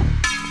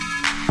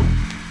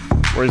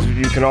 where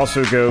you can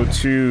also go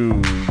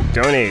to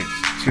donate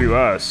to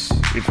us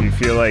if you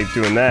feel like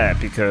doing that,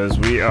 because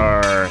we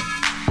are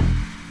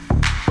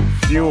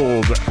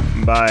fueled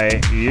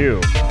by you.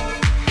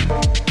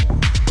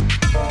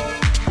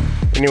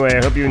 Anyway,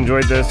 I hope you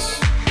enjoyed this.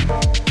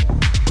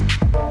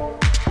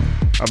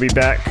 I'll be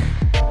back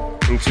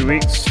in 2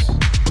 weeks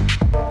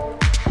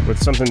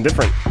with something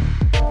different.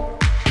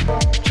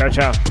 Ciao,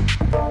 ciao.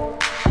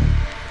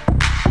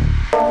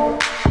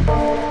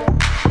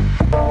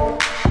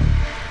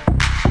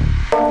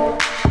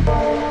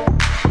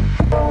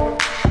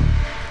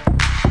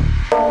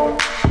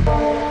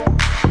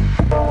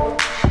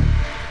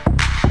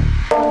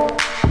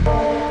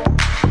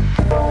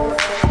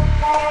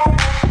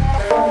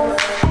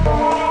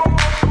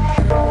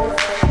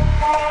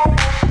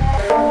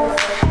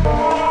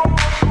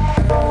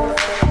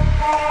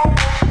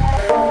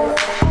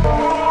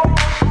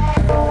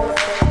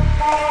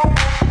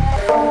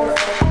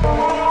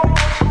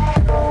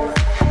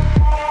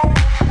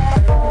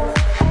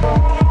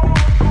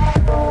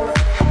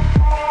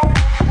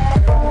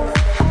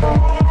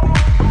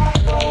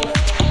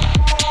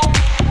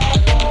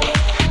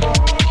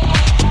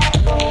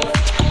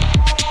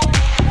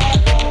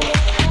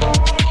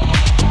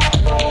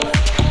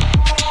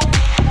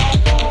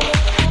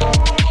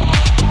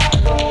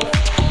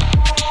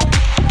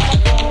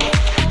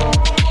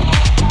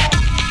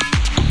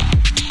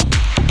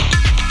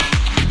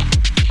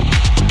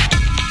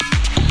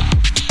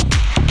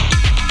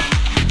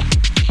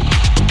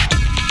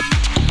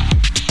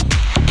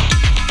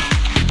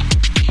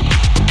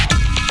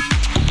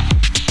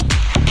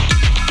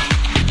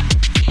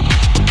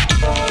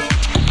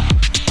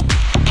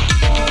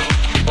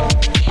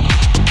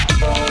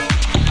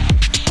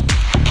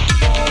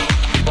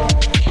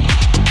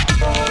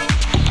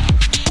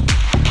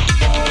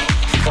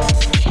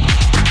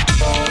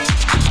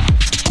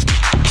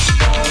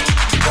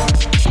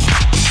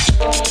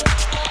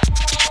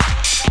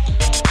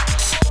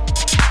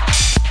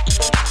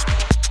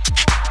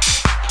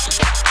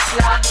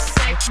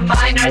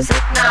 miners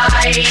at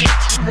night.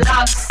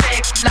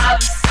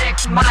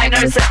 Lovesick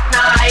miners at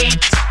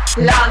night.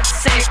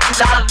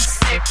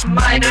 Lovesick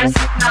miners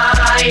at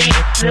night.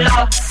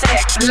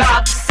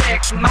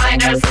 Lovesick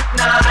miners at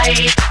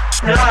night.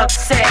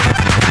 Lovesick.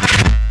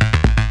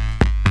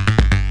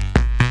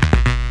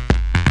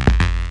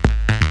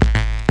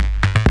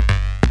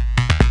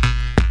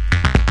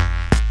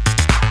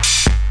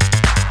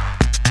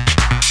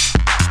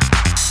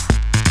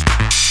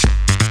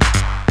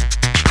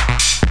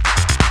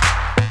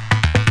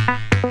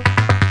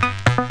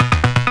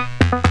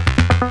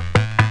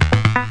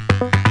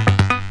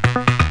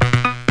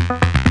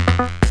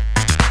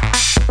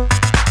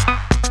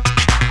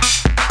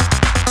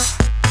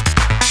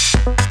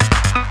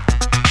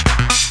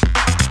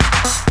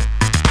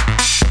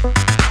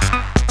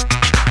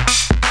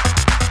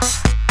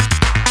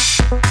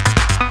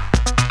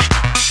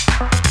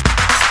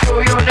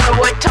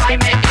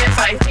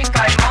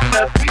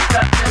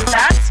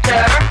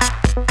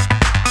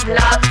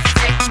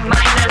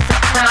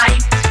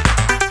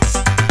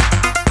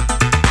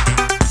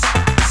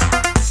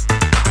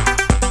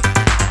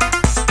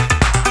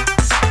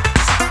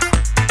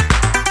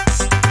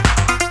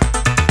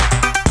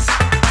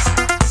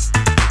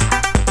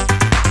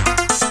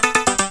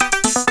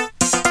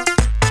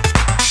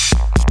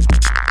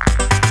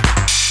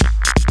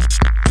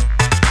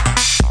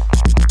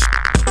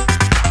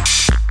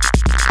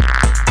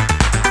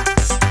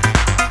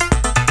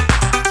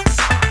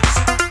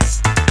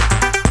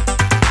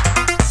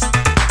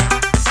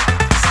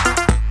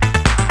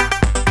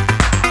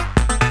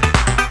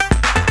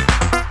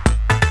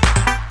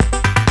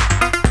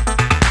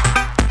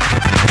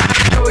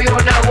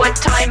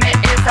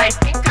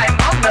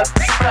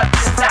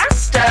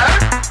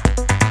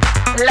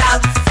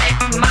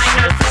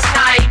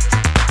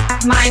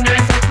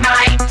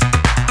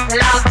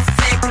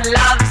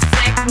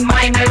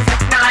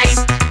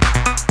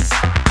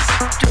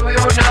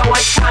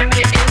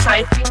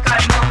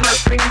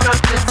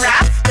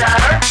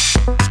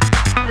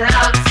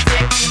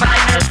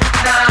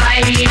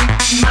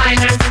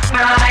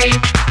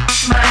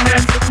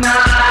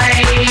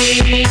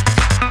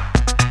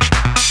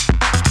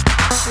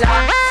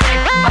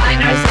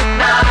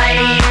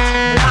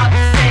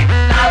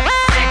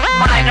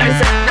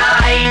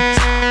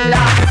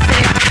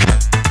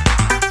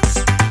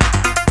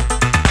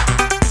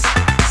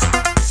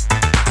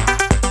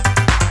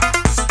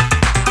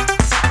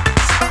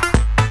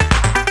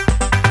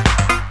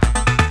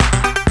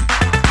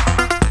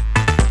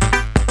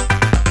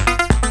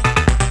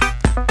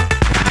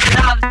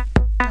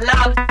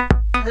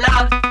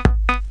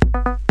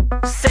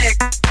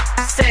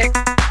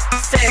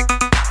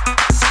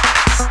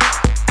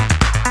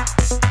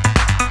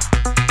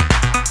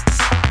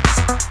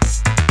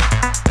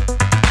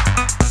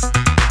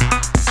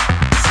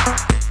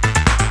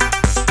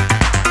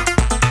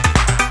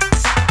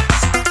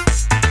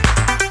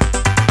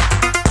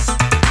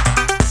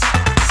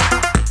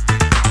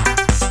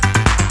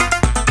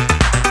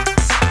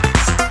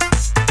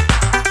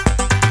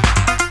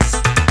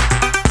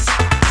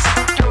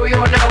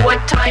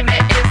 Time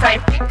it is, I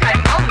think I'm